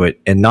indicate to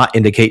it and not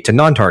indicate to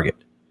non-target.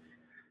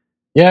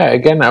 Yeah,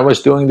 again, I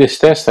was doing this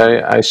test.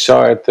 I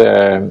saw it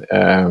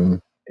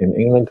in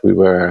England. We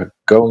were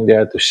going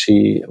there to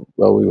see,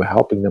 we were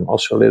helping them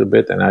also a little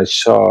bit. And I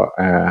saw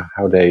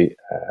how they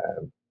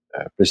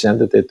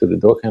presented it to the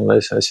dog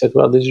handlers. And I said,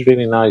 well, this is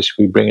really nice.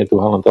 We bring it to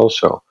Holland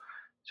also.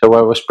 So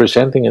I was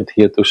presenting it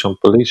here to some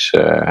police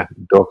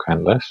dog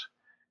handlers.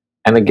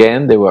 And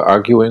again, they were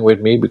arguing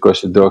with me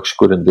because the dogs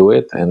couldn't do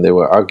it. And they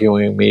were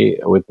arguing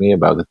with me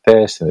about the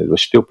test. And it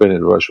was stupid.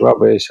 It was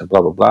rubbish and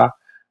blah, blah, blah.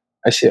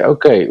 I said,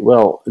 okay,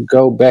 well,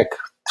 go back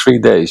 3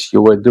 days.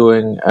 You were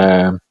doing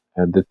a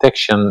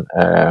detection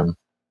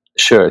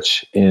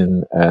search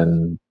in a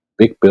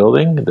big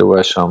building. There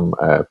was some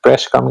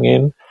press coming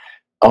in.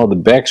 All the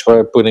bags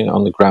were putting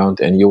on the ground,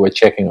 and you were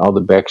checking all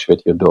the bags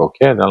with your dog.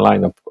 Yeah, the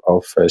lineup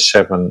of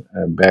 7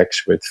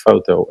 bags with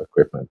photo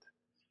equipment.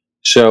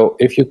 So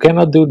if you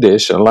cannot do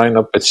this, a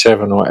lineup at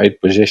 7 or 8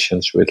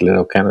 positions with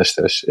little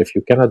canisters, if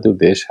you cannot do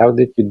this, how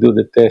did you do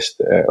the test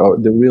or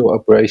the real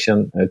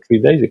operation 3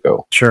 days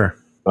ago? Sure.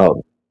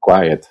 Well,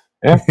 quiet.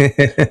 Yeah.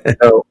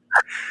 So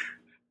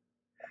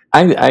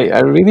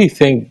I really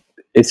think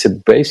it's a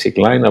basic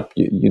lineup.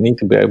 You need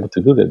to be able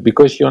to do that,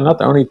 because you're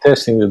not only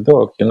testing the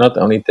dog, you're not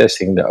only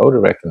testing the odor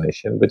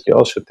recognition, but you're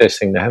also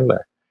testing the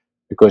handler,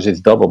 because it's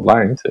double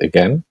blind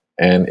again.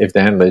 And if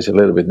the handler is a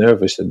little bit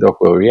nervous, the dog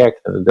will react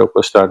and the dog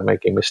will start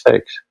making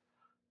mistakes.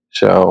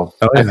 So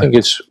I think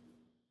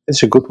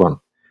it's a good one.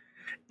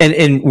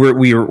 And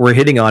we're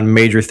hitting on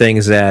major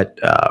things that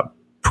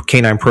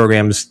canine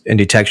programs and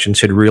detection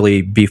should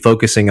really be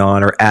focusing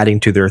on or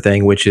adding to their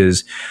thing, which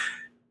is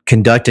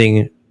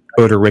conducting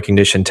odor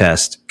recognition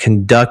tests,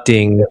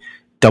 conducting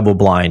double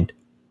blind,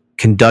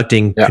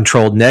 conducting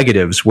controlled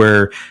negatives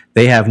where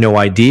they have no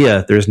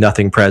idea there's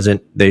nothing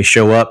present. They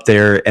show up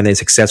there and they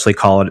successfully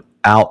call it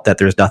out that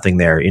there's nothing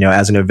there. You know,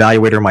 as an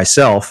evaluator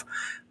myself,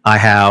 I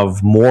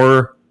have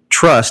more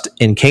trust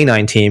in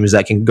canine teams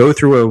that can go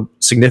through a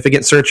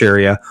significant search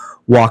area,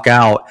 walk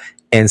out,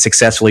 and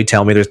successfully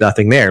tell me there's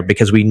nothing there,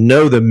 because we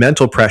know the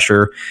mental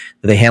pressure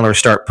that the handlers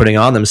start putting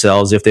on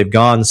themselves if they've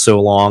gone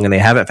so long and they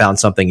haven't found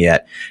something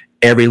yet.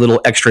 Every little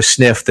extra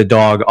sniff the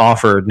dog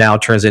offered now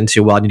turns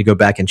into, well, I need to go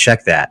back and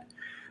check that.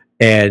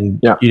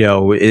 And, you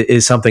know,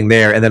 is something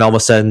there? And then all of a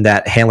sudden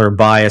that handler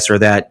bias or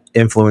that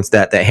influence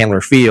that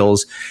handler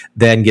feels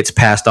then gets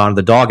passed on to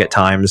the dog at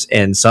times.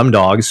 And some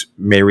dogs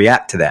may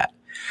react to that.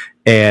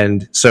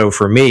 And so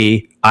for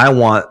me, I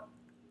want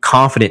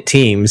confident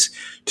teams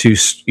to,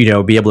 you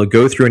know, be able to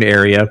go through an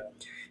area.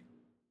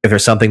 If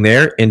there's something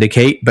there,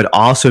 indicate, but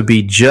also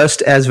be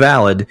just as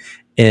valid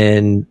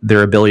in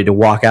their ability to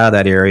walk out of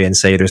that area and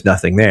say there's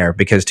nothing there.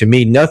 Because to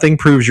me, nothing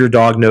proves your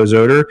dog knows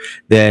odor.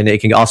 Then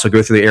it can also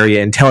go through the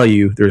area and tell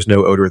you there's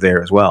no odor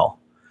there as well.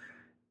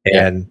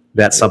 And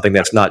that's something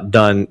that's not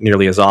done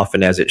nearly as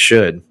often as it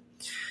should.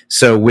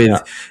 So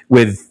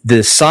with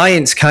the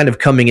science kind of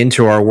coming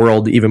into our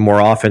world even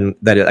more often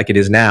than like it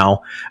is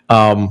now,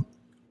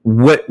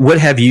 what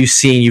have you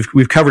seen?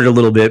 We've covered it a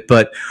little bit,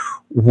 but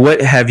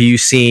what have you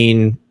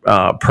seen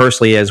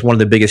personally as one of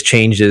the biggest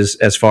changes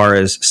as far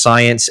as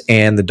science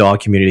and the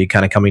dog community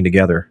kind of coming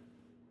together?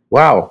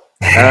 Wow.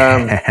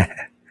 I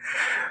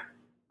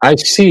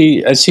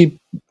see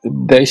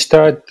they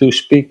start to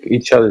speak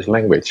each other's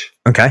language.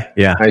 Okay.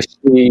 Yeah. I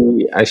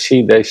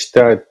see they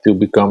start to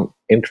become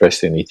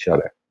interested in each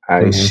other.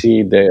 I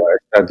see they are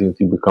starting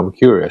to become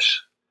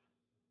curious.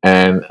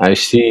 And I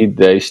see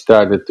they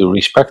started to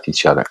respect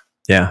each other.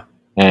 Yeah.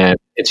 And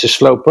it's a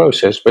slow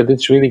process, but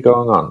it's really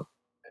going on.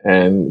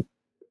 And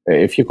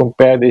if you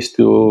compare this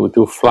to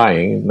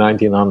flying,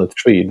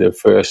 1903, the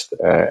first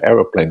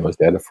aeroplane was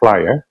there, the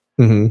Flyer.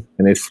 And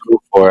it flew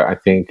for, I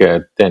think,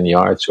 10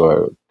 yards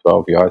or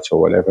 12 yards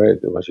or whatever. It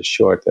was a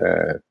short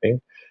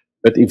thing.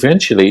 But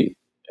eventually,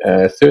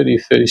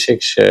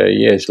 36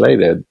 years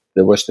later,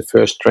 there was the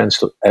first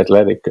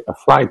transatlantic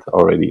flight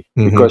already.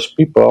 Because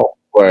people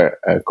were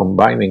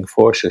combining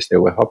forces. They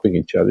were helping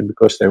each other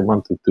because they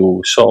wanted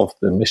to solve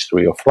the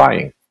mystery of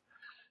flying.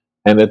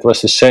 And it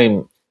was the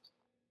same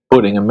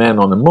putting a man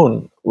on the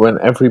moon. When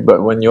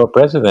your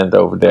president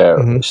over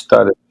there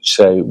started to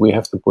say, we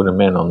have to put a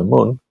man on the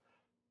moon,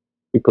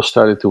 people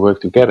started to work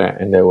together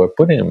and they were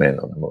putting a man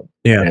on the moon.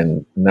 Yeah.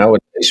 And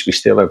nowadays we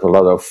still have a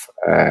lot of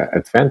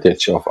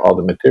advantage of all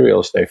the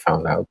materials they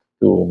found out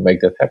to make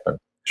that happen.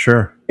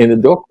 Sure. In the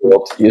dog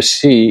world, you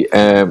see,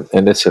 and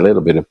that's a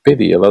little bit of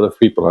pity, a lot of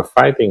people are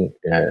fighting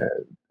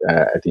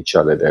at each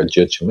other. They're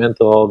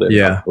judgmental.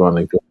 They're not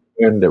running to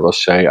win. They will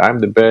say, I'm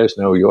the best.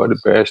 No, you're the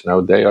best.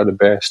 No, they are the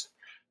best.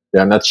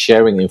 They're not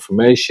sharing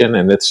information,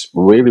 and that's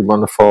really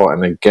wonderful.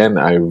 And again,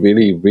 I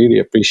really, really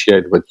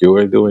appreciate what you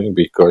are doing,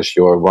 because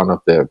you're one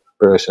of the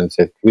persons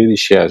that really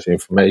shares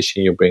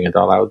information. You bring it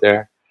all out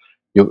there.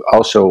 You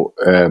also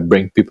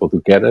bring people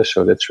together,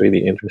 so that's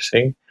really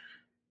interesting.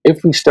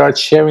 If we start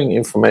sharing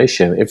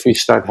information, if we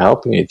start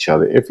helping each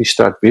other, if we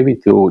start really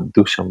to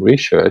do some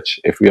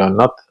research, if we are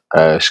not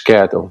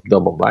scared of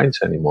double blinds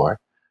anymore,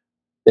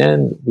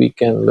 then we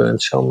can learn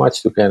so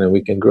much together,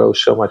 we can grow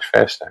so much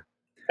faster.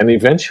 And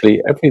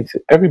eventually,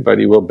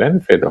 everybody will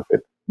benefit of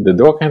it. The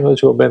dog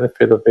handlers will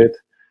benefit of it.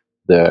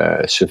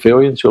 The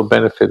civilians will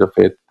benefit of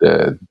it.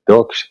 The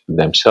dogs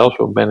themselves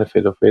will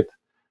benefit of it.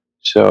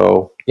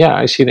 So, yeah,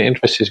 I see the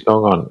interest is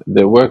going on.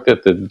 The work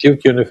that the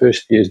Duke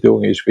University is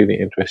doing is really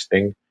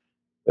interesting.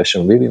 There's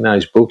some really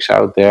nice books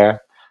out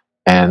there,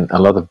 and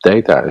a lot of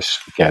data is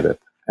gathered.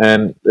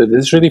 And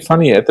it's really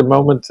funny. At the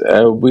moment,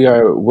 we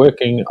are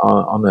working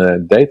on a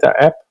data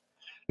app.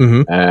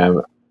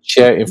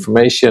 Share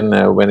information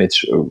when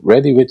it's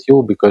ready with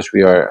you, because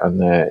we are in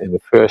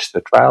the first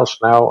trials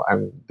now.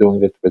 I'm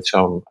doing it with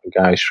some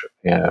guys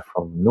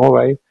from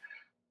Norway.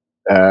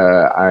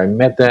 I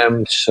met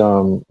them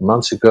some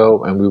months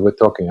ago, and we were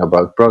talking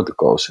about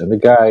protocols. And the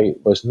guy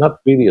was not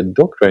really a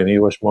dog trainer; he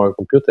was more a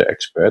computer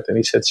expert. And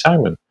he said,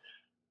 "Simon,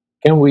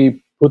 can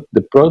we put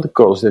the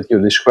protocols that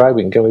you're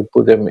describing? Can we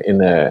put them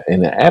in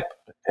an app,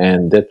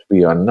 and that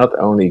we are not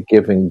only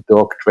giving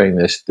dog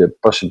trainers the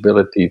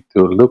possibility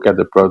to look at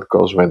the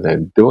protocols when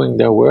they're doing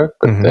their work,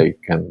 but they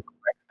can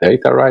collect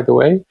data right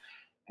away."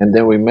 And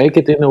then we make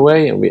it in a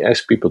way, and we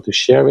ask people to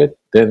share it.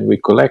 Then we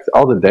collect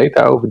all the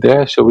data over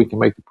there, so we can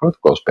make the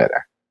protocols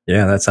better.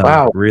 Yeah, that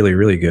sounds really,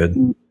 really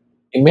good.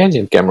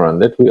 Imagine, Cameron,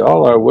 that we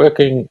all are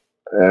working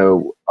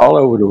all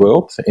over the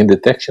world in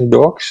detection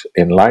dogs,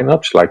 in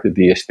lineups like the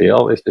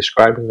DSTL is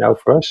describing now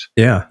for us.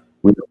 Yeah.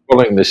 We are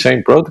following the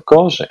same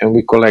protocols, and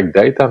we collect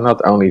data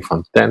not only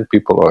from 10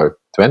 people or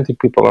 20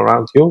 people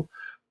around you,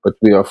 but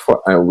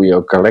we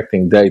are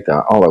collecting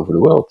data all over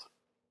the world.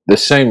 The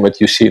same what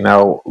you see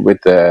now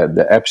with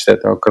the apps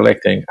that are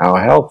collecting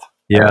our health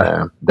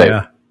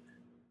data.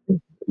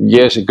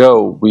 Years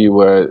ago, we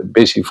were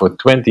busy for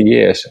 20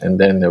 years, and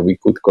then we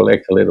could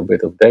collect a little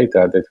bit of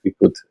data that we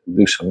could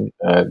do some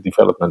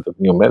development of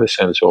new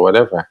medicines or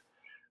whatever.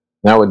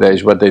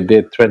 Nowadays, what they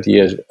did 20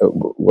 years,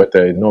 what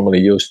they normally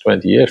use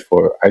 20 years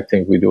for, I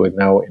think we do it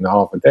now in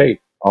half a day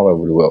all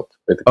over the world.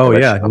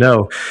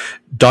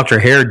 Dr.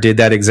 Hare did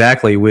that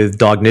exactly with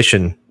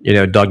Dognition,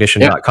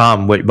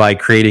 Dognition.com, by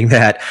creating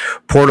that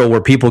portal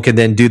where people can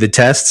then do the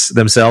tests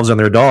themselves on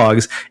their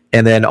dogs,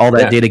 and then all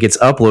that data gets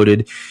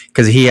uploaded,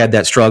 because he had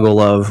that struggle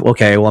of,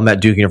 okay, well, I'm at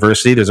Duke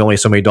University, there's only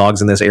so many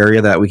dogs in this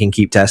area that we can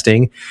keep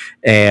testing,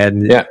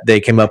 and they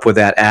came up with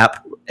that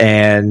app,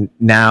 and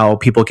now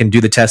people can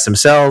do the test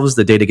themselves,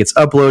 the data gets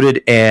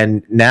uploaded,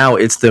 and now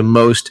it's the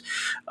most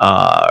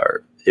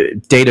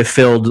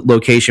data-filled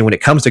location when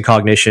it comes to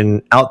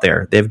cognition out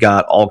there. They've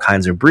got all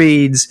kinds of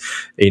breeds,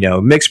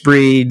 mixed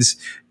breeds,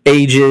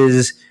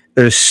 ages.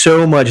 There's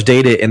so much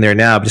data in there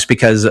now just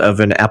because of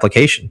an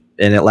application,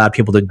 and it allowed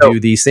people to do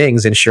these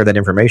things and share that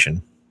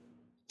information.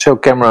 So,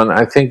 Cameron,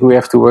 I think we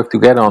have to work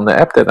together on the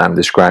app that I'm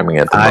describing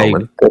at the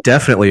moment. I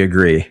definitely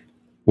agree.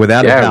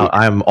 Without a doubt,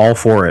 I'm all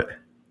for it.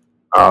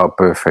 Oh,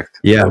 perfect.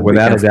 Yeah,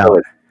 without a doubt.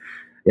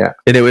 Yeah,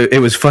 and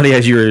it was funny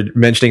as you were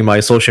mentioning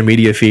my social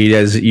media feed,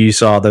 as you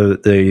saw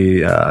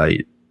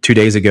the 2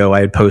 days ago,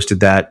 I had posted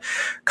that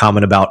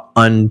comment about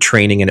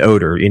untraining an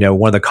odor.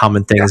 One of the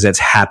common things that's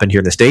happened here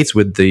in the States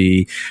with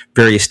the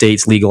various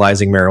states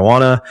legalizing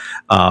marijuana.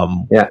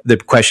 The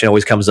question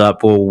always comes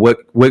up, well, what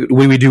do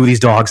we do with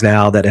these dogs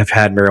now that have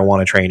had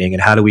marijuana training,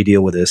 and how do we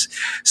deal with this?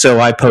 So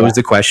I posed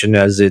the question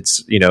as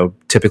it's,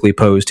 typically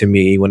posed to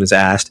me when it's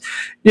asked,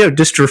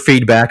 just for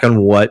feedback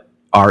on what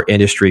our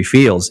industry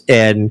feels.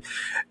 And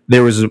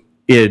there was,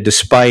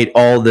 despite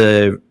all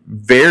the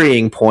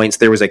varying points,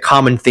 there was a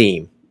common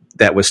theme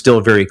that was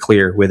still very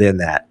clear within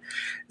that.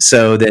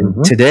 So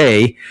then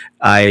today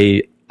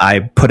I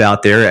put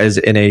out there, as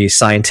in a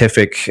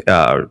scientific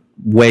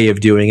way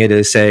of doing it,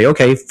 is say,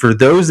 okay, for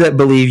those that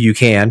believe you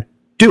can,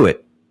 do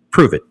it,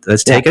 prove it.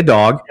 Let's take a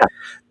dog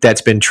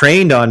that's been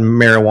trained on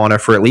marijuana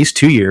for at least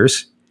 2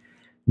 years.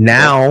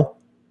 Now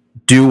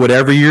do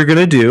whatever you're going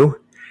to do,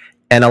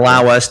 and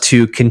allow us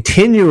to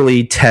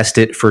continually test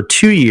it for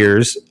 2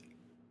 years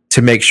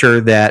to make sure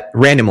that,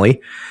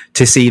 randomly,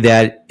 to see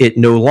that it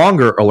no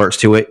longer alerts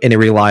to it in a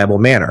reliable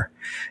manner.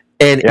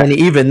 And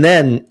even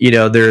then,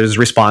 there's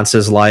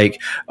responses like,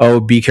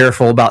 oh, be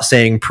careful about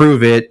saying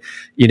prove it,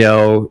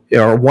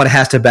 or one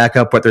has to back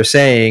up what they're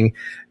saying,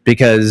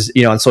 because,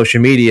 on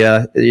social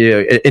media,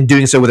 in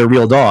doing so with a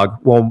real dog.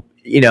 Well,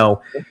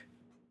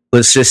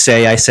 let's just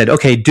say I said,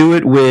 okay, do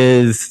it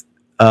with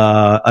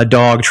a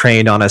dog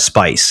trained on a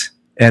spice,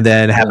 and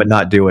then have it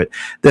not do it.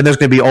 Then there's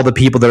going to be all the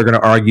people that are going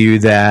to argue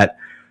that,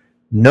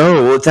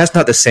 no, that's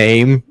not the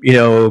same.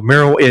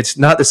 It's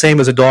not the same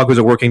as a dog who's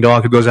a working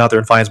dog who goes out there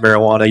and finds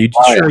marijuana. You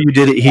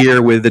did it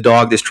here with the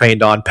dog that's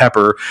trained on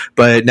pepper,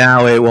 but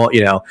now it won't,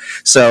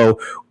 So,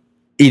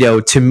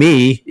 to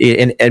me,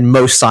 and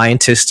most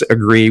scientists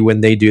agree when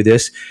they do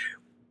this,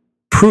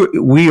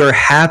 we are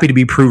happy to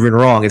be proven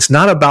wrong. It's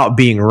not about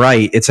being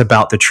right. It's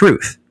about the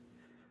truth.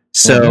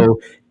 So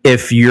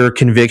if your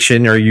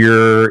conviction or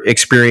your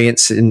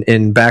experience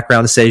in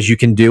background says you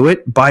can do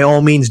it, by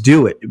all means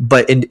do it.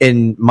 But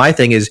in my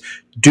thing is,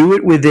 do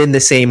it within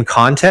the same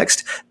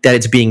context that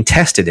it's being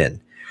tested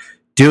in.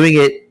 Doing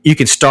it, you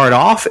could start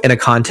off in a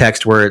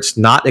context where it's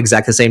not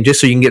exactly the same, just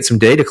so you can get some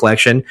data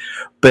collection.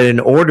 But in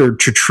order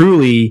to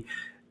truly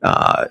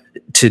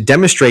to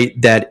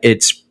demonstrate that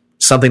it's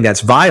something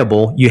that's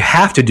viable, you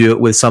have to do it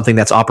with something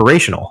that's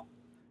operational.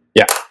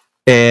 Yeah.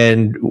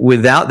 And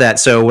without that,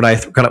 so when I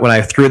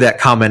threw that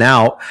comment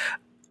out,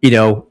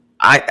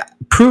 I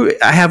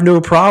I have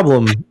no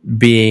problem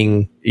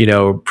being,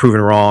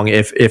 proven wrong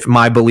if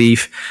my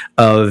belief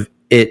of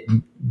it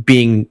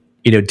being,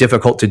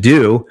 difficult to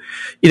do,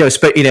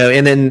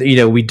 and then,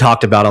 we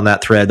talked about on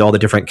that thread all the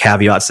different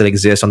caveats that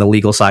exist on the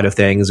legal side of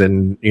things,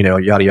 and,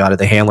 yada, yada,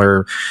 the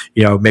handler,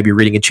 maybe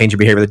reading a change of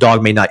behavior. The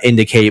dog may not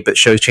indicate, but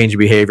shows change of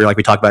behavior, like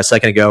we talked about a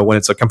second ago, when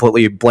it's a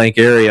completely blank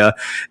area.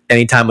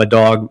 Anytime a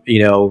dog,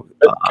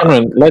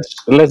 Cameron,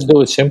 let's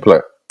do it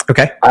simpler.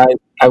 Okay. I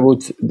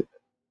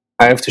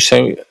have to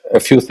say a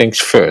few things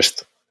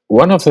first.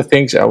 One of the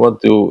things I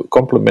want to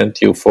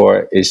compliment you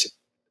for is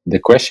the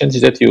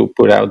questions that you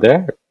put out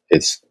there.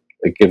 It's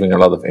giving a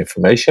lot of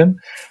information,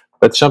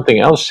 but something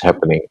else is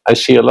happening. I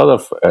see a lot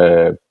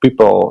of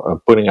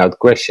people putting out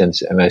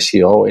questions, and I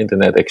see whole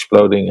internet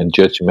exploding and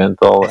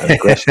judgmental and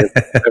aggressive.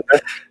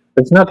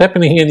 It's not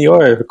happening in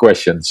your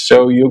questions.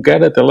 So you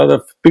gathered a lot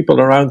of people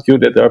around you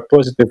that are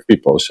positive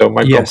people. So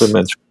my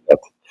compliments for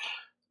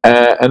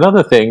that.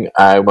 Another thing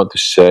I want to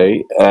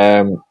say,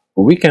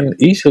 we can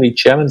easily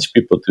challenge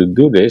people to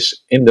do this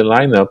in the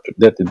lineup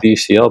that the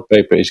DCL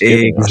paper is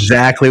giving us.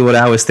 Exactly what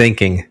I was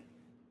thinking.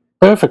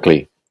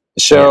 Perfectly.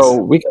 So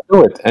we can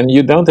do it. And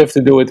you don't have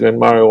to do it with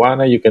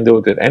marijuana. You can do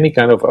it with any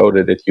kind of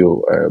odor that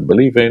you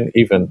believe in,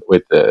 even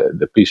with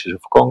the pieces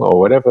of Kong or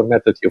whatever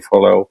method you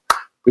follow.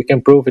 We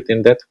can prove it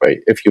in that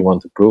way, if you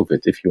want to prove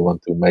it, if you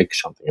want to make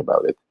something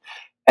about it.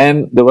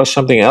 And there was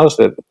something else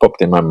that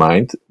popped in my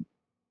mind,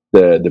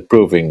 the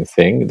proving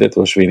thing, that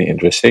was really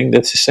interesting.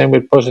 That's the same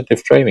with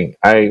positive training.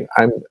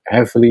 I'm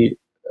heavily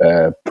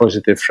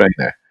positive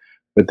trainer,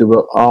 but there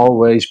will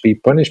always be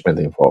punishment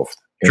involved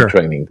in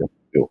training that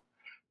we do.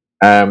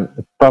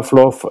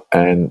 Pavlov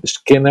and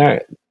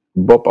Skinner,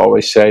 Bob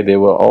always say they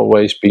will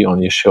always be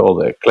on your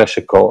shoulder.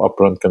 Classical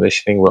operant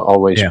conditioning will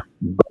always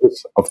both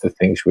of the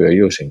things we are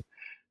using.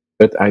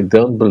 But I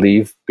don't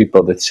believe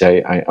people that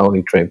say I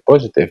only train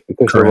positive,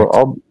 because there will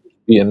always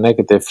be a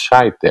negative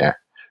side there.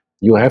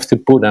 You have to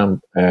put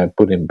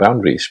in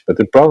boundaries. But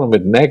the problem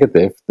with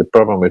negative, the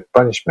problem with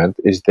punishment,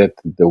 is that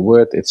the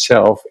word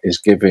itself is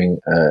giving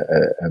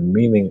a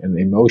meaning and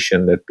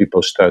emotion that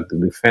people start to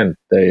defend.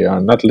 They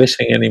are not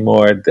listening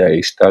anymore.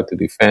 They start to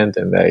defend,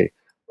 and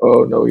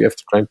oh no, you have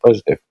to train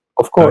positive.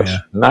 Of course,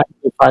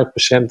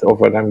 95% of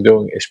what I'm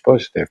doing is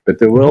positive. But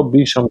there will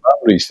be some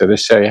boundaries that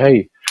say,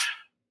 hey,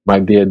 my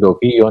dear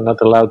doggy, you're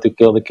not allowed to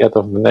kill the cat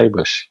of the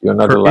neighbors. You're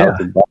not allowed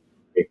to bite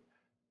me.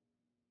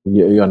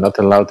 You're not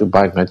allowed to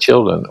bite my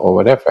children, or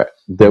whatever.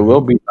 There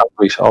will be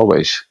boundaries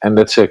always, and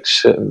that's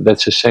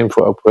the same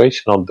for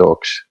operational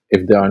dogs.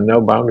 If there are no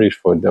boundaries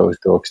for those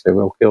dogs, they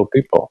will kill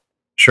people.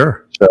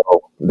 Sure. So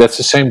that's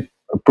the same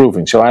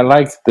proving. So I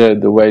like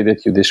the way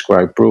that you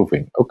describe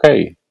proving.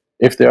 Okay,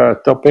 if there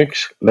are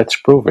topics, let's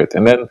prove it,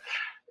 and then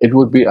it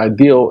would be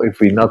ideal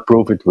if we not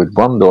prove it with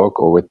one dog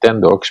or with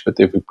 10 dogs, but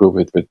if we prove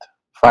it with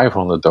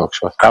 500 dogs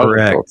or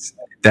 1,000 dogs.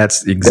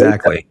 That's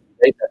exactly.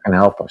 Data can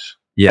help us.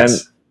 Yes.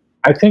 And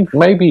I think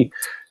maybe,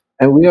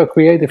 and we are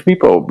creative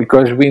people,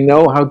 because we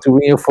know how to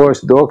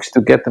reinforce dogs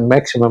to get the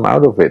maximum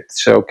out of it.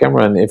 So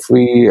Cameron, if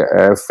we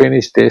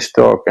finish this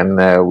talk and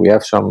we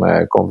have some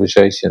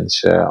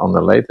conversations on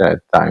a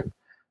later time,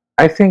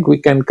 I think we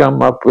can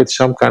come up with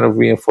some kind of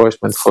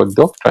reinforcement for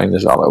dog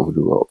trainers all over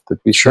the world. That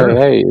we say,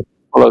 hey,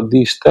 follow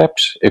these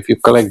steps. If you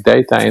collect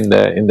data in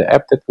the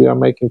app that we are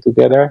making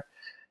together,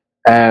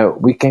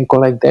 we can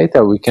collect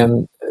data. We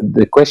can,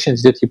 the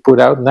questions that you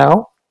put out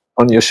now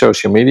on your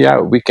social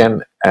media, we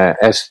can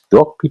ask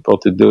dog people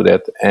to do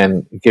that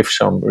and give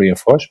some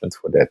reinforcement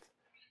for that.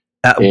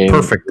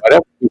 Perfect.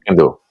 Whatever you can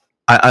do.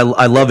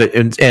 I love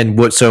it. And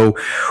what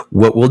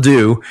we'll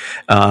do,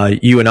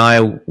 you and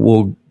I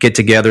will get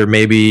together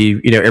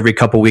maybe, every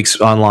couple weeks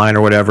online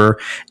or whatever,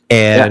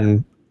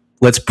 and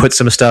let's put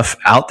some stuff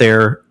out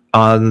there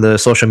on the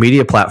social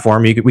media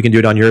platform. We can do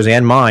it on yours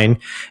and mine.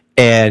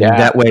 And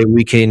that way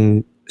we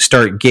can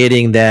start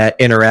getting that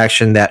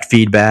interaction, that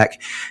feedback,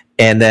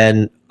 and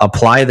then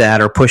apply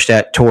that or push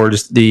that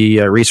towards the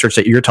research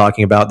that you're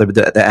talking about,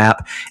 the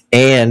app,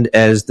 and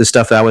as the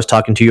stuff that I was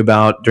talking to you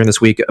about during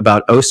this week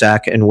about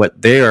OSAC and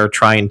what they are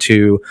trying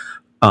to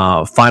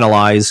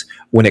finalize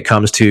when it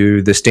comes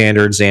to the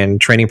standards and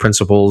training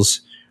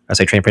principles. I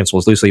say training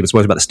principles loosely, but it's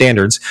about the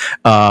standards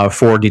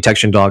for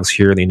detection dogs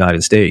here in the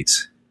United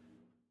States.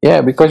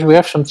 Yeah, because we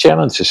have some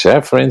challenges.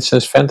 For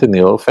instance,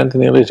 fentanyl.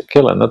 Fentanyl is a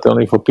killer, not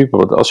only for people,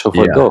 but also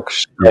for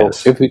dogs. So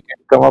if we can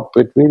come up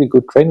with really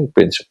good training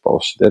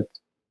principles that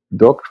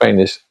dog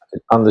trainers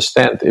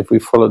understand, if we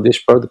follow this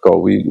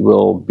protocol, we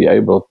will be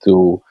able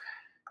to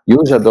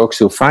use our dogs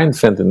to find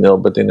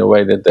fentanyl, but in a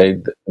way that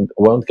they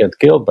won't get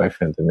killed by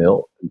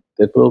fentanyl.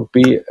 That will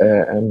be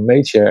a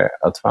major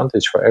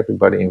advantage for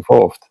everybody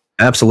involved.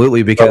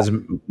 Absolutely, because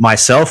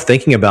myself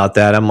thinking about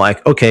that, I'm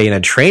like, okay, in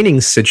a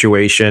training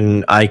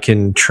situation, I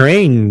can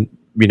train,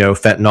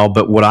 fentanyl,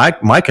 but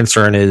my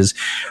concern is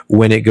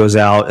when it goes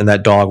out and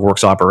that dog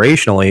works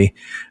operationally,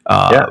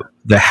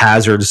 the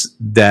hazards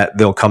that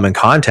they'll come in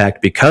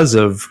contact because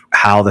of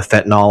how the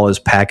fentanyl is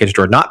packaged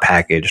or not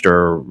packaged,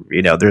 or,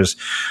 there's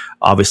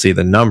obviously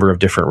the number of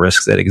different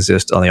risks that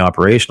exist on the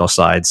operational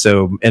side.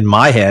 So in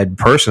my head,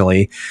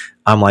 personally,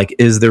 I'm like,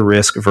 is the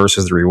risk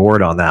versus the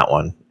reward on that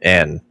one?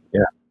 And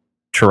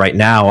to right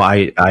now,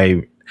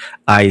 I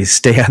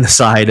stay on the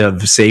side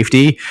of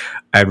safety.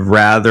 I'd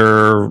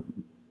rather,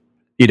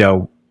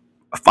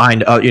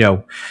 find out,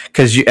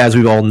 because as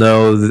we all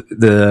know,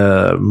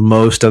 the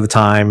most of the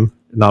time,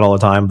 not all the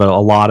time, but a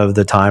lot of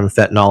the time,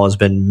 fentanyl has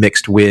been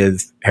mixed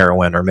with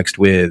heroin or mixed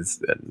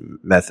with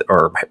meth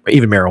or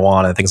even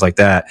marijuana and things like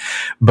that.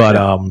 But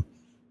and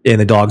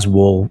the dogs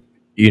will,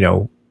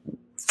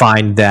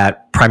 find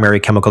that primary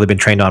chemical they've been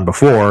trained on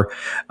before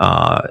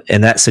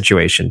in that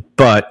situation.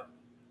 But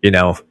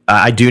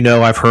I do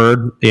know, I've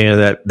heard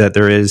that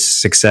there is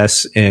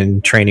success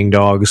in training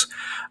dogs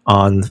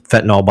on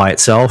fentanyl by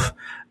itself.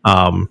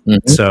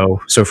 So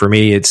for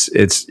me, it's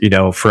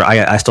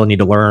I still need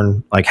to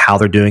learn like how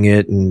they're doing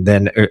it, and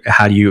then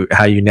how do you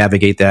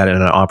navigate that in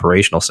an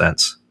operational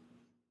sense.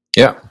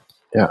 Yeah.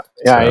 So.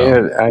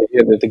 I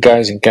hear that the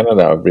guys in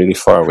Canada are really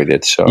far with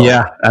it. So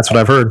yeah, that's what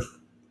I've heard.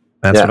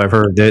 That's what I've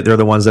heard. They're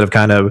the ones that have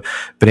kind of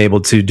been able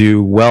to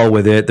do well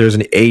with it. There's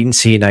an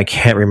agency, and I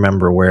can't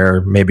remember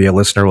where. Maybe a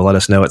listener will let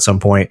us know at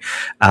some point.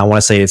 I want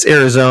to say it's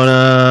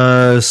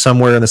Arizona,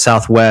 somewhere in the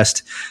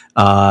Southwest,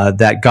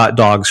 that got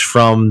dogs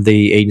from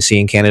the agency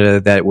in Canada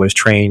that was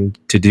trained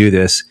to do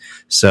this.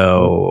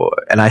 So,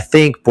 and I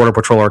think Border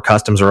Patrol or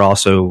Customs are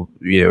also,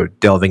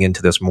 delving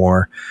into this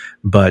more.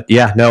 But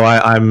yeah, no,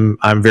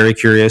 I'm very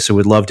curious. I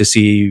would love to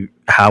see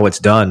how it's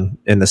done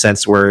in the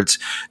sense where it's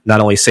not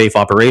only safe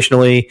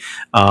operationally,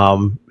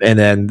 and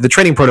then the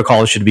training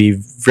protocols should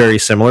be very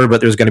similar,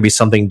 but there's going to be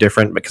something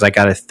different because I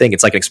got to think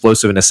it's like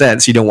explosive in a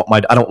sense. I don't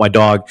want my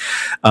dog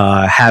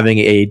having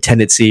a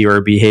tendency or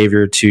a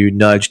behavior to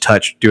nudge,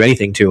 touch, do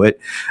anything to it.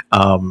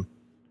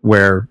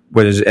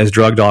 Whereas as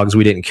drug dogs,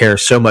 we didn't care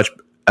so much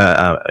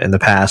in the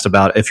past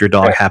about if your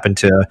dog happened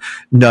to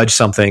nudge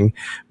something,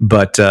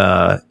 but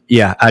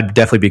I'd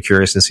definitely be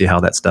curious to see how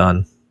that's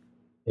done.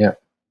 Yeah,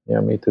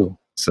 me too.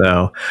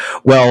 So,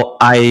 well,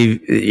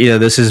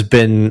 this has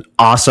been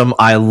awesome.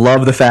 I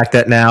love the fact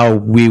that now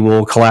we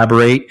will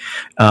collaborate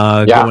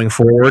going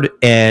forward.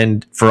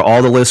 And for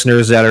all the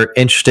listeners that are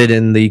interested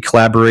in the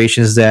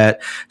collaborations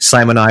that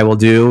Simon and I will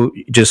do,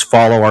 just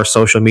follow our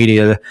social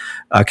media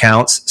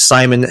accounts.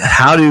 Simon,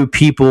 how do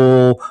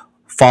people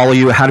follow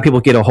you? How do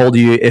people get a hold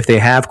of you if they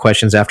have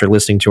questions after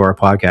listening to our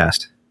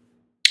podcast?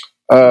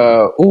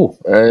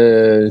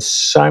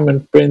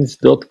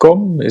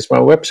 SimonPrince.com is my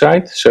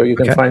website, so you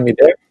can find me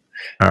there.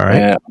 All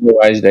right.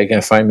 Otherwise, they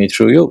can find me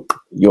through you.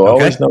 You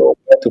always know where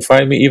to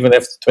find me, even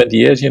after 20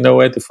 years. You know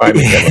where to find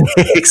me.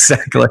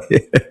 Exactly.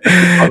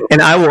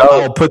 And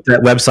I'll put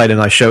that website in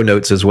our show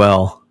notes as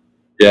well.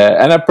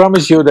 Yeah, and I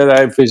promise you that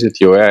I visit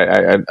you.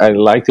 I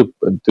like to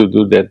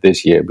do that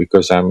this year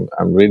because I'm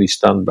really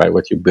stunned by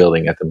what you're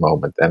building at the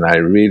moment, and I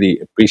really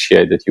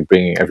appreciate that you're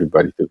bringing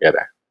everybody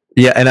together.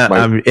 Yeah, and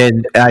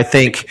I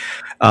think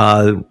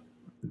it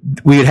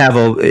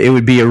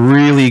would be a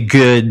really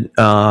good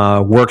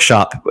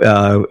workshop.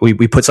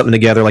 We put something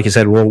together, like you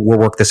said. We'll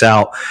work this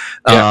out,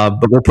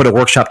 but we'll put a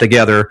workshop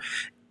together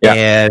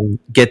and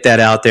get that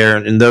out there.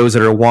 And those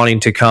that are wanting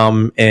to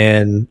come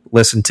and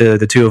listen to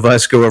the two of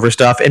us go over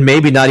stuff, and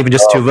maybe not even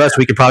just the two of us,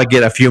 we could probably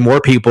get a few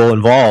more people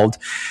involved,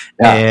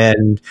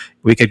 and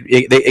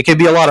it could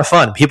be a lot of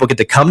fun. People get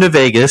to come to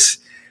Vegas.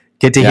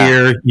 Get to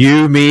hear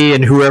you, me,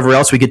 and whoever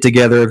else we get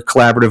together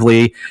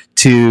collaboratively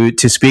to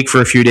speak for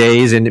a few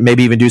days and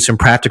maybe even do some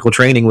practical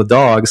training with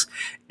dogs.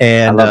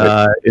 And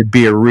it'd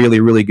be a really,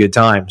 really good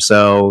time.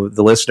 So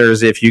the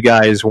listeners, if you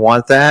guys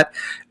want that,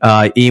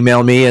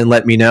 email me and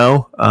let me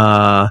know.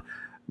 My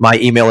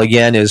email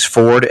again is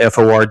Ford,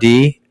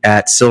 F-O-R-D,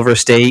 at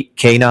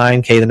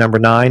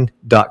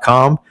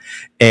silverstateK9.com.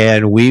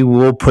 And we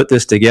will put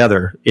this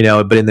together,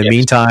 but in the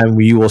meantime,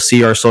 we will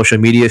see our social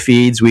media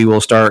feeds. We will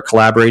start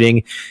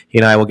collaborating. He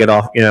and I will get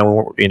off,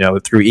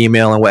 through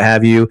email and what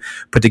have you,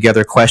 put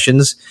together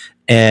questions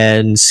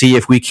and see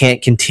if we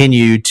can't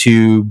continue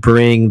to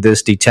bring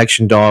this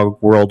detection dog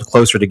world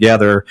closer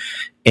together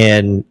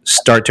and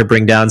start to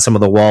bring down some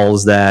of the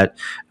walls that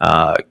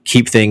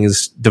keep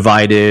things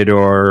divided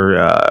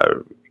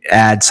or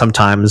add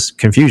sometimes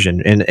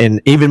confusion.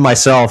 And even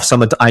myself,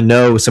 I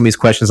know some of these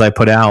questions I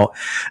put out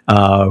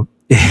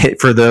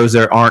for those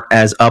that aren't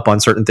as up on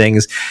certain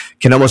things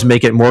can almost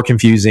make it more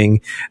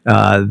confusing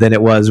than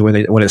it was when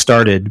it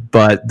started.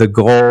 But the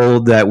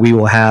goal that we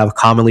will have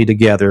commonly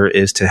together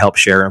is to help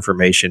share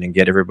information and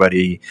get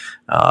everybody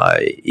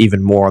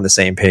even more on the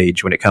same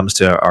page when it comes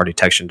to our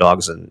detection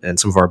dogs and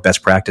some of our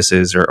best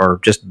practices or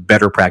just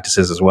better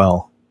practices as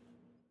well.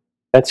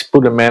 Let's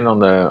put a man on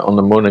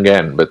the moon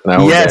again, but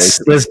now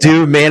let's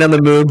do man on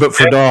the moon, but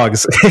for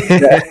dogs.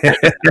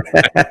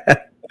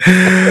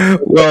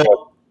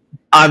 Well,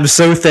 I'm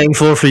so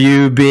thankful for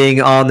you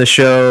being on the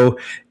show.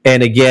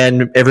 And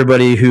again,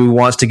 everybody who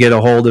wants to get a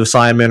hold of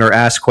Simon or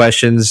ask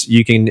questions,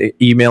 you can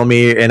email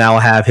me, and I'll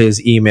have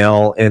his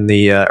email in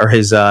the or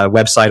his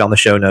website on the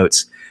show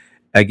notes.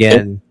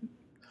 Again,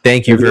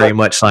 thank you very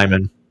much,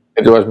 Simon.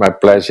 It was my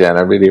pleasure, and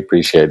I really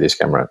appreciate this,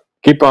 Cameron.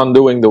 Keep on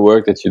doing the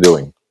work that you're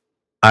doing.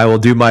 I will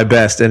do my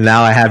best, and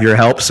now I have your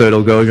help, so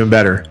it'll go even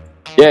better.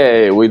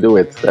 Yay, we do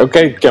it.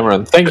 Okay,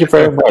 Cameron, thank you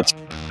very much.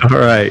 All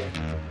right.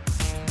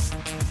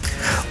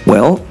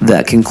 Well,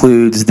 that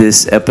concludes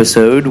this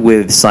episode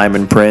with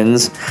Simon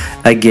Prinz.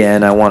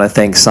 Again, I want to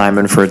thank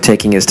Simon for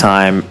taking his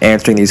time,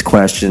 answering these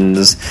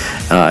questions,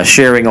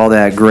 sharing all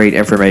that great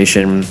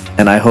information,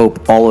 and I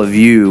hope all of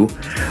you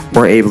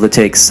were able to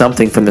take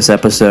something from this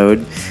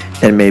episode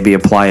and maybe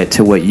apply it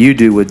to what you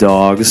do with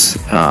dogs,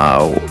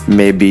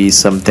 maybe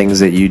some things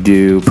that you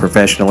do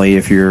professionally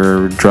if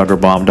you're a drug or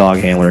bomb dog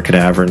handler,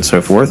 cadaver, and so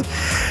forth.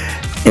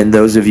 And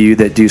those of you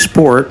that do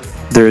sport,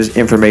 there's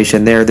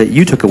information there that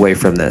you took away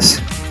from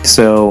this.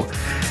 So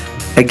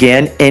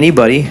again,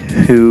 anybody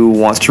who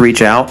wants to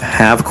reach out,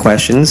 have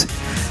questions,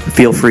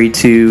 feel free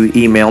to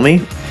email me,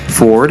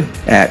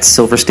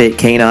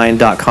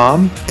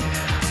 Ford@silverstatecanine.com.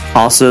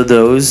 Also,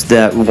 those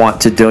that want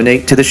to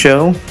donate to the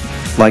show,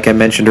 like I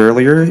mentioned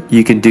earlier,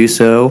 you can do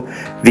so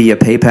via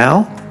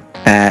PayPal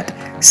at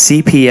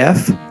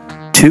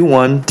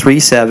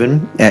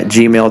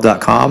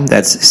cpf2137@gmail.com.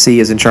 That's C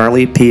as in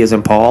Charlie, P as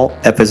in Paul,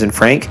 F as in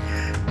Frank,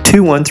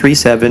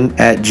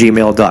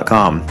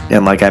 2137@gmail.com.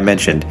 And like I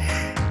mentioned,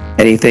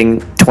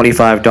 anything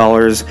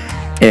 $25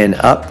 and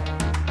up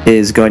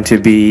is going to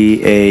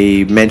be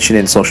a mention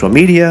in social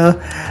media,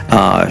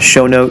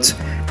 show notes.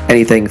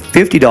 Anything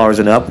 $50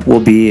 and up will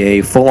be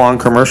a full-on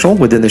commercial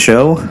within the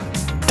show,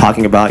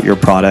 talking about your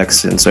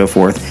products and so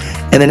forth.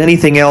 And then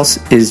anything else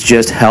is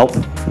just help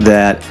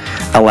that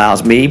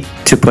allows me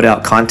to put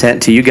out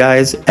content to you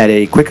guys at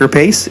a quicker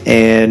pace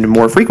and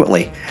more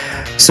frequently.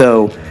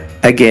 So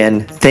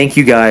again, thank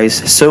you guys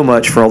so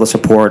much for all the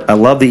support. I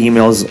love the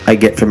emails I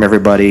get from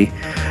everybody.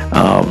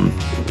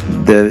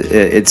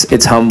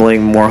 It's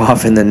humbling more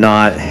often than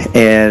not,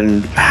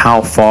 and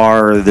how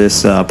far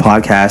this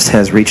podcast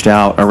has reached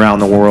out around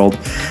the world,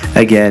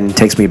 again,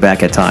 takes me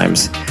back at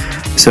times.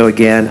 So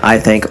again, I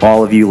thank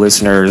all of you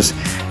listeners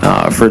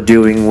for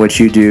doing what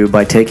you do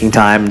by taking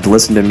time to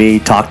listen to me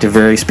talk to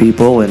various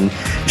people and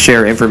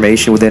share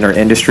information within our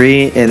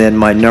industry. And then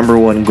my number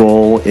one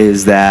goal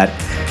is that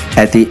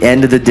at the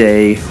end of the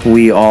day,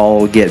 we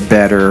all get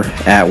better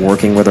at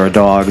working with our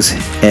dogs,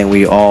 and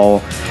we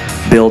all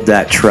build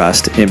that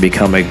trust and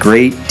become a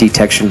great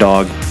detection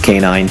dog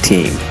canine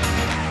team.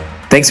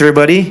 Thanks,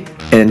 everybody,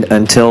 and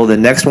until the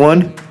next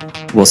one,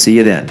 we'll see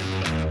you then.